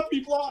 careful, you're about to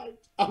be blind.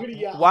 I'm gonna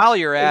yell. While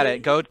you're at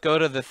it, go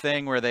to the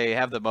thing where they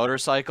have the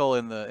motorcycle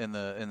in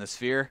the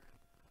sphere.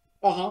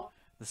 The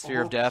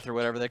sphere of death or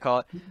whatever they call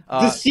it.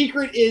 The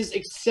secret is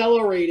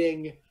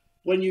accelerating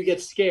when you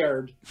get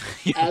scared,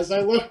 as I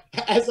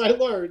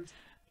learned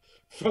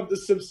from the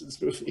Simpsons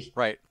movie.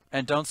 Right,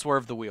 and don't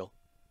swerve the wheel.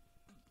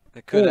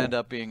 It could end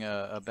up being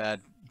a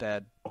bad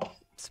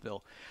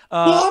spill.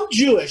 Well, I'm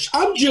Jewish,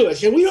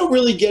 and we don't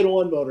really get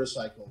on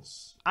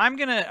motorcycles.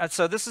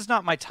 So this is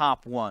not my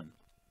top one.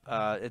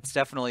 It's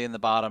definitely in the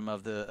bottom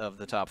of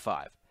the top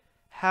 5.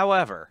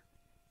 However,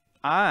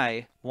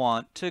 I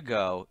want to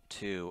go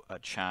to a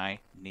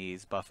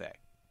Chinese buffet.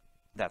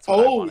 That's what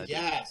I want to do.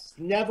 Yes.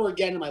 Never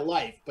again in my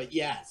life, but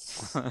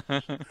yes.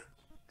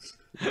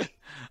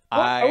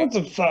 I want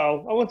some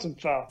pho.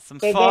 Some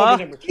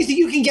pho? Casey,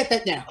 you can get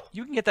that now.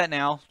 You can get that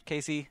now,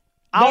 Casey.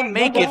 I'll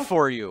make it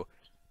for you.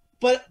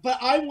 But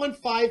I want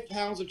 5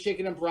 pounds of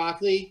chicken and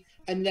broccoli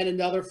and then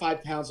another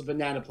 5 pounds of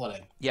banana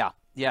pudding. Yeah.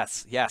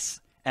 Yes.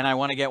 And I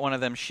want to get one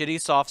of them shitty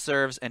soft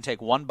serves and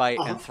take one bite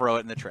and throw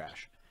it in the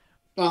trash.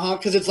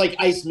 Because it's like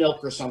iced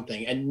milk or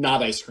something and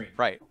not ice cream.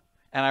 Right.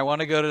 And I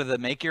want to go to the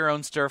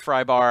make-your-own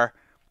stir-fry bar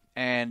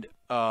and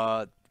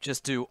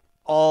just do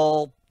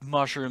all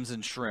mushrooms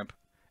and shrimp.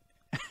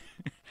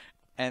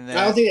 And then,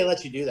 I don't think they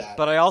let you do that.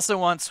 But I also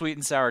want sweet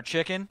and sour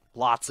chicken.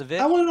 Lots of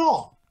it. I want it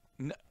all.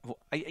 No,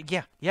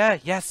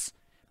 yes.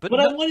 But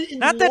I want it in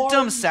not that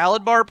dumb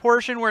salad bar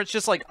portion where it's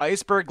just like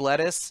iceberg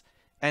lettuce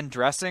and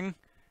dressing.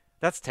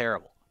 That's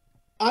terrible.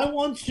 I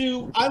want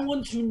to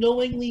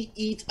knowingly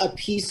eat a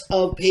piece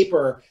of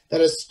paper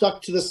that is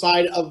stuck to the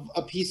side of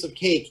a piece of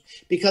cake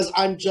because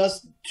I'm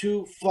just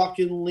too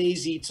fucking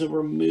lazy to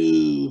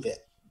remove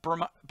it.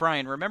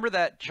 Brian, remember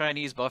that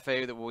Chinese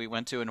buffet that we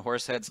went to in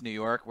Horseheads, New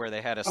York, where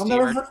they had a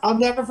steamer? I'll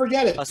never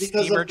forget it. A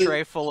steamer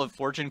tray full of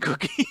fortune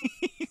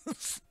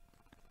cookies.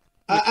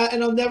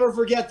 And I'll never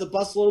forget the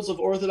busloads of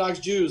Orthodox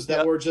Jews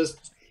that were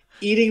just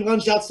eating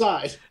lunch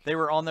outside. They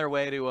were on their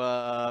way to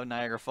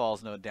Niagara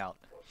Falls, no doubt.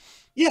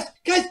 Yes,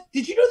 guys,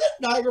 did you know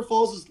that Niagara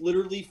Falls is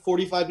literally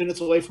 45 minutes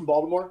away from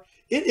Baltimore?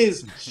 It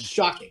is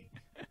shocking.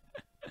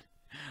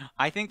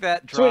 I think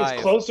that drive... So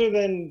it's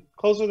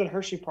closer than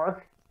Hershey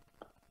Park?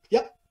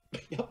 Yep.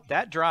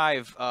 That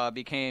drive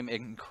became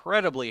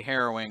incredibly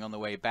harrowing on the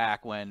way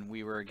back when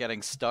we were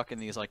getting stuck in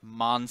these like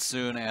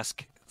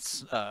monsoon-esque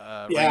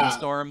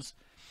rainstorms.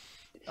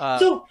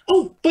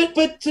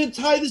 But to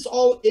tie this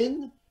all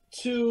in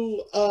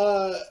to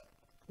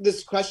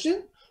this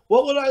question...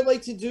 What would I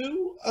like to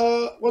do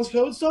once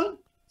COVID's done?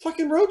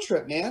 Fucking road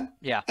trip, man.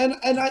 Yeah. And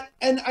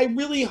I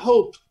really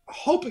hope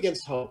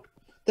against hope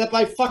that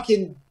by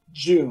fucking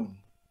June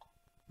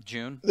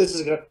June. This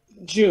is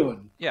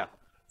June. Yeah.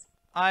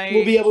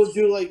 We'll be able to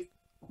do like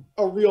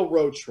a real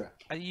road trip.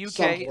 The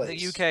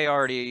UK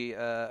already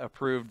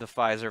approved the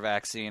Pfizer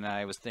vaccine.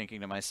 I was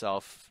thinking to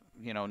myself,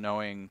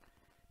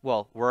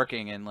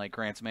 working in like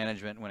grants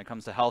management when it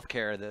comes to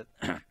healthcare,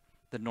 that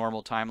the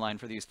normal timeline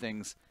for these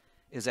things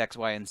is X,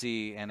 Y, and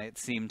Z, and it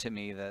seemed to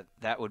me that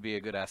that would be a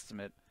good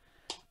estimate.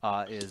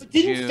 Is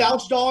June.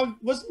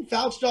 Wasn't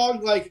Fauci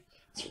dog like?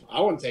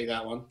 I wouldn't take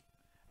that one.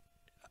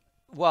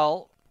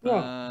 Well,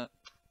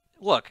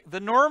 look, the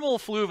normal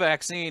flu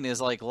vaccine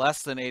is like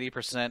less than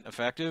 80%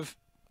 effective,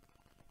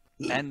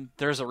 and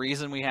there's a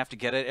reason we have to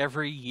get it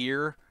every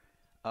year.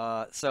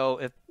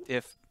 So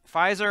if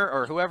Pfizer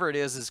or whoever it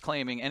is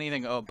claiming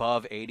anything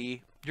above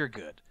 80, you're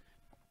good.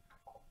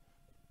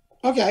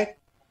 Okay.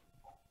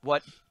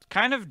 What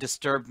kind of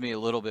disturbed me a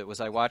little bit was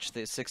I watched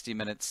the 60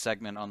 Minutes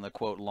segment on the,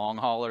 quote, long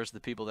haulers, the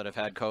people that have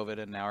had COVID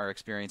and now are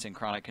experiencing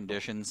chronic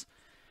conditions.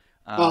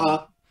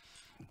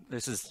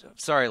 This is,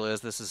 sorry,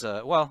 Liz, this is,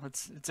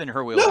 it's in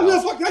her wheelhouse.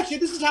 No, fuck that shit.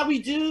 This is how we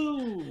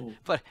do.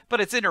 But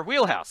it's in her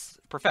wheelhouse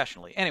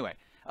professionally. Anyway,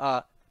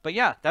 but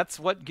yeah, that's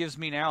what gives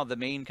me now the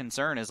main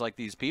concern is like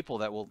these people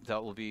that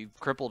will be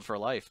crippled for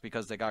life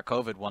because they got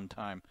COVID one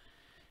time.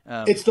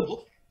 It's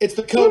the It's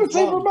cove been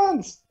for lung.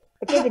 months.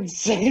 It's been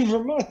insane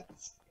for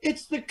months.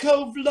 It's the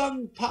cove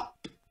lung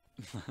pop.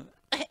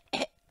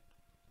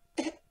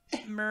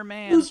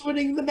 Merman. Who's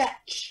winning the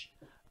match?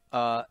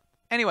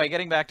 Anyway,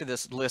 getting back to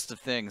this list of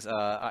things,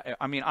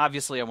 I mean,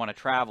 obviously I want to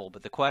travel,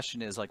 but the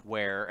question is, like,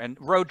 where? And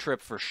road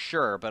trip for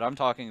sure, but I'm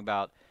talking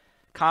about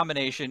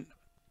combination.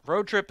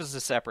 Road trip is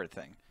a separate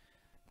thing.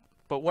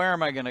 But where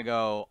am I going to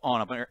go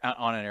on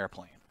an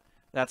airplane?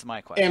 That's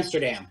my question.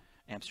 Amsterdam.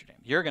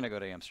 You're going to go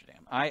to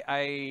Amsterdam.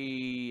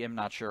 I am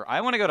not sure.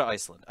 I want to go to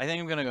Iceland. I think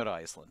I'm going to go to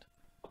Iceland.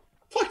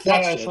 Fuck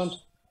that shit. Iceland.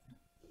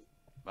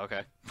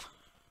 Okay.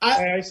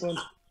 Iceland.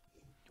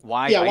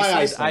 Why Yeah, Iceland?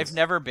 why Iceland? I've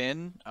never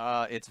been.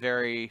 It's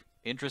very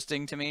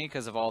interesting to me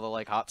because of all the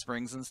like hot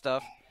springs and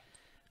stuff.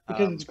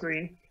 Because it's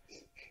green.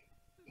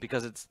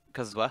 Because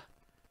what?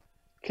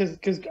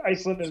 Because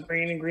Iceland is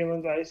green and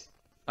Greenland's ice.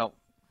 Oh,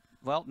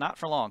 well, not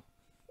for long.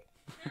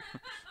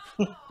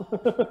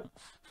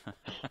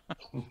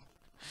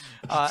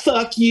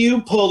 Fuck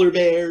you, polar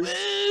bears.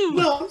 Woo!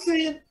 No,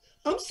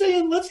 I'm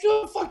saying, let's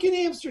go to fucking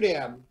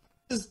Amsterdam,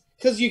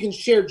 because you can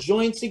share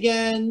joints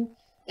again,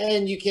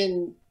 and you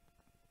can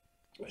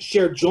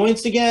share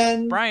joints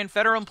again. Bryan,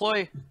 federal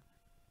employee.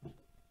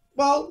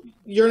 Well,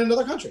 you're in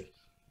another country.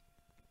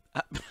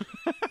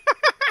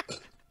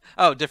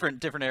 Oh,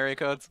 different area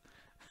codes.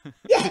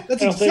 Yeah,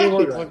 that's I don't think it exactly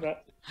works right. like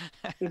that.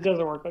 It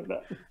doesn't work like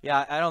that.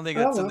 Yeah, I don't think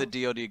I that's don't in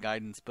the DoD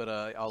guidance, but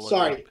I'll look.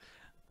 Sorry. It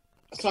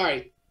up.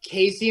 Sorry.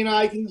 Casey and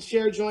I can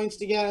share joints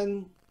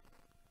again.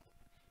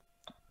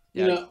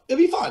 Yeah. You know, it'll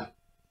be fun.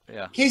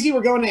 Yeah. Casey,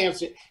 we're going to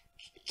Amsterdam.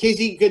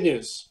 Casey, good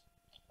news.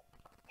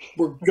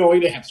 We're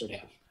going to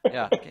Amsterdam.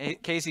 Yeah,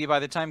 Casey. By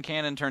the time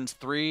Cannon turns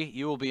 3,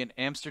 you will be in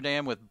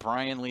Amsterdam with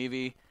Bryan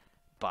Levy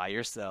by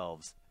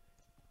yourselves.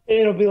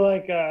 It'll be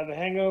like The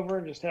Hangover,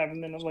 just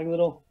having them in like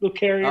little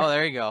carrier. Oh,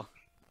 there you go.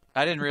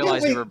 I didn't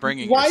realize you were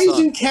bringing. Why your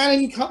son.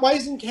 Why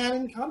isn't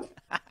Cannon coming?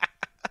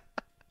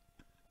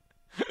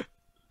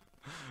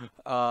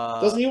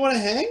 Doesn't he want to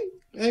hang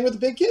with the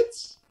big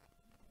kids?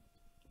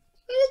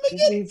 Hang with the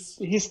big kids.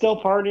 He's still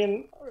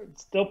partying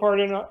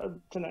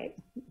tonight.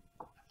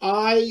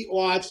 I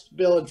watched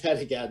Bill and Ted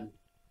again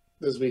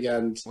this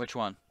weekend. Which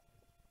one?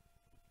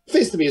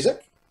 Face the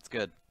Music. It's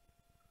good.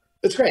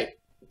 It's great.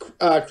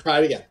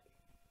 Cried again.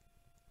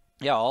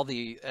 Yeah,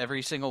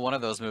 every single one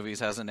of those movies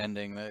has an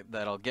ending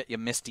that'll get you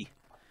misty.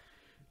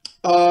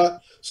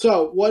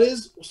 So what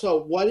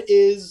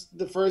is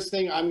the first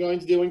thing I'm going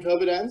to do when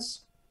COVID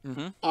ends?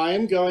 Mm-hmm. I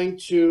am going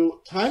to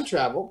time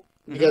travel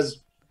because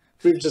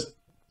we've just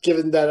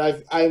given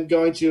that I'm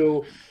going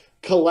to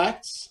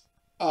collect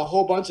a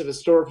whole bunch of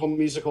historical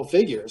musical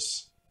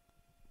figures.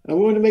 I'm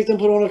going to make them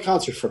put on a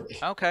concert for me.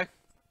 Okay.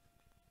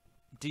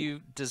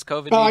 Does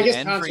COVID Oh, I need guess to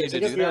end for you concerts. to I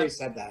guess do we already that?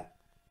 said that.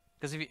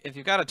 Because if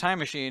you've got a time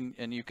machine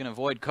and you can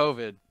avoid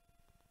COVID,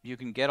 you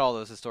can get all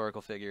those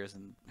historical figures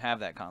and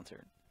have that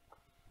concert.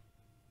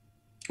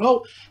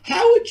 Oh,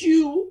 how would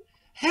you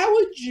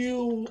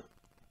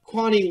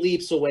quanti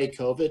leaps away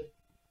COVID?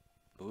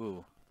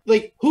 Ooh.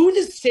 Like, who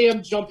does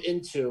Sam jump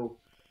into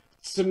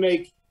to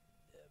make?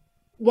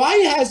 Why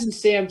hasn't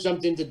Sam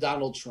jumped into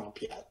Donald Trump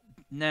yet?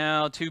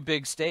 No, two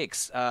big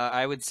stakes.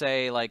 I would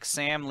say like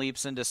Sam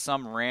leaps into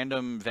some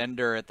random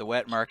vendor at the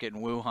wet market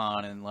in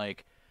Wuhan and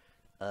like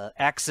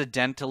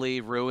accidentally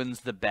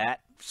ruins the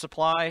bat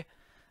supply.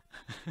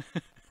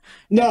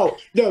 No.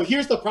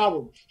 Here's the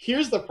problem.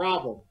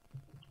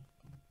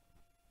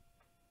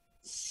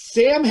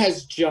 Sam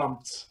has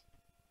jumped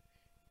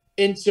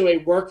into a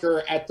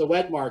worker at the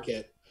wet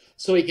market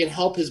so he can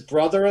help his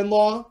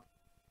brother-in-law,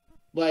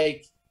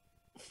 like,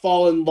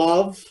 fall in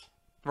love.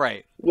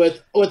 Right.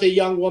 With a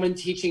young woman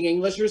teaching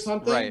English or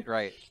something.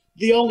 Right.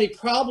 The only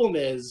problem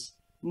is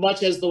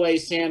much as the way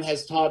Sam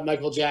has taught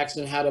Michael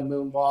Jackson how to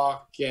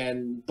moonwalk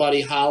and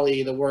Buddy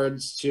Holly the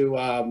words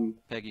to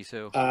Peggy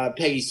Sue.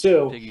 Peggy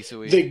Sue. Piggy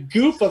Sue. The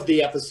goof of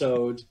the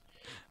episode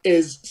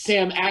is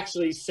Sam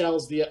actually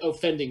sells the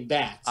offending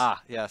bats.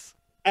 Ah, yes.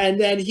 And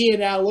then he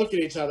and Al look at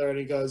each other and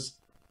he goes,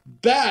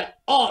 "Bat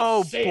off,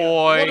 Oh, Sam.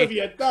 boy. What have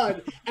you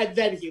done?" And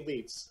then he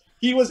leaves.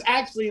 He was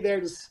actually there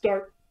to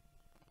start.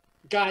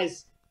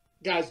 Guys,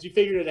 you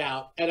figured it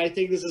out. And I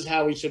think this is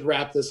how we should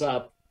wrap this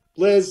up.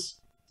 Liz,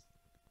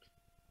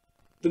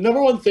 the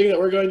number one thing that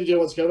we're going to do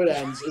once COVID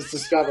ends is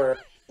discover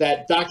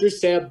that Dr.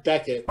 Sam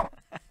Beckett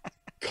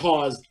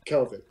caused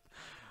COVID.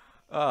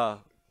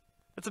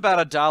 It's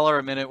about $1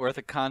 a minute worth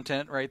of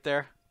content right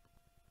there.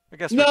 I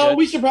guess No,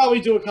 we should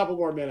probably do a couple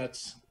more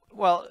minutes.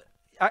 Well,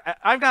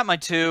 I've got my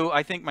 2.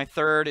 I think my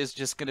 3rd is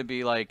just going to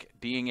be like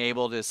being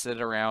able to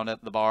sit around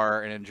at the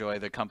bar and enjoy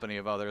the company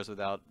of others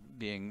without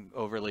being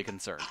overly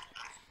concerned.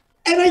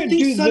 And I Do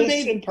think this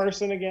Sunday in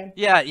person again.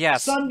 Yeah,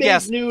 yes. Sundays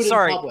yes. nude in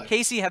Sorry, public.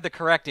 Casey had the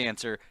correct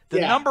answer. The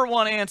Yeah. number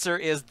one answer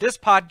is this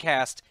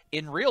podcast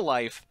in real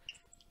life,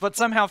 but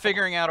somehow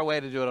figuring out a way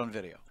to do it on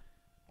video.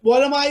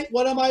 What am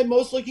I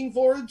most looking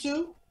forward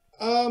to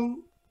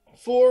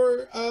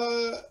for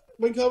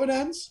when COVID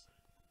ends?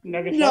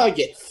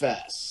 Nugget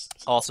Fest.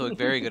 Also a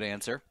very good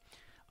answer.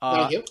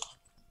 Thank you.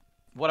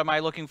 What am I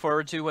looking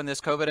forward to when this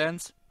COVID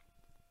ends?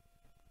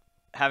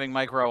 Having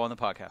Mike Rowe on the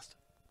podcast.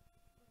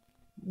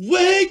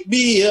 Wake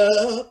me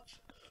up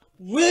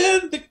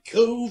when the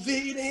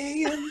COVID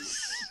ends.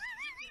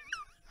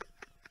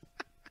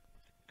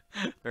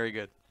 Very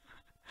good.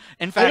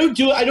 In fact,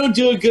 I don't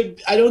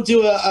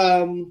do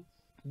a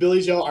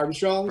Billy Joe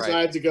Armstrong, so Right.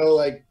 I have to go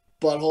like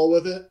butthole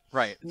with it.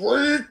 right.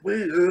 Wake me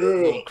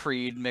Little up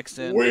Creed mixed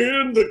in.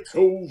 when the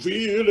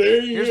COVID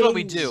ends. Here's what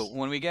we do.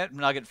 When we get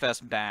Nugget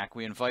Fest back,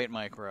 we invite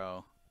Mike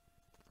Rowe.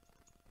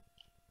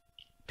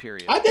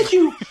 Period. I bet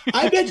you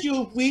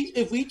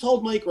if we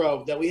told Mike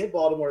Rowe that we had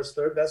Baltimore's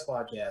third best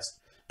podcast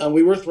and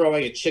we were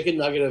throwing a chicken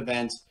nugget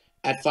event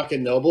at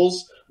fucking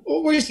Nobles,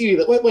 where is he?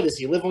 What is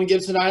he? Live on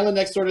Gibson Island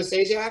next door to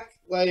Sajak?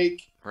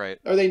 Like, Right.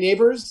 are they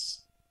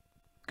neighbors?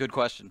 Good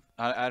question.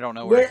 I don't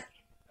know Where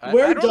I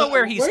where don't know do-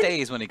 where he where-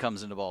 stays when he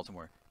comes into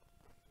Baltimore.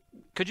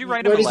 Could you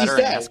write him Where a does he letter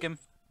and stay? ask him?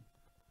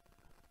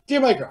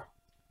 Dear Mike Rowe,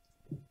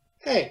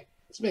 hey,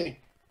 it's me,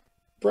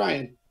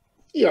 Bryan.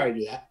 You already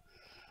knew that.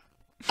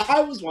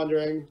 I was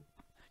wondering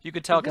You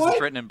could tell because What?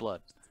 it's written in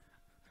blood.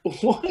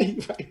 why.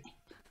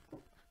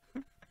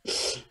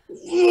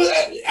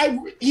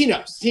 He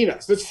knows.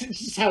 This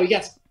is how he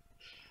gets it.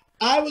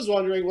 I was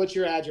wondering what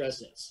your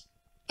address is.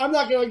 I'm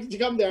not going to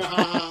come there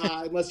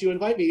unless you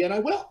invite me, and I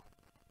will.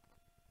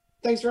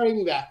 Thanks for having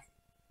me back.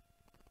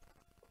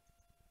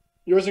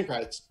 Yours in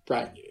credits,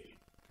 Bryan.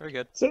 Very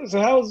good. So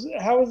how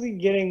is he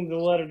getting the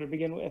letter to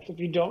begin with if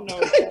you don't know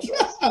his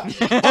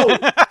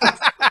address?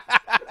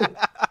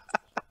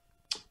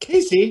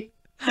 Casey,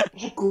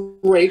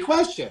 great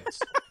questions.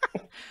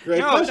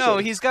 Great questions. No,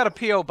 he's got a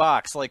P.O.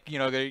 box. Like, you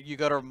go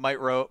to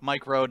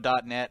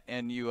MikeRowe.net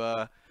and you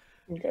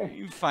Okay.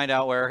 you find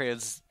out where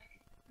his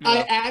I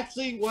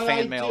actually, what I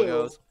fan mail do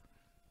goes.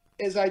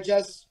 is I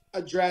just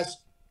address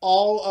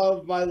all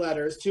of my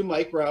letters to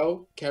Mike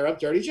Rowe, care of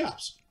Dirty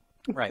Jobs.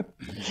 Right.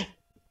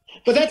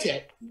 But that's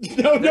it.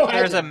 No,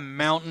 There's a I-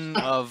 mountain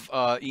of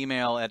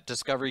email at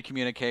Discovery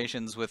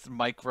Communications with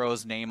Mike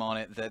Rowe's name on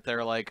it that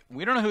they're like,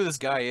 we don't know who this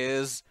guy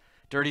is.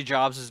 Dirty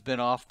Jobs has been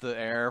off the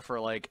air for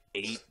like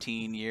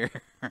 18 years.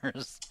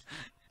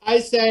 I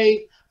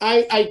say,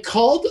 I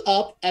called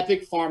up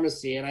Epic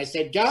Pharmacy and I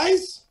said,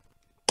 guys,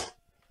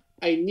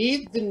 I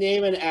need the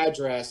name and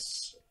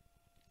address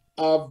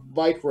of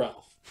Mike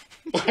Rowe.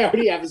 I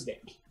already have his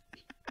name.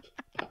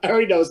 I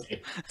already know his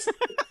name.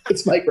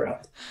 It's Mike Rowe.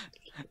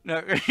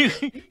 No,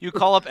 you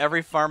call up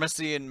every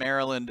pharmacy in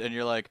Maryland and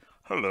you're like,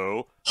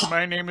 hello,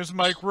 my name is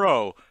Mike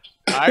Rowe.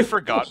 I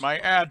forgot my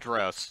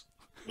address.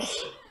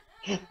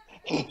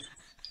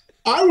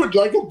 I would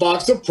like a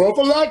box of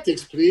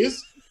prophylactics,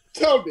 please.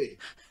 Tell me,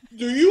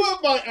 do you have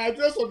my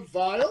address on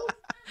file?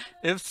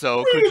 If so,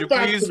 Read could it you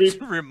back to please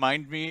me.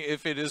 remind me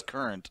if it is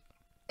current?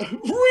 Read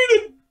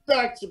it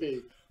back to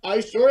me. I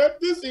sure am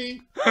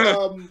busy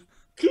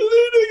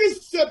cleaning a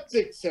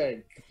septic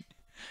tank.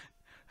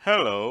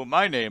 Hello,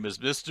 my name is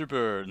Mr.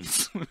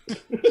 Burns.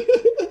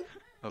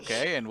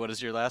 Okay, and what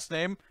is your last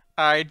name?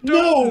 I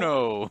don't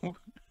know.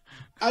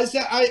 I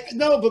said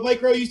no, but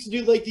Mike Rowe used to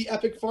do like the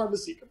Epic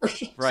Pharmacy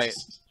commercials. Right.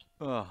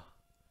 Oh. All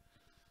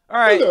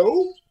right.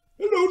 Hello,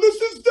 this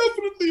is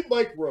definitely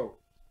Mike Rowe.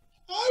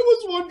 I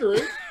was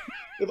wondering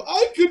if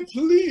I could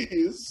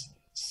please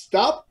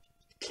stop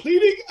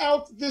cleaning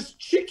out this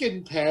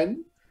chicken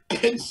pen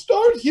and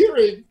start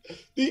hearing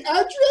the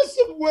address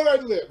of where I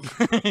live.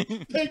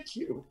 Thank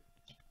you.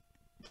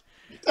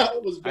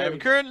 That was I very am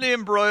currently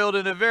embroiled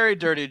in a very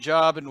dirty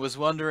job and was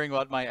wondering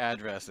what my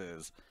address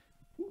is.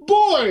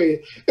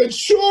 Boy, it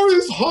sure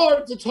is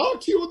hard to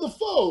talk to you on the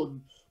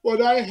phone when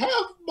I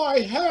have my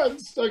hand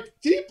stuck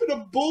deep in a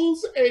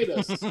bull's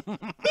anus. This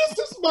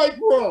is Mike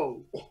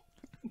Rowe.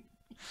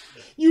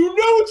 You know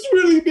it's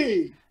really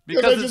me.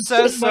 Because I it just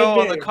says said my so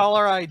on the name.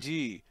 caller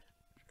ID.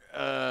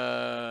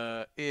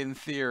 In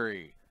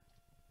theory.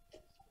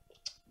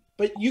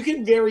 But you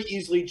can very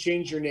easily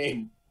change your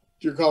name,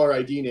 your caller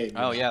ID name.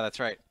 Oh, yeah, that's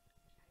right.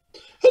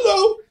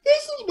 Hello,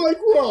 this is Mike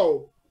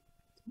Rowe.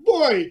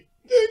 Boy,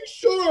 things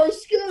sure are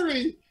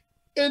scary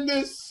in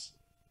this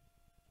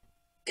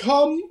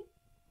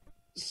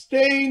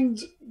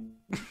cum-stained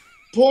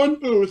porn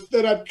booth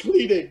that I'm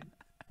cleaning.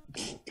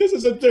 Because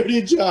it's a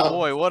dirty job.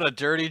 Boy, what a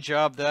dirty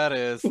job that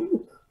is.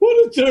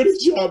 What a dirty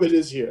job it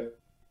is here.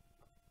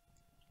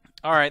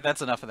 All right,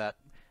 that's enough of that.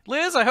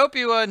 Liz, I hope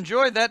you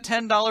enjoyed that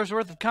 $10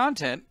 worth of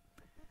content.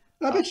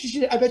 I bet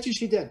you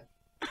she did.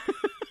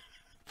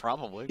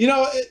 Probably. You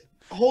know,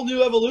 a whole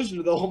new evolution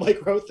of the whole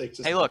Mike Rowe thing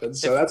just Hey, look, happened,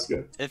 so that's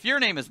good. If your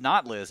name is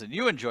not Liz and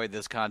you enjoyed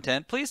this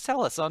content, please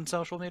tell us on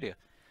social media.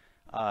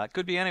 It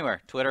could be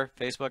anywhere. Twitter,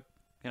 Facebook,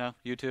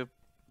 YouTube.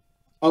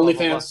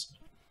 OnlyFans.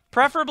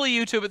 Preferably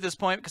YouTube at this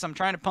point because I'm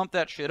trying to pump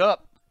that shit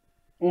up.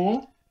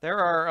 Mm-hmm. There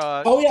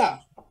are... Oh, yeah.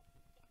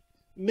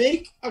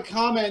 Make a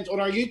comment on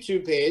our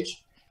YouTube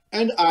page,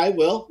 and I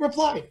will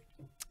reply.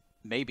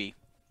 Maybe.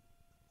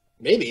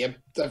 Maybe.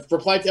 I've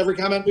replied to every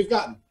comment we've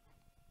gotten.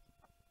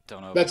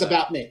 Don't know. That's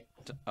about me.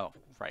 Oh,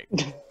 right.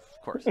 Of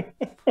course.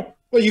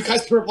 Well, you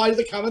guys can reply to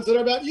the comments that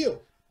are about you.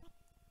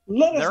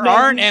 Let us There know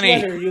aren't which any.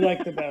 sweater you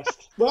like the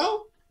best.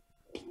 Well,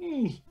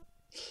 oh,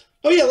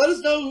 yeah, let us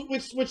know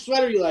which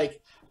sweater you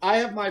like. I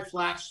have my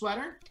flash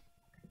sweater.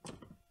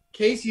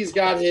 Casey's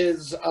got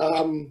his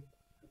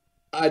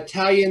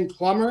Italian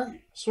plumber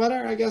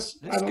sweater, I guess.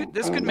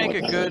 This could make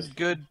a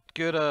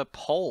good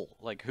poll.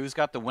 Like, who's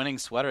got the winning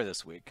sweater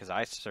this week? Because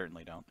I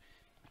certainly don't.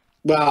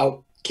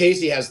 Well,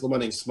 Casey has the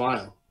winning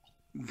smile.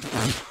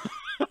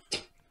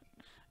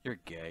 You're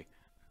gay.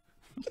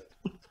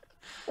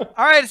 All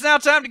right, it's now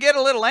time to get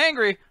a little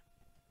angry.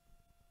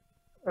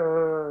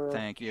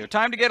 Thank you.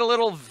 Time to get a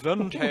little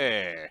venti.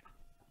 I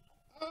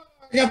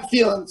got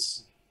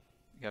feelings.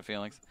 You got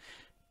feelings?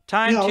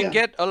 Time to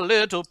get a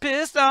little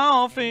pissed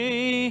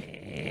offy.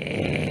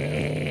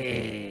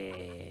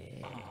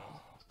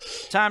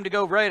 Time to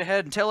go right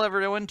ahead and tell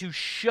everyone to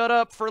shut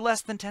up for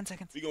less than 10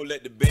 seconds. We're gonna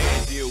let the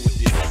band deal with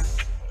this.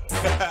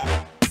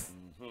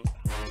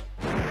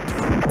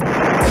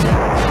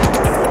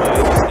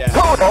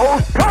 Total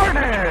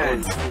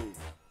carnage!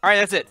 All right,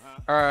 that's it.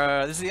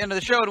 This is the end of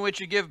the show in which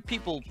you give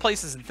people,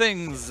 places, and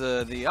things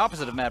the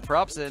opposite of mad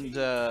props and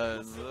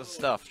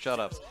stuff.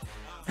 Shut-ups.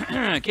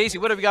 Casey,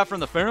 what have you got from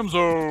the Fam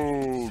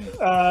Zone?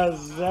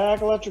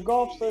 Zach Electric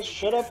Golf says,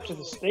 shut up to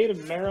the state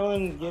of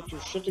Maryland, get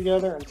your shit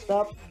together, and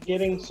stop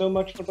getting so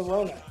much for the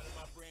Rona.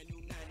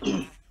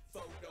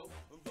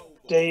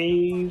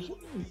 Dave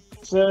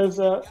says,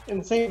 in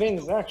the same vein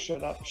as Zach,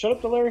 shut up. Shut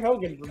up to Larry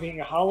Hogan for being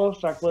a hollow,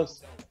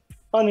 feckless,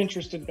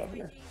 uninterested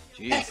governor.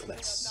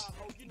 Jeez.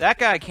 That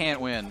guy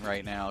can't win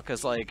right now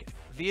because, like,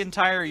 the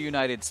entire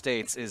United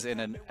States is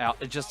in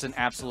just an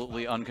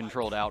absolutely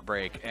uncontrolled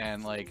outbreak,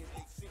 and, like,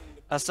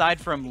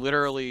 aside from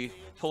literally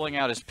pulling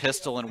out his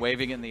pistol and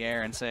waving it in the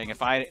air and saying,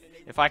 if I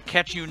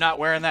catch you not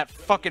wearing that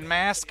fucking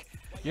mask,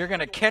 you're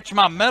gonna catch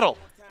my medal.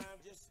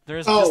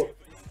 There's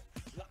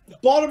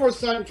Baltimore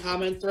Sun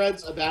comment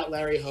threads about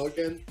Larry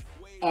Hogan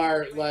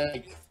are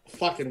like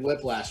fucking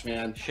whiplash,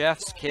 man.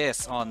 Chef's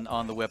kiss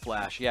on the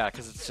whiplash, yeah,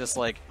 because it's just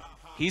like,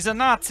 he's a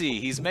Nazi,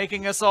 he's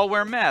making us all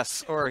wear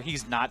masks, or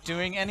he's not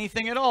doing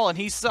anything at all and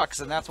he sucks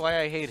and that's why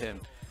I hate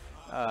him.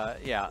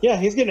 Yeah. Yeah,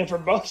 he's getting it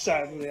from both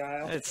sides of the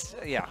aisle.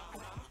 Yeah.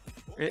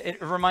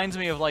 It reminds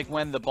me of like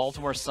when the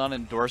Baltimore Sun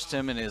endorsed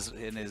him in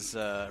his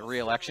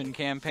re-election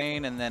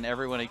campaign, and then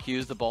everyone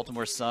accused the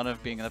Baltimore Sun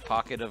of being in the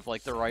pocket of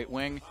like the right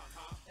wing,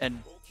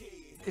 and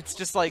it's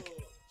just like,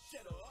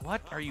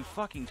 what are you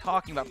fucking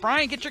talking about?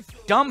 Bryan, get your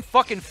dumb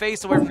fucking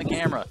face away from the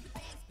camera.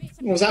 I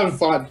was having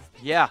fun.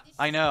 Yeah,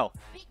 I know.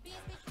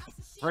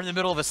 We're in the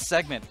middle of a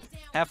segment.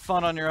 Have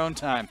fun on your own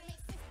time.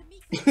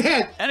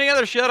 Any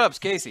other shut-ups,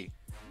 Casey?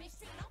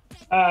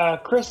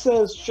 Chris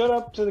says, shut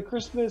up to the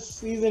Christmas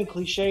season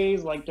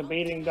cliches like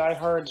debating Die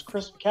Hard's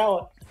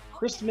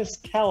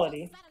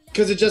Christmas-cality.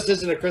 Because it just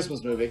isn't a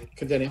Christmas movie.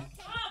 Continue.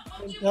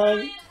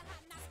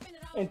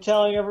 And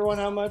telling everyone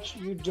how much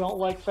you don't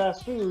like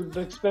fast food,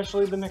 but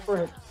especially the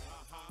McRib.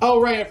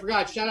 Oh, right, I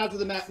forgot. Shout out to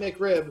the Matt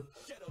McRib,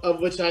 of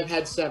which I've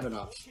had 7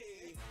 of.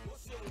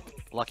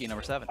 Lucky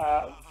number 7.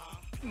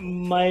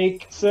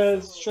 Mike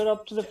says, shut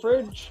up to the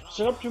fridge.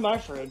 Shut up to my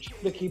fridge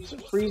that keeps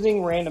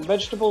freezing random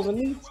vegetables and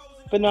meats,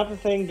 but not the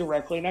thing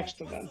directly next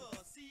to them.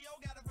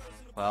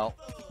 Well,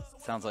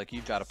 sounds like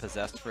you've got a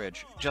possessed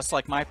fridge. Just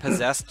like my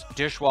possessed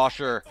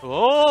dishwasher.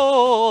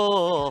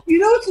 Oh! You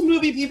know it's a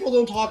movie people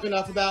don't talk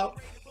enough about?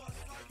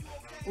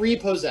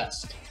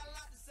 Repossessed.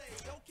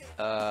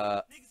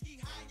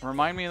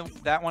 Remind me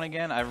of that one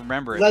again? I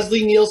remember it.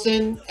 Leslie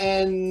Nielsen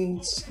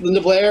and Linda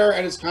Blair,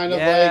 and it's kind of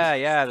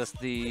that's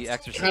the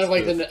Exorcist. kind of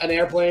like an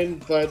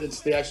airplane, but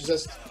it's The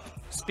Exorcist.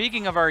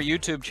 Speaking of our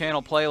YouTube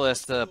channel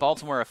playlist,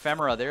 Baltimore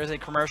Ephemera, there is a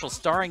commercial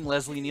starring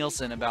Leslie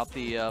Nielsen about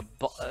the,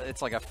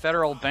 it's like a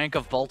Federal Bank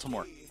of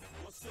Baltimore.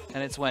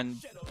 And it's when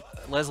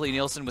Leslie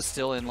Nielsen was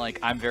still in, like,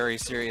 I'm very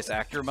serious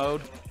actor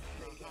mode.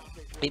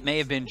 It may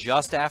have been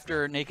just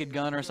after Naked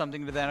Gun or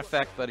something to that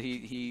effect, but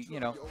he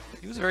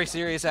was a very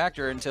serious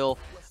actor until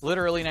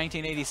literally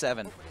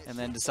 1987, and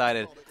then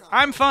decided,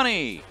 I'm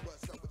funny!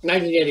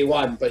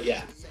 1981, but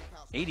yeah.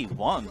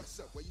 81?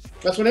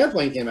 That's when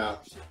Airplane came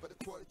out.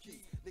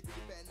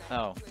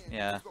 Oh,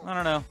 yeah. I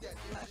don't know.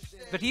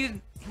 But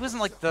he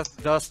wasn't like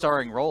the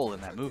starring role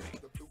in that movie.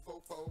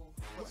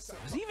 Was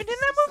he even in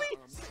that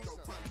movie?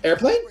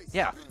 Airplane?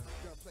 Yeah.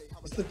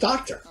 It's the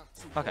Doctor.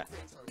 Okay.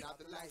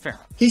 Fair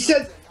enough. He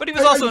said... But he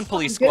was also in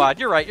Police Squad.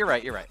 You're right.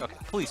 Okay,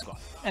 Police Squad.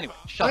 Anyway,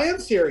 shut up. I am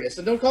serious,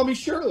 and don't call me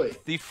Shirley.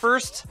 The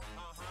first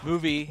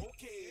movie...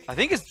 I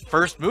think his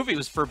first movie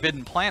was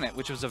Forbidden Planet,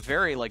 which was a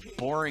very, like,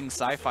 boring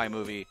sci-fi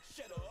movie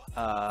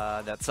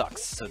that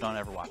sucks, so don't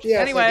ever watch it. Yeah,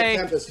 anyway,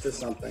 it's like a Tempest or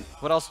something.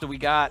 What else do we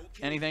got?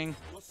 Anything?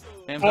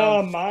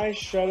 Info? My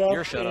shut-up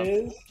Your shut-up.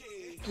 is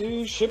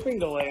due shipping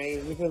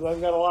delays, because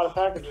I've got a lot of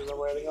packages I'm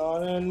waiting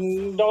on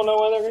and don't know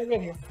when they're going to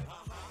get here.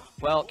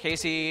 Well,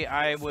 Casey,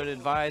 I would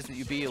advise that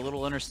you be a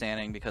little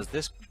understanding, because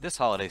this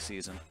holiday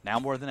season, now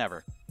more than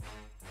ever,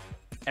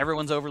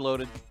 everyone's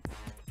overloaded.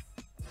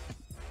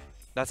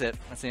 That's it.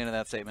 That's the end of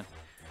that statement.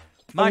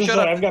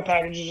 I've got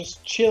packages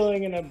just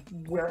chilling in a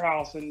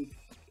warehouse in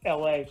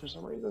LA for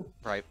some reason.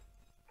 Right.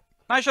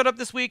 My shut up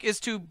this week is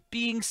to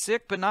being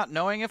sick but not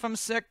knowing if I'm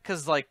sick,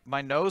 because, like,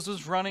 my nose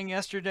was running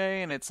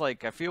yesterday, and it's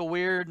like I feel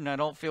weird and I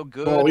don't feel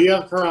good. Oh, you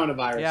have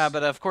coronavirus. Yeah,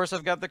 but of course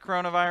I've got the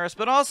coronavirus.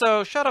 But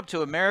also, shut up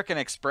to American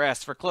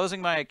Express for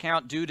closing my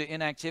account due to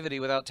inactivity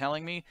without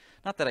telling me.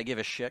 Not that I give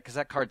a shit, because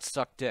that card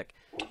sucked dick.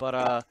 But,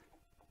 I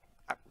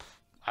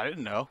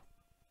didn't know.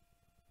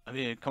 I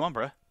mean, come on,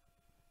 bruh.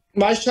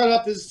 My shut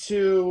up is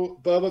to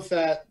Boba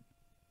Fett,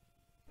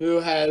 who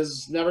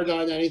has never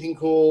done anything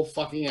cool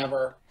fucking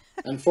ever.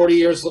 And 40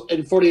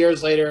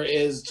 years later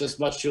is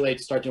just much too late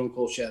to start doing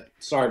cool shit.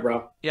 Sorry,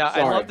 bro. Yeah,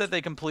 Sorry. I love that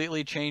they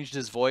completely changed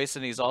his voice,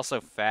 and he's also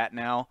fat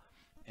now.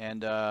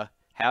 And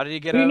how did he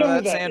get out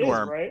of that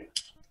sandworm? Is,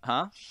 right?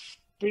 Huh?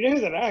 But you know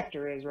who that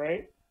actor is,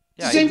 right?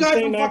 Yeah, the same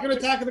guy from fucking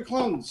Attack of the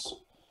Clones.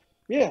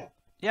 Yeah.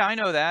 Yeah, I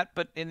know that,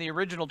 but in the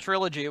original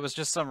trilogy, it was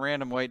just some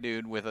random white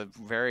dude with a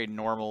very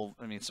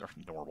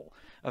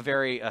a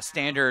very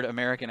standard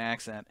American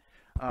accent.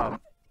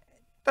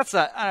 That's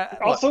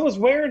also was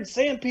wearing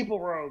sand people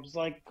robes.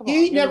 Like, come on,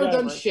 he ain't never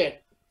done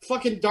shit.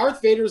 Fucking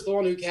Darth Vader's the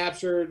one who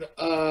captured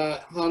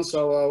Han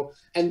Solo,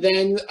 and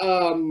then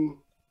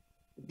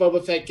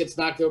Boba Fett gets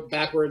knocked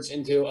backwards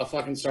into a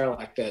fucking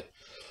Sarlacc pit.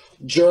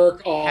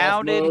 Jerk off.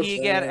 How did he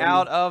get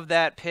out of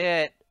that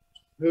pit?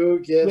 Who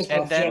gets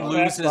and then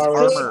lose his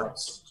armor?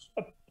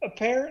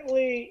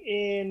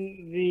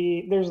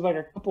 Apparently, there's like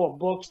a couple of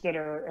books that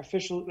are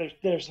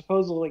they're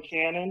supposedly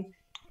canon.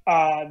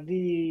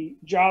 The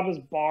Jabba's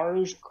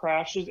barge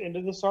crashes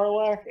into the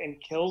Sarlacc and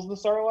kills the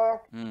Sarlacc,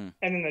 and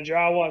then the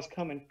Jawas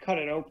come and cut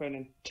it open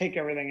and take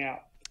everything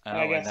out. And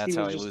I guess he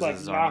was just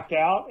like knocked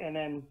out and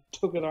then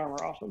took his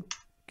armor off him.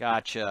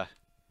 Gotcha.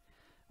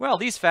 Well,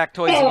 these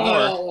factoids and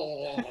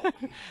more.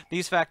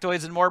 These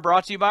factoids and more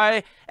brought to you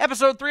by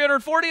episode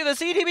 340 of the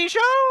CTB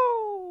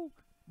show.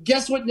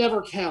 Guess what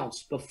never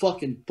counts? The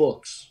fucking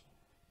books.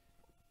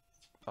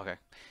 Okay.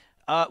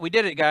 We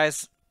did it,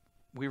 guys.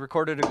 We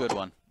recorded a good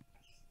one.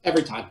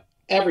 Every time.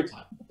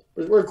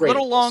 We're great. A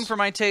little long for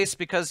my taste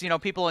because,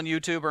 people on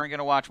YouTube aren't going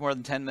to watch more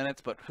than 10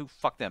 minutes, but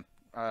fuck them.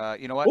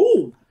 You know what?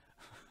 Ooh.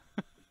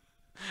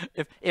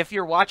 If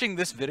you're watching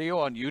this video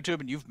on YouTube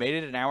and you've made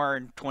it an hour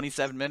and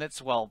 27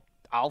 minutes, well,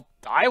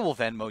 I will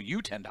Venmo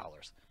you $10.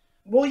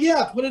 Well,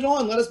 yeah, put it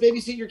on. Let us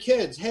babysit your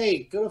kids.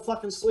 Hey, go to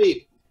fucking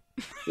sleep,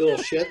 you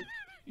little shit.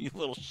 You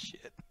little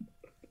shit.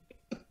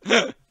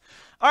 All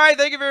right,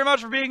 thank you very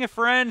much for being a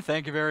friend.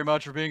 Thank you very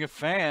much for being a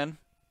fan.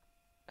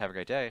 Have a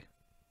great day.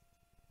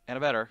 And a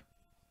better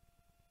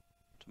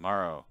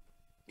tomorrow.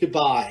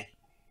 Goodbye.